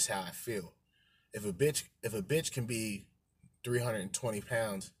shit. That's just how I feel. If a bitch can be 320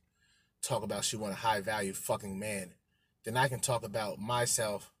 pounds, talk about she want a high value fucking man, then I can talk about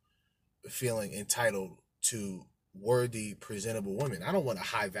myself feeling entitled to worthy, presentable women. I don't want a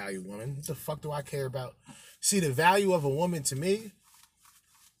high value woman. What the fuck do I care about? See, the value of a woman to me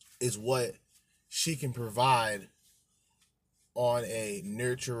is what she can provide on a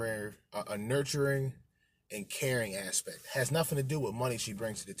nurturing and caring aspect. It has nothing to do with money she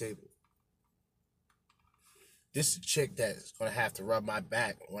brings to the table. This is a chick that's going to have to rub my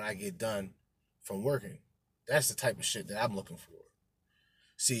back when I get done from working. That's the type of shit that I'm looking for.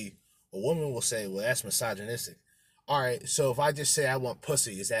 See, a woman will say, well, that's misogynistic. All right, so if I just say I want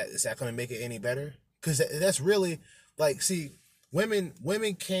pussy, is that going to make it any better? Because that's really, like, see, women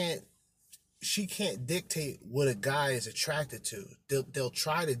can't, she can't dictate what a guy is attracted to. They'll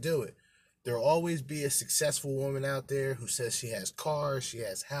try to do it. There'll always be a successful woman out there who says she has cars, she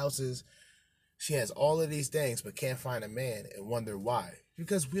has houses, she has all of these things, but can't find a man and wonder why.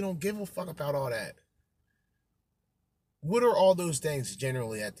 Because we don't give a fuck about all that. What are all those things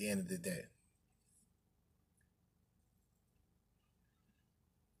generally at the end of the day?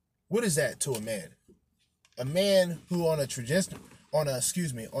 What is that to a man? A man who on a traditional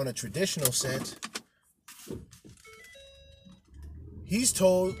sense, he's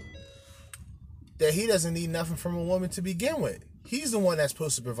told that he doesn't need nothing from a woman to begin with. He's the one that's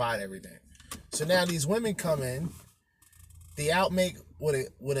supposed to provide everything. So now these women come in, they outmake what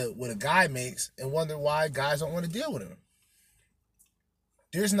a guy makes, and wonder why guys don't want to deal with him.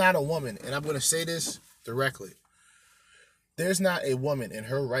 There's not a woman, and I'm going to say this directly. There's not a woman in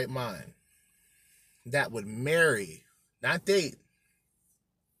her right mind that would marry, not date,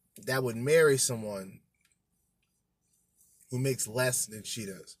 that would marry someone who makes less than she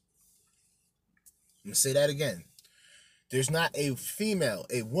does. I'm going to say that again. There's not a female,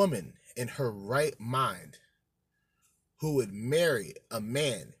 a woman in her right mind who would marry a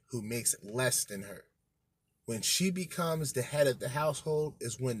man who makes less than her. When she becomes the head of the household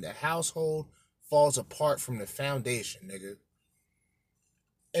is when the household falls apart from the foundation, nigga.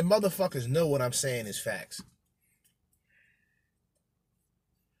 And motherfuckers know what I'm saying is facts.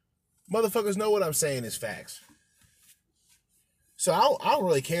 Motherfuckers know what I'm saying is facts. So I don't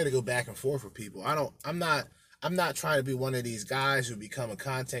really care to go back and forth with people. I'm not trying to be one of these guys who become a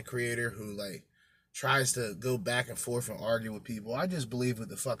content creator who like tries to go back and forth and argue with people. I just believe what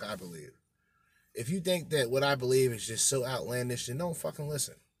the fuck I believe. If you think that what I believe is just so outlandish, then don't fucking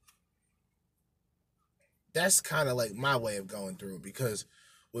listen. That's kind of like my way of going through it, because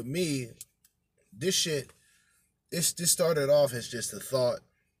with me, this shit, this started off as just a thought.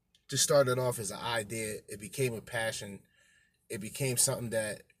 Just started off as an idea. It became a passion. It became something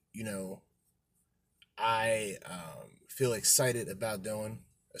that, you know, I feel excited about doing,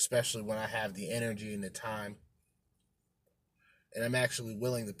 especially when I have the energy and the time. And I'm actually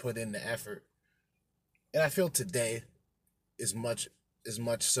willing to put in the effort. And I feel today is much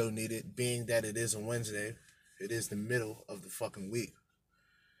so needed, being that it is a Wednesday. It is the middle of the fucking week.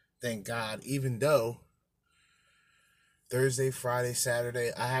 Thank God, even though Thursday, Friday,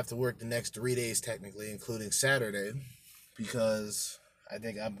 Saturday, I have to work the next 3 days technically, including Saturday, because I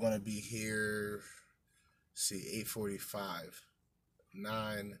think I'm going to be here, 8:45,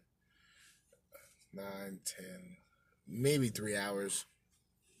 9, 10, maybe 3 hours.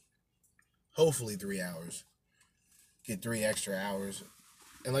 Hopefully 3 hours. Get 3 extra hours.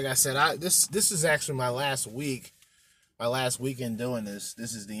 And like I said, this is actually my last week. My last weekend doing this.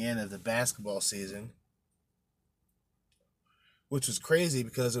 This is the end of the basketball season. Which was crazy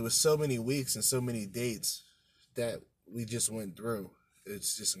because it was so many weeks and so many dates that we just went through.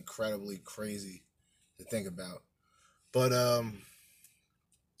 It's just incredibly crazy to think about. But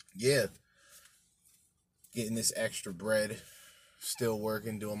yeah. Getting this extra bread. Still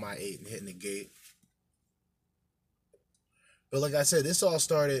working, doing my 8 and hitting the gate. But like I said, this all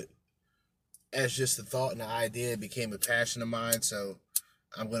started as just a thought and an idea. It became a passion of mine. So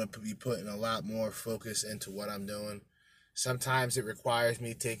I'm going to be putting a lot more focus into what I'm doing. Sometimes it requires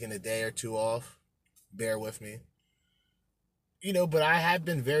me taking a day or two off. Bear with me. You know, but I have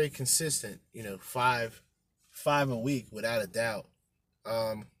been very consistent. You know, five a week without a doubt.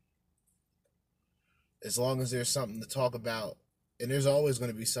 As long as there's something to talk about. And there's always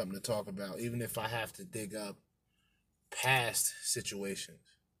going to be something to talk about, even if I have to dig up past situations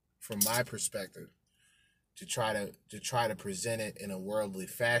from my perspective to try to present it in a worldly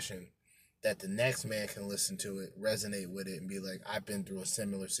fashion that the next man can listen to it, resonate with it, and be like, I've been through a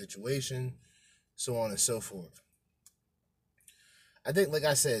similar situation, so on and so forth. I think, like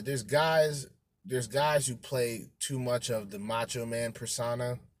I said, there's guys who play too much of the macho man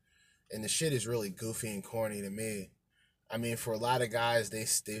persona, and the shit is really goofy and corny to me. I mean, for a lot of guys, they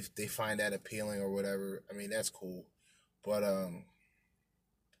find that appealing or whatever. I mean, that's cool. But,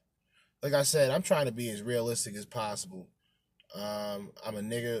 like I said, I'm trying to be as realistic as possible. I'm a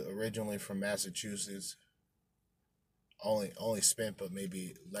nigga originally from Massachusetts. Only spent but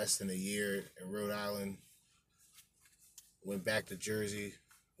maybe less than a year in Rhode Island. Went back to Jersey.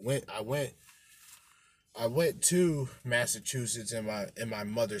 I went to Massachusetts in my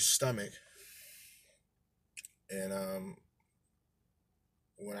mother's stomach. And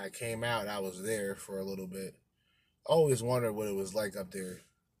when I came out, I was there for a little bit. Always wondered what it was like up there.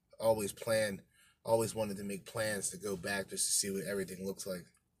 Always wanted to make plans to go back just to see what everything looks like.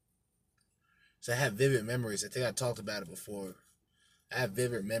 So I have vivid memories. I think I talked about it before. I have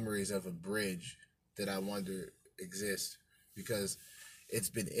vivid memories of a bridge that I wonder exists because it's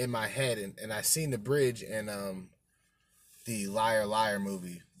been in my head. And I seen the bridge in the Liar Liar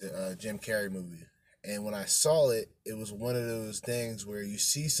movie, the Jim Carrey movie. And when I saw it, it was one of those things where you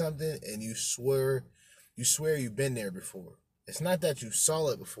see something and you swear You swear you've been there before. It's not that you saw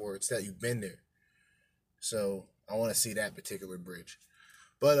it before, it's that you've been there. So I want to see that particular bridge.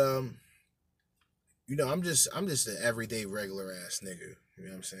 But you know, I'm just an everyday regular ass nigga. You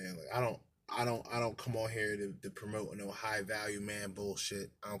know what I'm saying? Like I don't come on here to promote no high value man bullshit.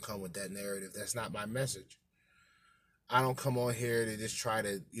 I don't come with that narrative. That's not my message. I don't come on here to just try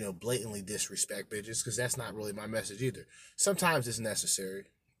to, you know, blatantly disrespect bitches, because that's not really my message either. Sometimes it's necessary.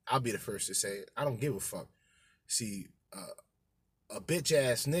 I'll be the first to say it. I don't give a fuck. See, a bitch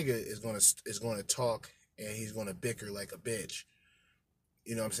ass nigga is gonna talk and he's gonna bicker like a bitch.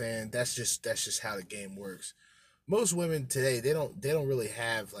 You know what I'm saying? That's just how the game works. Most women today, they don't really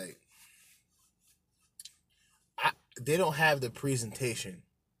have like they don't have the presentation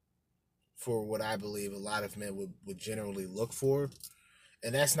for what I believe a lot of men would generally look for.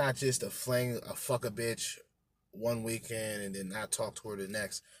 And that's not just a fuck a bitch one weekend and then not talk to her the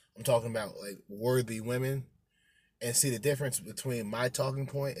next. I'm talking about like worthy women. And see the difference between my talking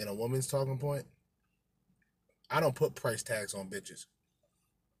point and a woman's talking point? I don't put price tags on bitches.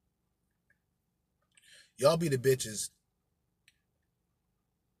 Y'all be the bitches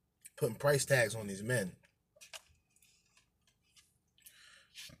putting price tags on these men.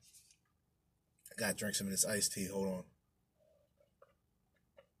 I gotta drink some of this iced tea. Hold on.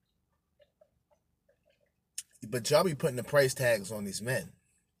 But y'all be putting the price tags on these men.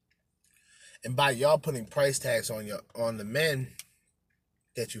 And by y'all putting price tags on the men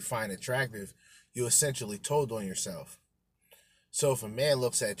that you find attractive, you essentially told on yourself. So if a man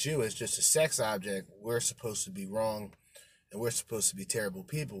looks at you as just a sex object, we're supposed to be wrong and we're supposed to be terrible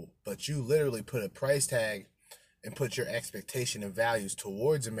people. But you literally put a price tag and put your expectation and values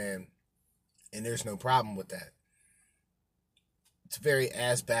towards a man, and there's no problem with that. It's a very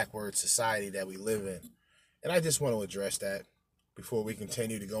ass-backward society that we live in. And I just want to address that before we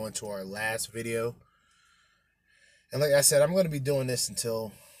continue to go into our last video. And like I said, I'm going to be doing this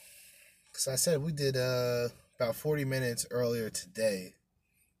until, because I said we did about 40 minutes earlier today.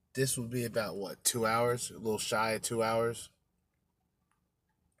 This will be about, what, 2 hours? A little shy of 2 hours?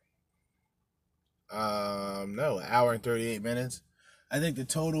 No, an hour and 38 minutes. I think the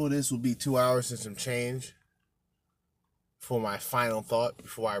total of this will be 2 hours and some change for my final thought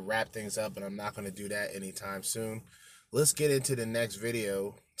before I wrap things up, and I'm not going to do that anytime soon. Let's get into the next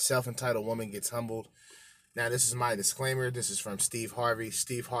video. Self-entitled woman gets humbled. Now, this is my disclaimer. This is from Steve Harvey.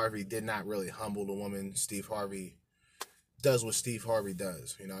 Steve Harvey did not really humble the woman. Steve Harvey does what Steve Harvey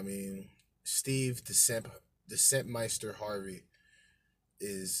does. You know what I mean? Steve, the Simpmeister Harvey,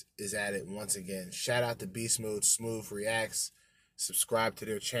 is at it once again. Shout out to Beast Mode Smooth Reacts. Subscribe to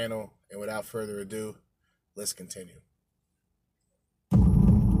their channel. And without further ado, let's continue.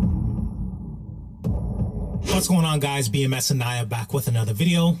 What's going on, guys? BMS and Naya back with another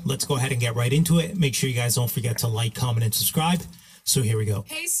video. Let's go ahead and get right into it. Make sure you guys don't forget to like, comment, and subscribe. So here we go.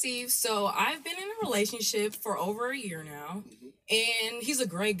 Hey, Steve. So I've been in a relationship for over a year now, and he's a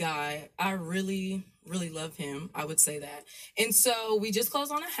great guy. I really love him. I would say that. And so we just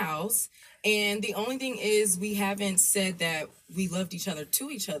closed on a house, and the only thing is we haven't said that we loved each other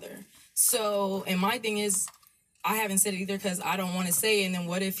to each other. So, and my thing is, I haven't said it either because I don't want to say it, and then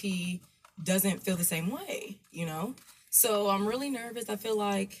what if he doesn't feel the same way, you know? So I'm really nervous. I feel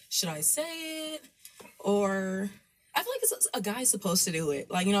like, should I say it? Or I feel like it's a guy's supposed to do it.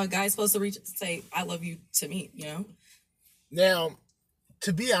 Like, you know, a guy's supposed to say, I love you to me, you know? Now,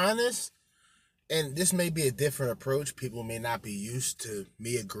 to be honest, and this may be a different approach. People may not be used to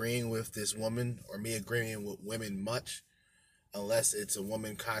me agreeing with this woman or me agreeing with women much, unless it's a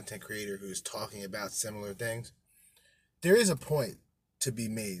woman content creator who's talking about similar things. There is a point to be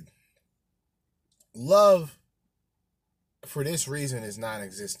made. Love, for this reason, is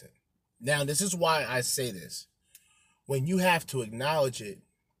non-existent. Now, this is why I say this. When you have to acknowledge it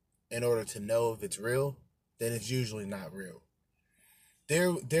in order to know if it's real, then it's usually not real.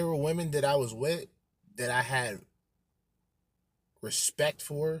 There were women that I was with that I had respect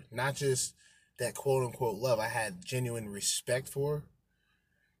for, not just that quote-unquote love. I had genuine respect for,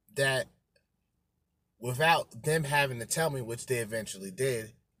 that without them having to tell me, which they eventually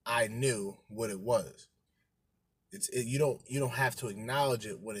did, I knew what it was. You don't have to acknowledge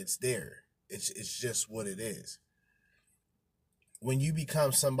it when it's there. It's just what it is. When you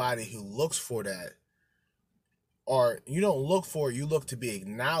become somebody who looks for that, or you don't look for it, you look to be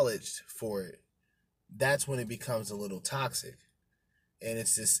acknowledged for it, that's when it becomes a little toxic. And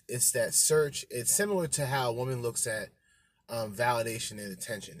it's that search. It's similar to how a woman looks at validation and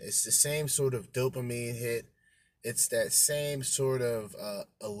attention. It's the same sort of dopamine hit. It's that same sort of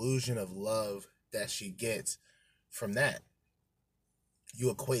illusion of love that she gets from that. You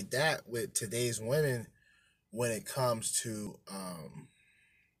equate that with today's women when it comes to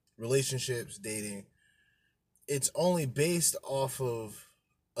relationships, dating, it's only based off of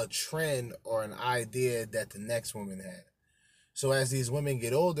a trend or an idea that the next woman had. So as these women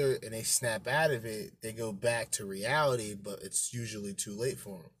get older and they snap out of it, they go back to reality, but it's usually too late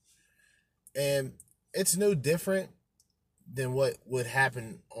for them. And it's no different than what would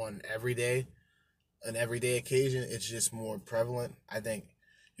happen on an everyday occasion. It's just more prevalent. I think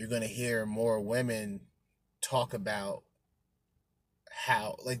you're going to hear more women talk about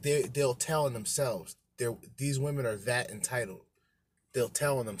how, like, they'll tell on themselves. These women are that entitled. They'll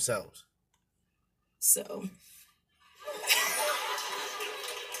tell on themselves. So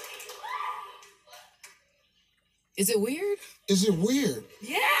is it weird? Is it weird?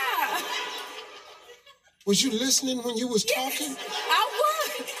 Yeah. Was you listening when you was talking? I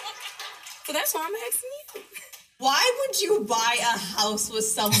was. So that's why I'm asking you. Why would you buy a house with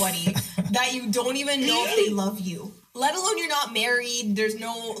somebody that you don't even know if they love you? Let alone you're not married. There's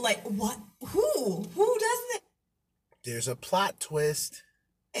no, like, what? Who does that? There's a plot twist.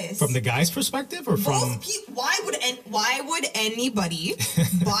 From the guy's perspective, or from Why would anybody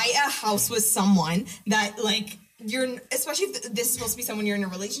buy a house with someone that, like, you're, especially if this is supposed to be someone you're in a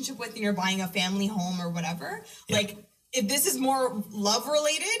relationship with and you're buying a family home or whatever, like, if this is more love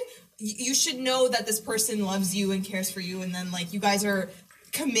related, you should know that this person loves you and cares for you, and then, like, you guys are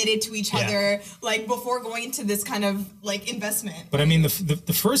committed to each other, like, before going into this kind of, like, investment. But I mean,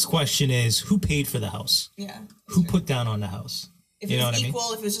 the first question is, who paid for the house? Yeah. Who put down on the house? If You it know was what I mean?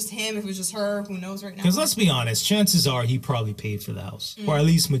 equal, if it was just him, if it was just her, who knows right now? Because let's be honest, chances are he probably paid for the house, or at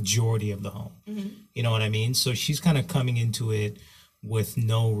least majority of the home. You know what I mean? So she's kind of coming into it with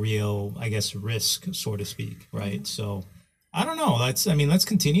no real, I guess, risk, so to speak, right? So I don't know. Let's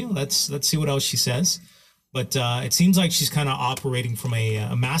continue. Let's see what else she says. But it seems like she's kind of operating from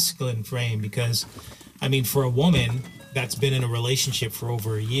a masculine frame, because, I mean, for a woman that's been in a relationship for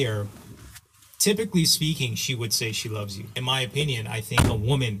over a year, typically speaking, she would say she loves you. In my opinion, I think a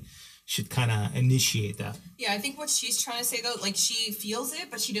woman should kind of initiate that. Yeah, I think what she's trying to say, though, like, she feels it,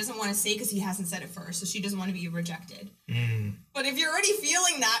 but she doesn't want to say because he hasn't said it first, so she doesn't want to be rejected. But if you're already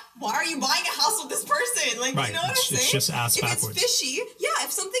feeling that, why are you buying a house with this person? Like, Right, you know what I'm saying? it's just ass if backwards. it's fishy,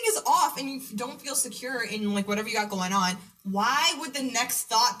 if something is off and you don't feel secure in, like, whatever you got going on, why would the next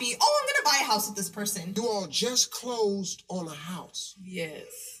thought be, oh, I'm going to buy a house with this person? You all just closed on a house. Yes.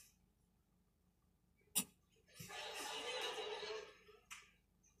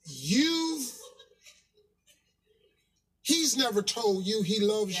 He's never told you he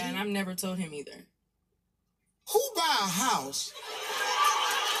loves you. And I've never told him either. Who buy a house?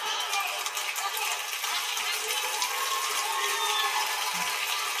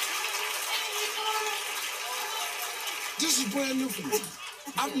 This is brand new for me.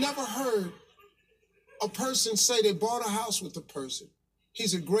 I've never heard a person say they bought a house with a person.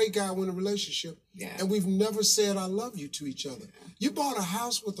 He's a great guy, we're in a relationship, and we've never said I love you to each other. You bought a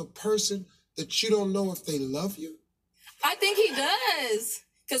house with a person that you don't know if they love you? I think he does,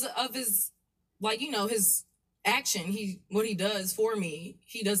 because of his, like, you know, his action. What he does for me,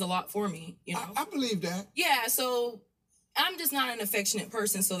 he does a lot for me, you know. I believe that. Yeah, so I'm just not an affectionate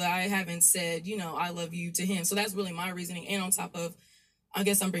person, so that I haven't said, you know, I love you to him. So that's really my reasoning. And on top of, I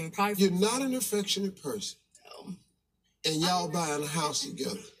guess I'm bringing pride. You're not an affectionate person. No. And y'all buying a house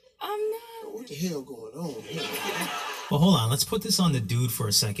together. I'm not. What the hell going on here? Well, hold on. Let's put this on the dude for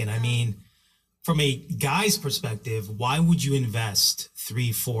a second. I mean, from a guy's perspective, why would you invest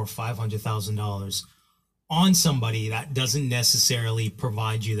 $300,000, $400,000, $500,000 on somebody that doesn't necessarily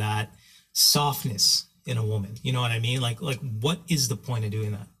provide you that softness in a woman? You know what I mean? Like what is the point of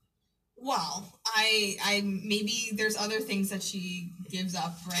doing that? Well, I maybe there's other things that she gives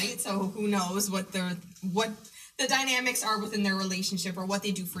up, right? So who knows what the dynamics are within their relationship or what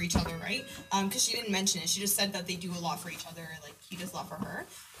they do for each other, right? Because she didn't mention it. She just said that they do a lot for each other, like he does a lot for her.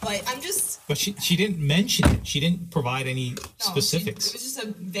 But I'm just... But she didn't mention it. She didn't provide any specifics. It was just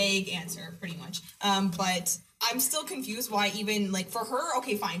a vague answer, pretty much. But I'm still confused why even, like, for her,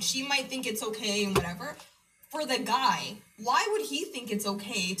 okay, fine. She might think it's okay and whatever. For the guy, why would he think it's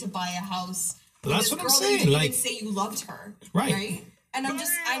okay to buy a house with That's this what I'm girl that saying, you didn't like- even say you loved her? Right. And I'm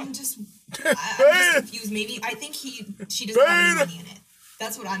just confused. Maybe I think she doesn't have any money in it.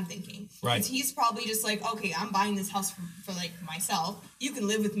 That's what I'm thinking. Right. 'Cause he's probably just like, okay, I'm buying this house for like myself. You can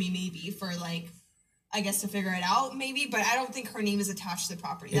live with me maybe for like, I guess to figure it out maybe, but I don't think her name is attached to the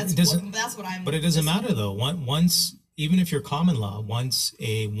property. That's what I'm. But it doesn't matter though. Once, even if you're common law, once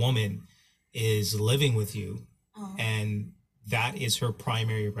a woman is living with you, and that is her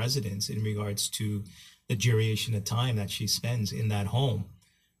primary residence in regards to the duration of time that she spends in that home,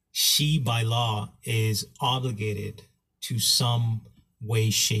 she by law is obligated to some way,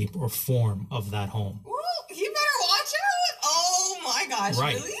 shape, or form of that home. Ooh, you better watch out. Oh my gosh,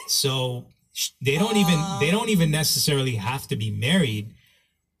 Right. really? So they don't even necessarily have to be married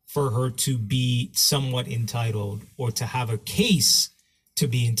for her to be somewhat entitled or to have a case to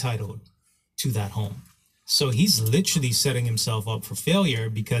be entitled to that home. So he's literally setting himself up for failure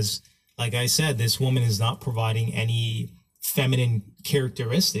because, like I said, this woman is not providing any feminine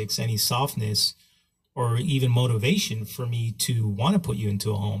characteristics, any softness, or even motivation for me to want to put you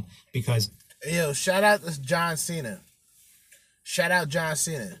into a home because... Yo, shout out to John Cena. Shout out John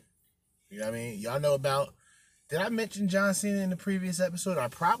Cena. You know what I mean? Y'all know about... Did I mention John Cena in the previous episode? I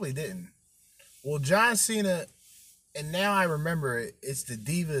probably didn't. Well, John Cena, and now I remember it, it's the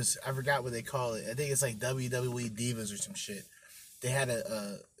Divas. I forgot what they call it. I think it's like WWE Divas or some shit. They had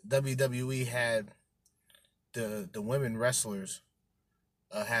WWE had the women wrestlers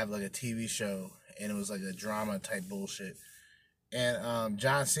have like a TV show, and it was like a drama type bullshit. And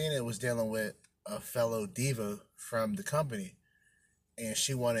John Cena was dealing with a fellow diva from the company. And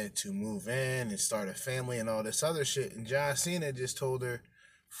she wanted to move in and start a family and all this other shit. And John Cena just told her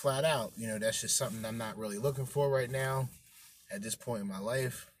flat out, you know, that's just something I'm not really looking for right now at this point in my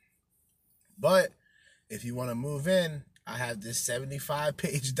life. But if you want to move in, I have this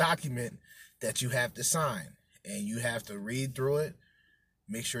 75-page document that you have to sign. And you have to read through it.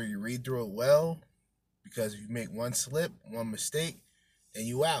 Make sure you read through it well. Because if you make one slip, one mistake, then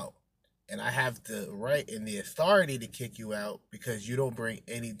you out. And I have the right and the authority to kick you out because you don't bring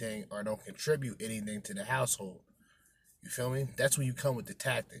anything or don't contribute anything to the household. You feel me? That's when you come with the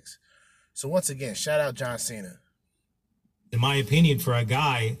tactics. So once again, shout out John Cena. In my opinion, for a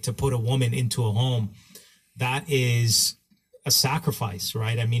guy to put a woman into a home, that is a sacrifice,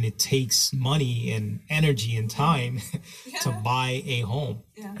 right? I mean, it takes money and energy and time to buy a home.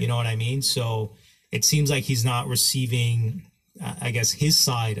 Yeah. You know what I mean? So it seems like he's not receiving... I guess his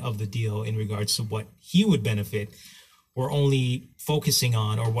side of the deal in regards to what he would benefit. We're only focusing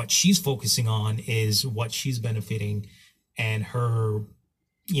on, or what she's focusing on is what she's benefiting, and her,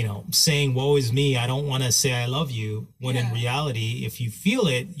 you know, saying, woe is me, I don't want to say I love you, when in reality, if you feel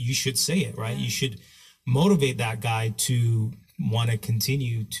it, you should say it, right? You should motivate that guy to want to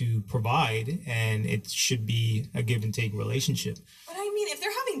continue to provide, and it should be a give and take relationship. But I mean, if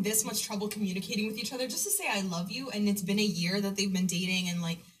they're having this much trouble communicating with each other, just to say I love you, and it's been a year that they've been dating, and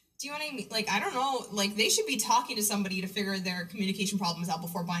like, do you know what I mean? Like, I don't know, like, they should be talking to somebody to figure their communication problems out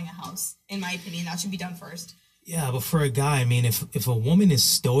before buying a house. In my opinion, that should be done first. Yeah, but for a guy, I mean, if a woman is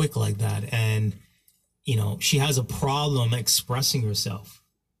stoic like that and, you know, she has a problem expressing herself,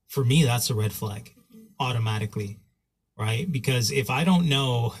 for me, that's a red flag automatically, right? Because if I don't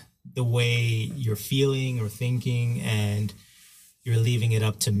know the way you're feeling or thinking and you're leaving it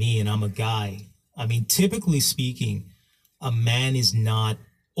up to me and I'm a guy, I mean, typically speaking, a man is not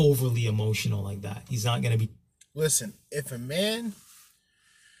overly emotional like that. He's not going to be. Listen, if a man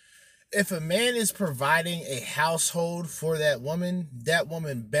is providing a household for that woman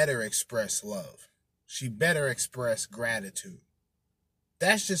better express love. She better express gratitude.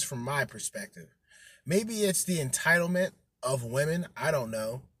 That's just from my perspective. Maybe it's the entitlement of women, I don't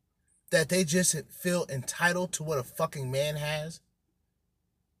know, that they just feel entitled to what a fucking man has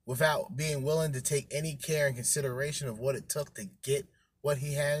without being willing to take any care and consideration of what it took to get what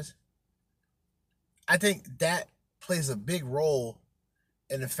he has. I think that plays a big role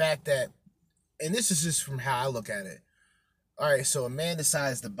in the fact that, and this is just from how I look at it. All right, so a man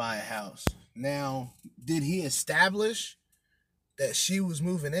decides to buy a house. Now, did he establish that she was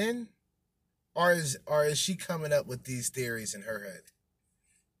moving in? Or is she coming up with these theories in her head?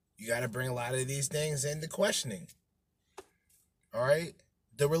 You got to bring a lot of these things into questioning. All right?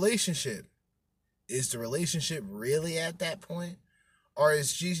 The relationship. Is the relationship really at that point? Or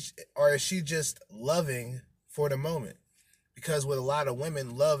is she just loving for the moment? Because with a lot of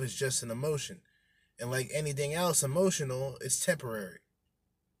women, love is just an emotion. And like anything else emotional, it's temporary.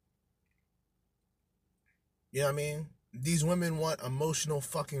 You know what I mean? These women want emotional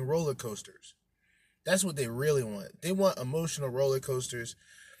fucking roller coasters. That's what they really want. They want emotional roller coasters.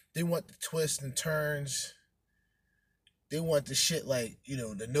 They want the twists and turns. They want the shit like, you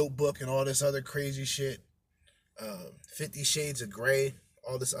know, The Notebook and all this other crazy shit. 50 Shades of Grey,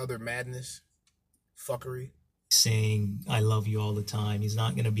 all this other madness, fuckery. Saying I love you all the time. He's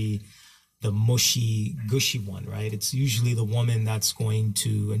not going to be the mushy, gushy one, right? It's usually the woman that's going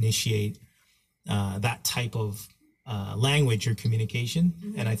to initiate that type of language or communication.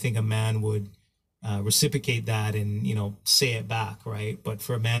 Mm-hmm. And I think a man would reciprocate that and, you know, say it back, right? But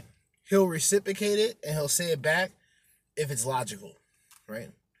for a man, he'll reciprocate it and he'll say it back if it's logical,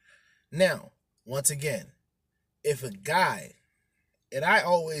 right? Now, once again, if a guy, and I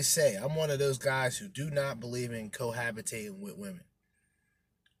always say I'm one of those guys who do not believe in cohabitating with women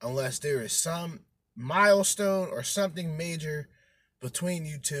unless there is some milestone or something major between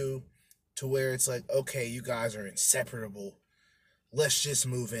you two to where it's like, okay, you guys are inseparable. Let's just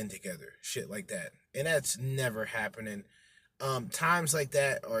move in together. Shit like that. And that's never happening. Times like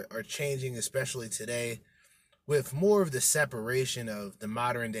that are changing, especially today, with more of the separation of the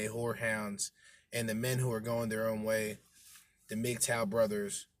modern day whorehounds and the men who are going their own way, the MGTOW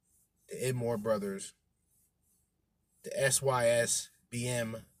brothers, the Idmore brothers, the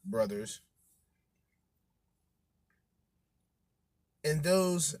SYSBM brothers, and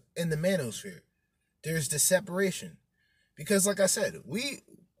those in the manosphere. There's the separation. Because like I said, we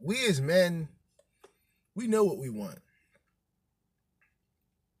as men, we know what we want.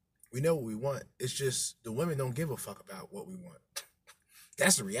 We know what we want. It's just the women don't give a fuck about what we want.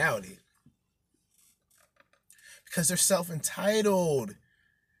 That's the reality. Because they're self-entitled.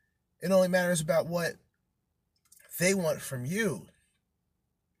 It only matters about what they want from you.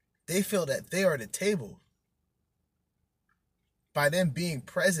 They feel that they are the table. By them being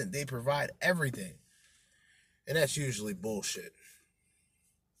present, they provide everything. And that's usually bullshit.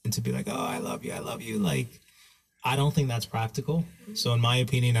 And to be like, oh, I love you. Like, I don't think that's practical. So in my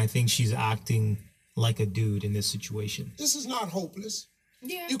opinion, I think she's acting like a dude in this situation. This is not hopeless.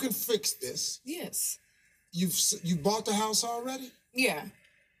 Yeah. You can fix this. Yes. You bought the house already? Yeah.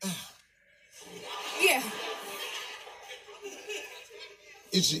 Yeah.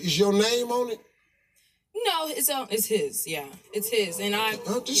 Is your name on it? No, it's his. Yeah, it's his, and I.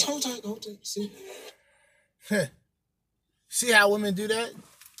 Just hold tight. See. See how women do that?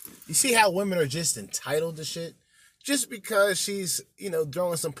 You see how women are just entitled to shit? Just because she's,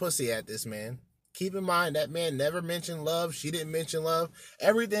 throwing some pussy at this man. Keep in mind, that man never mentioned love. She didn't mention love.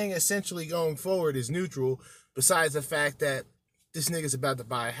 Everything essentially going forward is neutral, besides the fact that this nigga's about to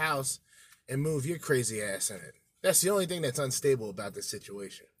buy a house and move your crazy ass in it. That's the only thing that's unstable about this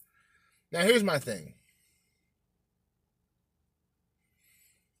situation. Now, here's my thing.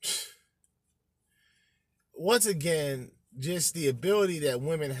 Once again, just the ability that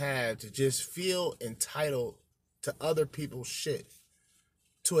women have to just feel entitled to other people's shit,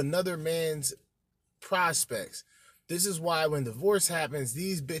 to another man's prospects. This is why when divorce happens,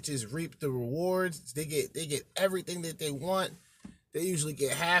 these bitches reap the rewards. They get everything that they want. They usually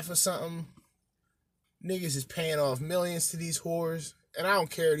get half of something. Niggas is paying off millions to these whores. And I don't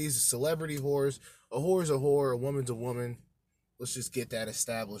care, these are celebrity whores. A whore's a whore, a woman's a woman. Let's just get that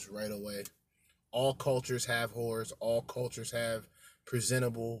established right away. All cultures have whores. All cultures have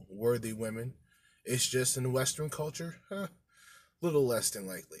presentable, worthy women. It's just in the Western culture, little less than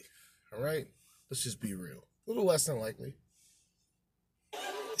likely. All right? Let's just be real. A little less than likely.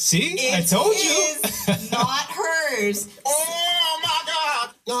 See? I told you. It's not hers. Oh, my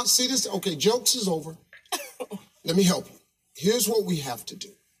God. Now, see this? Okay, jokes is over. Let me help you. Here's what we have to do.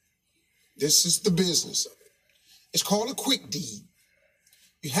 This is the business of it. It's called a quick deed.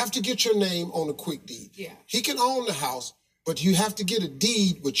 You have to get your name on a quick deed. Yeah. He can own the house, but you have to get a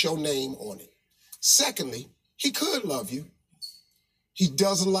deed with your name on it. Secondly, he could love you. He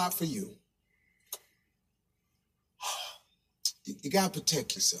does a lot for you. You gotta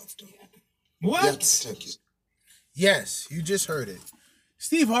protect yourself, though. What? You have to protect yourself. Yes, you just heard it.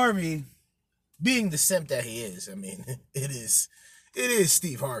 Steve Harvey, being the simp that he is, I mean, it is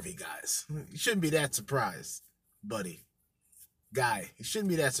Steve Harvey, guys. You shouldn't be that surprised, buddy. Guy, you shouldn't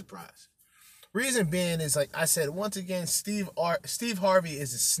be that surprised. Reason being is, like I said, once again, Steve Harvey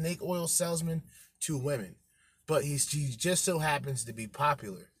is a snake oil salesman to women, but he just so happens to be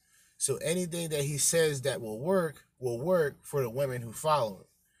popular. So anything that he says that will work for the women who follow him.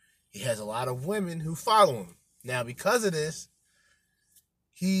 He has a lot of women who follow him. Now, because of this,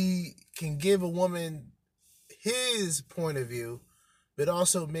 he can give a woman his point of view, but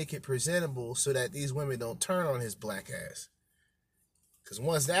also make it presentable so that these women don't turn on his black ass. Because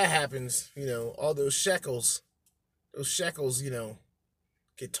once that happens, all those shekels,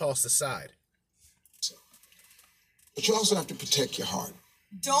 get tossed aside. But you also have to protect your heart.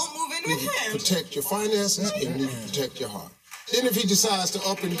 Don't move in with him. Protect your finances and you need to protect your heart. Then if he decides to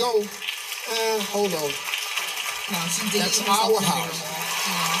up and go, hold on. No, she did. That's our house.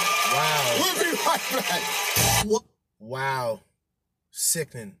 Wow. We'll be right back. Wow.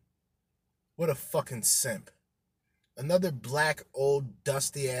 Sickening. What a fucking simp. Another black, old,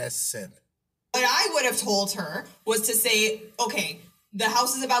 dusty-ass simp. What I would have told her was to say, okay, the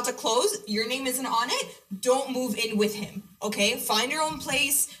house is about to close. Your name isn't on it. Don't move in with him, okay? Find your own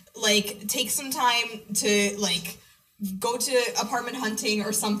place. Take some time to, go to apartment hunting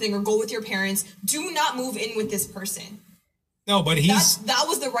or something, or go with your parents. Do not move in with this person. No, but that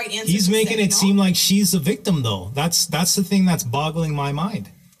was the right answer. He's to making say, it no? seem like she's the victim, though. That's the thing that's boggling my mind.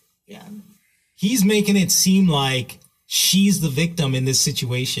 Yeah. He's making it seem like she's the victim in this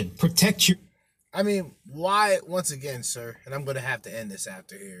situation. Protect your. I mean, why? Once again, sir, and I'm gonna have to end this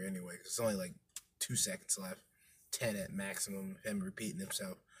after here anyway, because it's only like 2 seconds left, 10 at maximum. Him repeating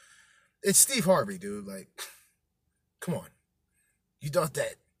himself. It's Steve Harvey, dude. Like, come on. You thought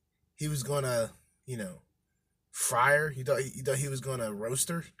that he was gonna, fry her? You thought he was gonna roast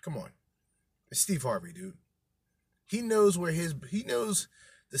her? Come on. It's Steve Harvey, dude. He knows he knows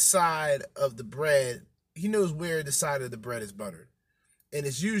the side of the bread. He knows where the side of the bread is buttered. And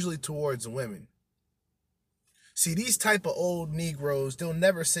it's usually towards the women. See, these type of old Negroes, they'll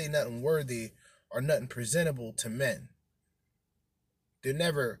never say nothing worthy or nothing presentable to men. They're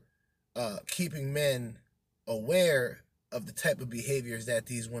never keeping men aware of the type of behaviors that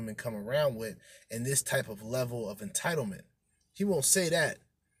these women come around with and this type of level of entitlement. He won't say that.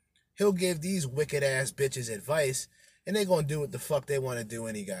 He'll give these wicked ass bitches advice and they're going to do what the fuck they want to do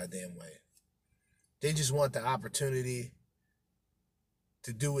any goddamn way. They just want the opportunity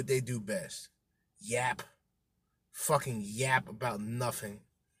to do what they do best. Yap. Fucking yap about nothing.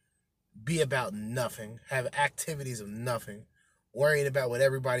 Be about nothing. Have activities of nothing. Worrying about what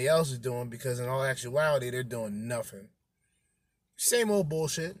everybody else is doing because in all actuality, they're doing nothing. Same old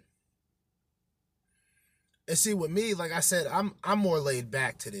bullshit. And see, with me, like I said, I'm more laid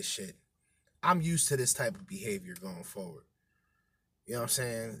back to this shit. I'm used to this type of behavior going forward. You know what I'm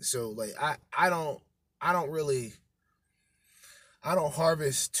saying? So, like, I don't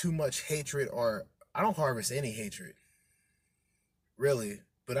harvest too much hatred, or I don't harvest any hatred, really,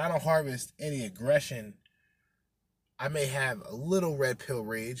 but I don't harvest any aggression. I may have a little red pill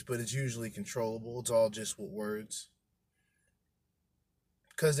rage, but it's usually controllable. It's all just with words.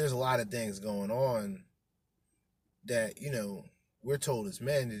 Because there's a lot of things going on that, we're told as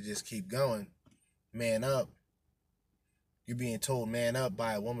men to just keep going. Man up. You're being told man up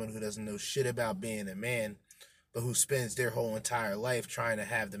by a woman who doesn't know shit about being a man, but who spends their whole entire life trying to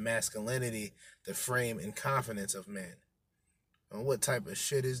have the masculinity, the frame, and confidence of men. And what type of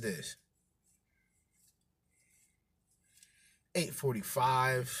shit is this?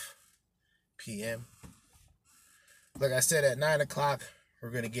 8:45 p.m. Like I said, at 9 o'clock, we're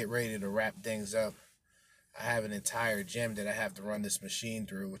going to get ready to wrap things up. I have an entire gym that I have to run this machine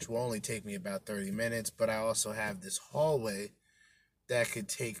through, which will only take me about 30 minutes, but I also have this hallway that could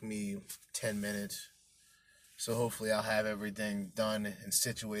take me 10 minutes. So hopefully I'll have everything done and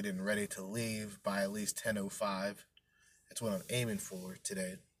situated and ready to leave by at least 10:05. That's what I'm aiming for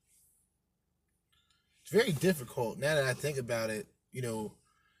today. It's very difficult now that I think about it,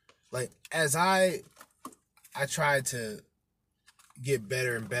 like as I try to get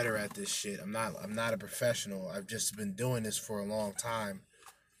better and better at this shit. I'm not a professional. I've just been doing this for a long time.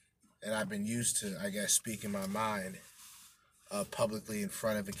 And I've been used to, I guess, speaking my mind publicly in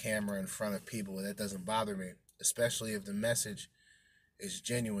front of a camera, in front of people. That doesn't bother me. Especially if the message is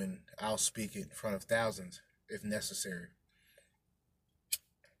genuine. I'll speak it in front of thousands if necessary.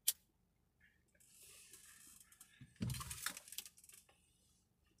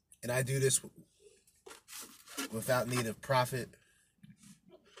 And I do this without need of profit.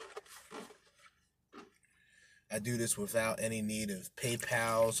 I do this without any need of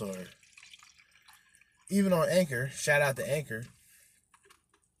PayPals or even on Anchor. Shout out to Anchor.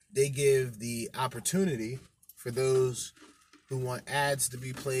 They give the opportunity for those who want ads to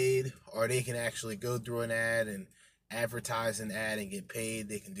be played, or they can actually go through an ad and advertise an ad and get paid.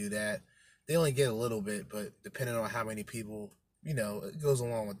 They can do that. They only get a little bit, but depending on how many people, it goes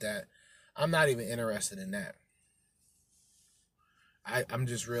along with that. I'm not even interested in that. I'm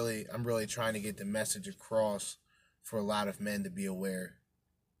really trying to get the message across for a lot of men to be aware.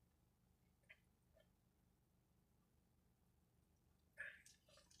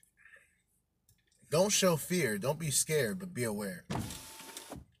 Don't show fear. Don't be scared, but be aware. There's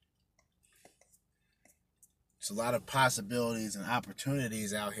a lot of possibilities and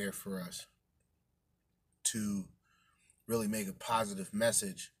opportunities out here for us to really make a positive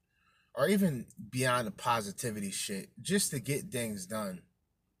message, or even beyond the positivity shit, just to get things done,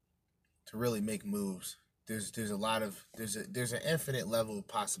 to really make moves. There's an infinite level of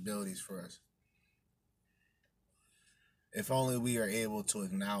possibilities for us. If only we are able to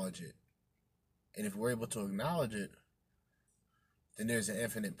acknowledge it. And if we're able to acknowledge it, then there's an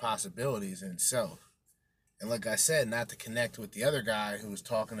infinite possibilities in itself. And like I said, not to connect with the other guy who was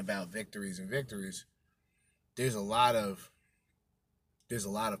talking about victories and victories, there's a lot of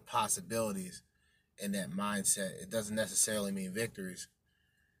possibilities and that mindset. It doesn't necessarily mean victories.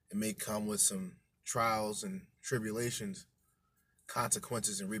 It may come with some trials and tribulations,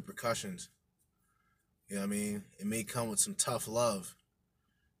 consequences and repercussions. You know what I mean? It may come with some tough love.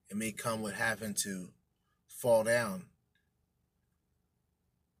 It may come with having to fall down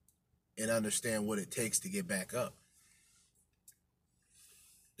and understand what it takes to get back up.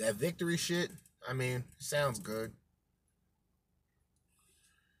 That victory shit, I mean, sounds good.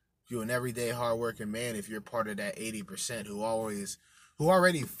 If you're an everyday hardworking man, if you're part of that 80% who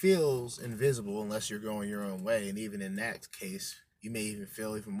already feels invisible unless you're going your own way, and even in that case, you may even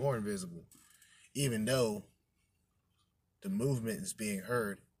feel even more invisible, even though the movement is being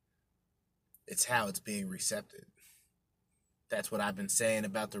heard. It's how it's being recepted. That's what I've been saying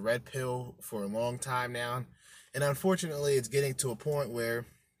about the red pill for a long time now. And unfortunately, it's getting to a point where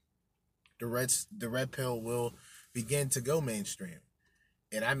the red pill will begin to go mainstream.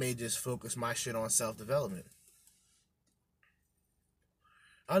 And I may just focus my shit on self-development.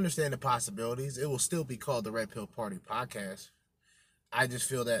 I understand the possibilities. It will still be called the Red Pill Party Podcast. I just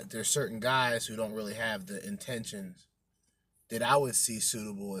feel that there's certain guys who don't really have the intentions that I would see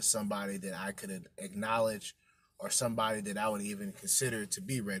suitable as somebody that I could acknowledge or somebody that I would even consider to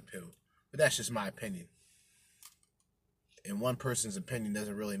be red pill. But that's just my opinion. And one person's opinion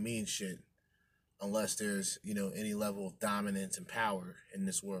doesn't really mean shit unless there's, any level of dominance and power in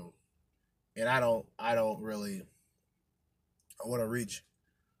this world. And I want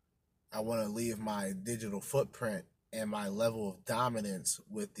to leave my digital footprint and my level of dominance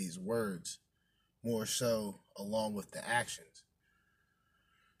with these words, more so along with the actions.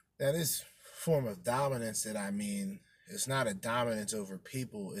 Now, this form of dominance that I mean, it's not a dominance over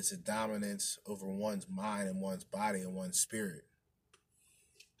people, it's a dominance over one's mind and one's body and one's spirit.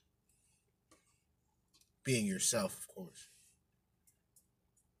 Being yourself, of course.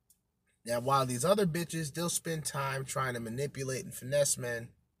 Now, while these other bitches, they'll spend time trying to manipulate and finesse men,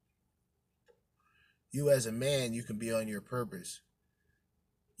 you as a man, you can be on your purpose.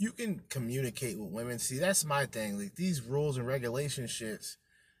 You can communicate with women. See, that's my thing. Like, these rules and regulations shits,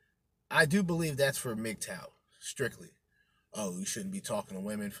 I do believe that's for MGTOW, strictly. Oh, you shouldn't be talking to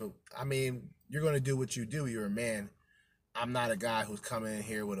women. You're going to do what you do. You're a man. I'm not a guy who's coming in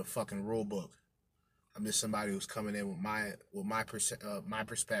here with a fucking rule book. I'm just somebody who's coming in with my perspective,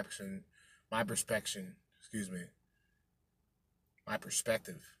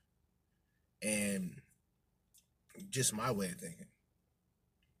 and just my way of thinking.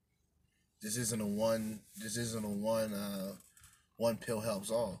 This isn't a one pill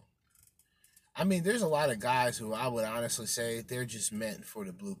helps all. I mean, there's a lot of guys who I would honestly say they're just meant for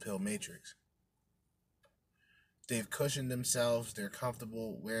the blue pill matrix. They've cushioned themselves. They're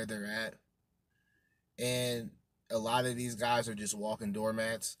comfortable where they're at. And a lot of these guys are just walking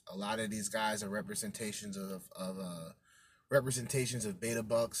doormats. A lot of these guys are representations of beta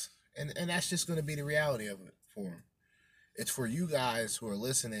bucks. And that's just going to be the reality of it for them. It's for you guys who are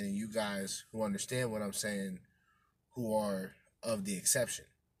listening and you guys who understand what I'm saying, who are of the exception.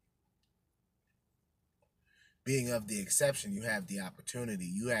 Being of the exception, you have the opportunity.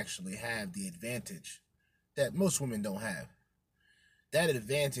 You actually have the advantage that most women don't have. That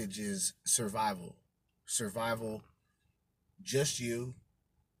advantage is survival. Survival, just you,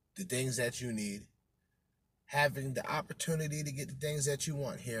 the things that you need, having the opportunity to get the things that you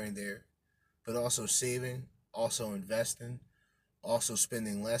want here and there, but also saving, also investing, also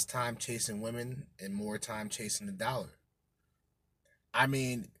spending less time chasing women and more time chasing the dollar. I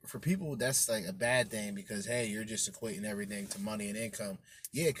mean, for people, that's like a bad thing because, hey, you're just equating everything to money and income.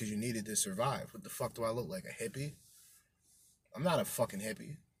 Yeah, because you needed to survive. What the fuck do I look like, a hippie? I'm not a fucking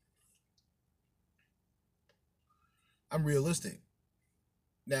hippie. I'm realistic.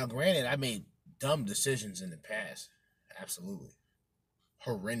 Now, granted, I made dumb decisions in the past. Absolutely.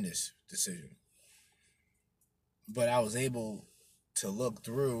 Horrendous decision. But I was able to look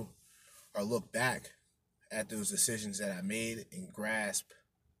through or look back at those decisions that I made and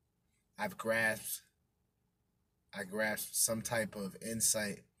I grasped some type of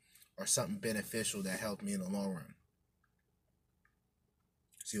insight or something beneficial that helped me in the long run.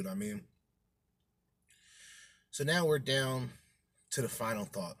 See what I mean? So now we're down to the final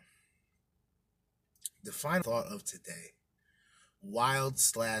thought. The final thought of today.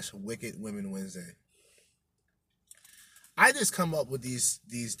 Wild/Wicked Women Wednesday. I just come up with these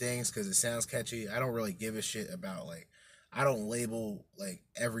things because it sounds catchy. I don't really give a shit about, I don't label,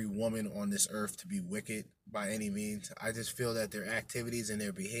 every woman on this earth to be wicked by any means. I just feel that their activities and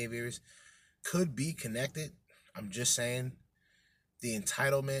their behaviors could be connected. I'm just saying the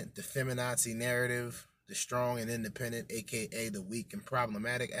entitlement, the feminazi narrative, the strong and independent, aka the weak and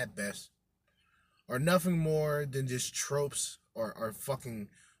problematic at best, are nothing more than just tropes or fucking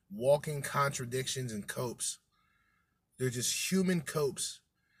walking contradictions and copes. They're just human copes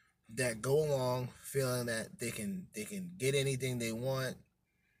that go along feeling that they can get anything they want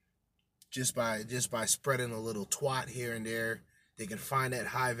just by spreading a little twat here and there. They can find that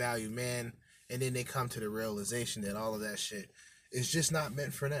high value man, and then they come to the realization that all of that shit is just not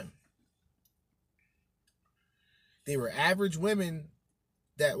meant for them. They were average women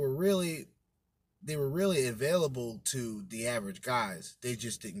that were really available to the average guys. They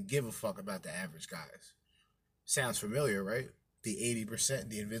just didn't give a fuck about the average guys. Sounds familiar, right? The 80%,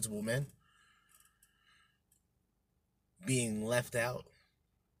 the invisible men. Being left out.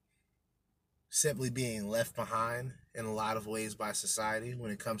 Simply being left behind in a lot of ways by society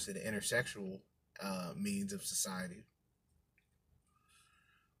when it comes to the intersexual means of society.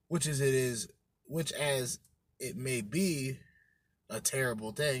 Which as it may be a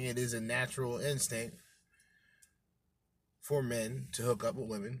terrible thing, it is a natural instinct for men to hook up with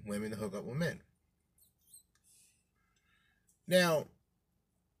women, women to hook up with men. Now,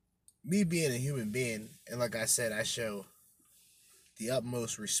 me being a human being, and like I said, I show the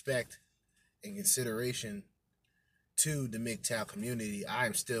utmost respect and consideration to the MGTOW community. I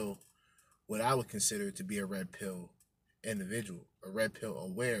am still what I would consider to be a red pill individual, a red pill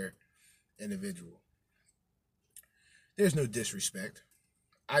aware individual. There's no disrespect.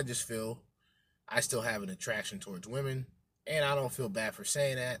 I just feel I still have an attraction towards women, and I don't feel bad for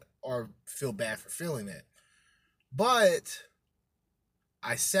saying that or feel bad for feeling that. But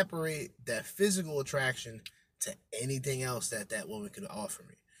I separate that physical attraction to anything else that woman could offer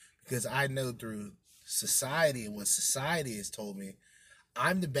me. Because I know through society and what society has told me,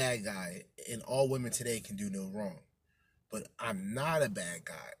 I'm the bad guy and all women today can do no wrong. But I'm not a bad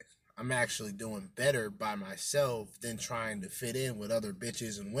guy. I'm actually doing better by myself than trying to fit in with other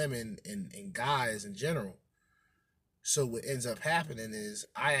bitches and women and guys in general. So what ends up happening is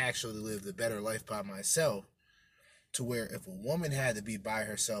I actually lived a better life by myself, to where if a woman had to be by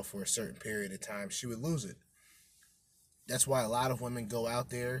herself for a certain period of time, she would lose it. That's why a lot of women go out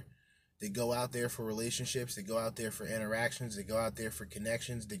there. They go out there for relationships. They go out there for interactions. They go out there for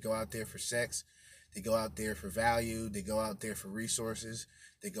connections. They go out there for sex. They go out there for value. They go out there for resources.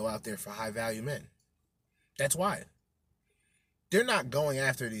 They go out there for high value men. That's why. They're not going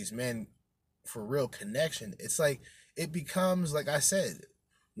after these men for real connection. It's like, it becomes, like I said,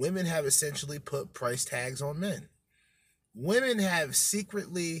 women have essentially put price tags on men. Women have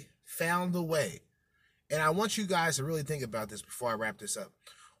secretly found a way, and I want you guys to really think about this before I wrap this up.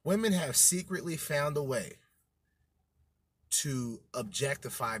 Women have secretly found a way to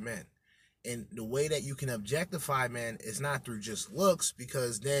objectify men. And the way that you can objectify men is not through just looks,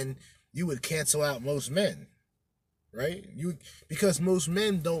 because then you would cancel out most men, right? Because most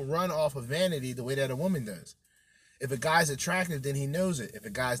men don't run off of vanity the way that a woman does. If a guy's attractive, then he knows it. If a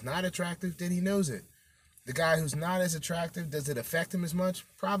guy's not attractive, then he knows it. The guy who's not as attractive, does it affect him as much?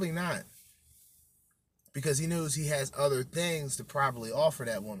 Probably not. Because he knows he has other things to probably offer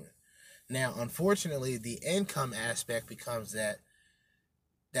that woman. Now, unfortunately, the income aspect becomes that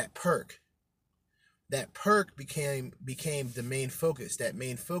perk. That perk became the main focus. That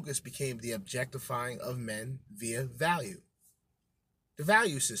main focus became the objectifying of men via value. The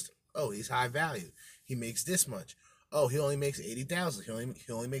value system. Oh, he's high value. He makes this much. Oh, he only makes 80,000.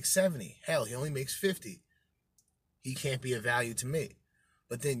 He only makes 70. Hell, he only makes 50. He can't be of value to me.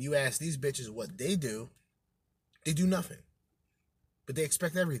 But then you ask these bitches what they do nothing. But they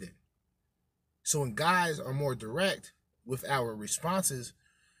expect everything. So when guys are more direct with our responses,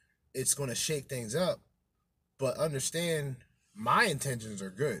 it's going to shake things up. But understand, my intentions are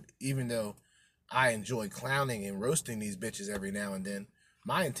good. Even though I enjoy clowning and roasting these bitches every now and then,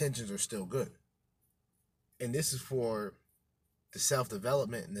 my intentions are still good. And this is for the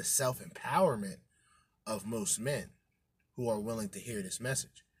self-development and the self-empowerment of most men who are willing to hear this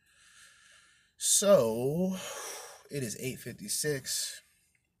message. So, it is 8:56.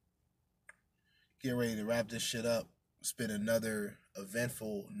 Get ready to wrap this shit up. It's been another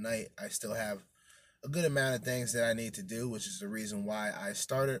eventful night. I still have a good amount of things that I need to do, which is the reason why I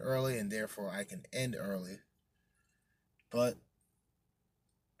started early and therefore I can end early. But,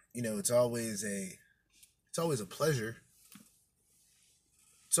 you know, it's always a pleasure.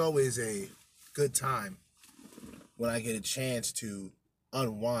 It's always a good time when I get a chance to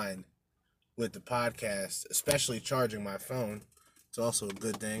unwind with the podcast, especially charging my phone. It's also a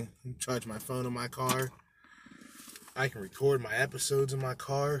good thing. Charge my phone in my car. I can record my episodes in my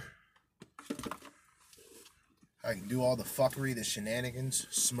car. I can do all the fuckery, the shenanigans,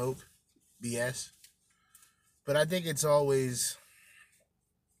 smoke, BS. But I think it's always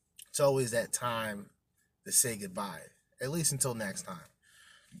it's always that time to say goodbye, at least until next time.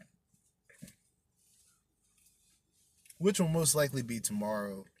 Which will most likely be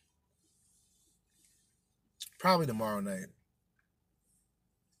tomorrow. Probably tomorrow night.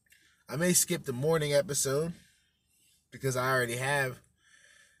 I may skip the morning episode because I already have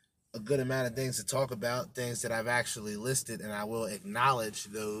a good amount of things to talk about, things that I've actually listed, and I will acknowledge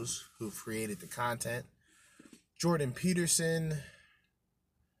those who've created the content. Jordan Peterson,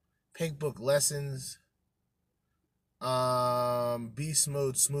 Pink Book Lessons, Beast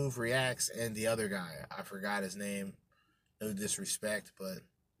Mode Smooth Reacts, and the other guy. I forgot his name. No disrespect, but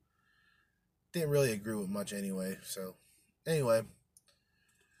didn't really agree with much anyway. So, anyway,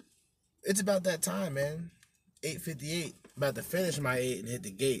 it's about that time, man. 8:58. About to finish my 8 and hit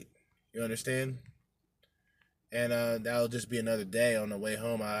the gate. You understand? And that'll just be another day. On the way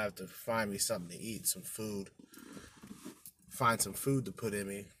home, I'll have to find me something to eat, some food. Find some food to put in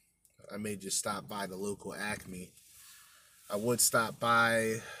me. I may just stop by the local Acme. I would stop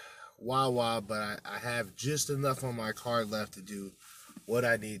by Wawa, but I have just enough on my card left to do what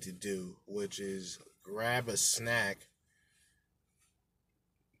I need to do, which is grab a snack,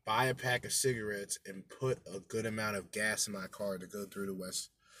 buy a pack of cigarettes, and put a good amount of gas in my car to go through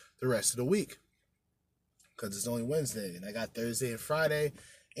the rest of the week. Because it's only Wednesday, and I got Thursday and Friday,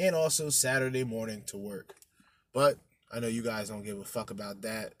 and also Saturday morning to work. But I know you guys don't give a fuck about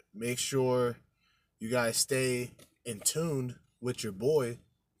that. Make sure you guys stay in tune with your boy,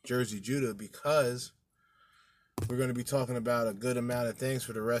 Jersey Judah, because we're going to be talking about a good amount of things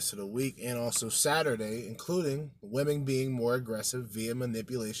for the rest of the week and also Saturday, including women being more aggressive via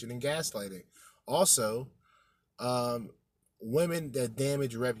manipulation and gaslighting. Also, women that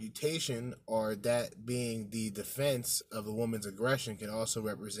damage reputation, or that being the defense of a woman's aggression, can also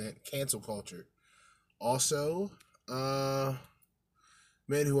represent cancel culture. Also,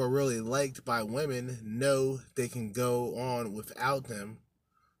 men who are really liked by women know they can go on without them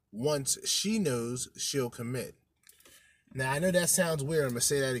once she knows she'll commit. Now, I know that sounds weird. I'm going to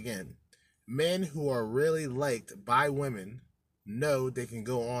say that again. Men who are really liked by women know they can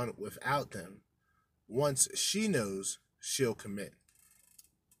go on without them once she knows she'll commit.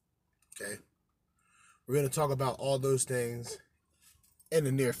 Okay? We're going to talk about all those things in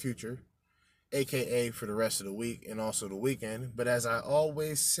the near future, aka for the rest of the week and also the weekend. But as I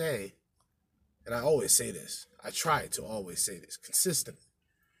always say, and I always say this, I try to always say this consistently.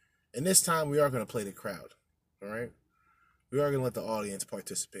 And this time we are going to play the crowd. All right? We are going to let the audience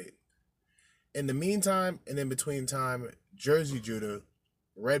participate. In the meantime, and in between time, Jersey Judah,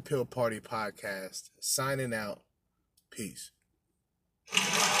 Red Pill Party Podcast, signing out. Peace.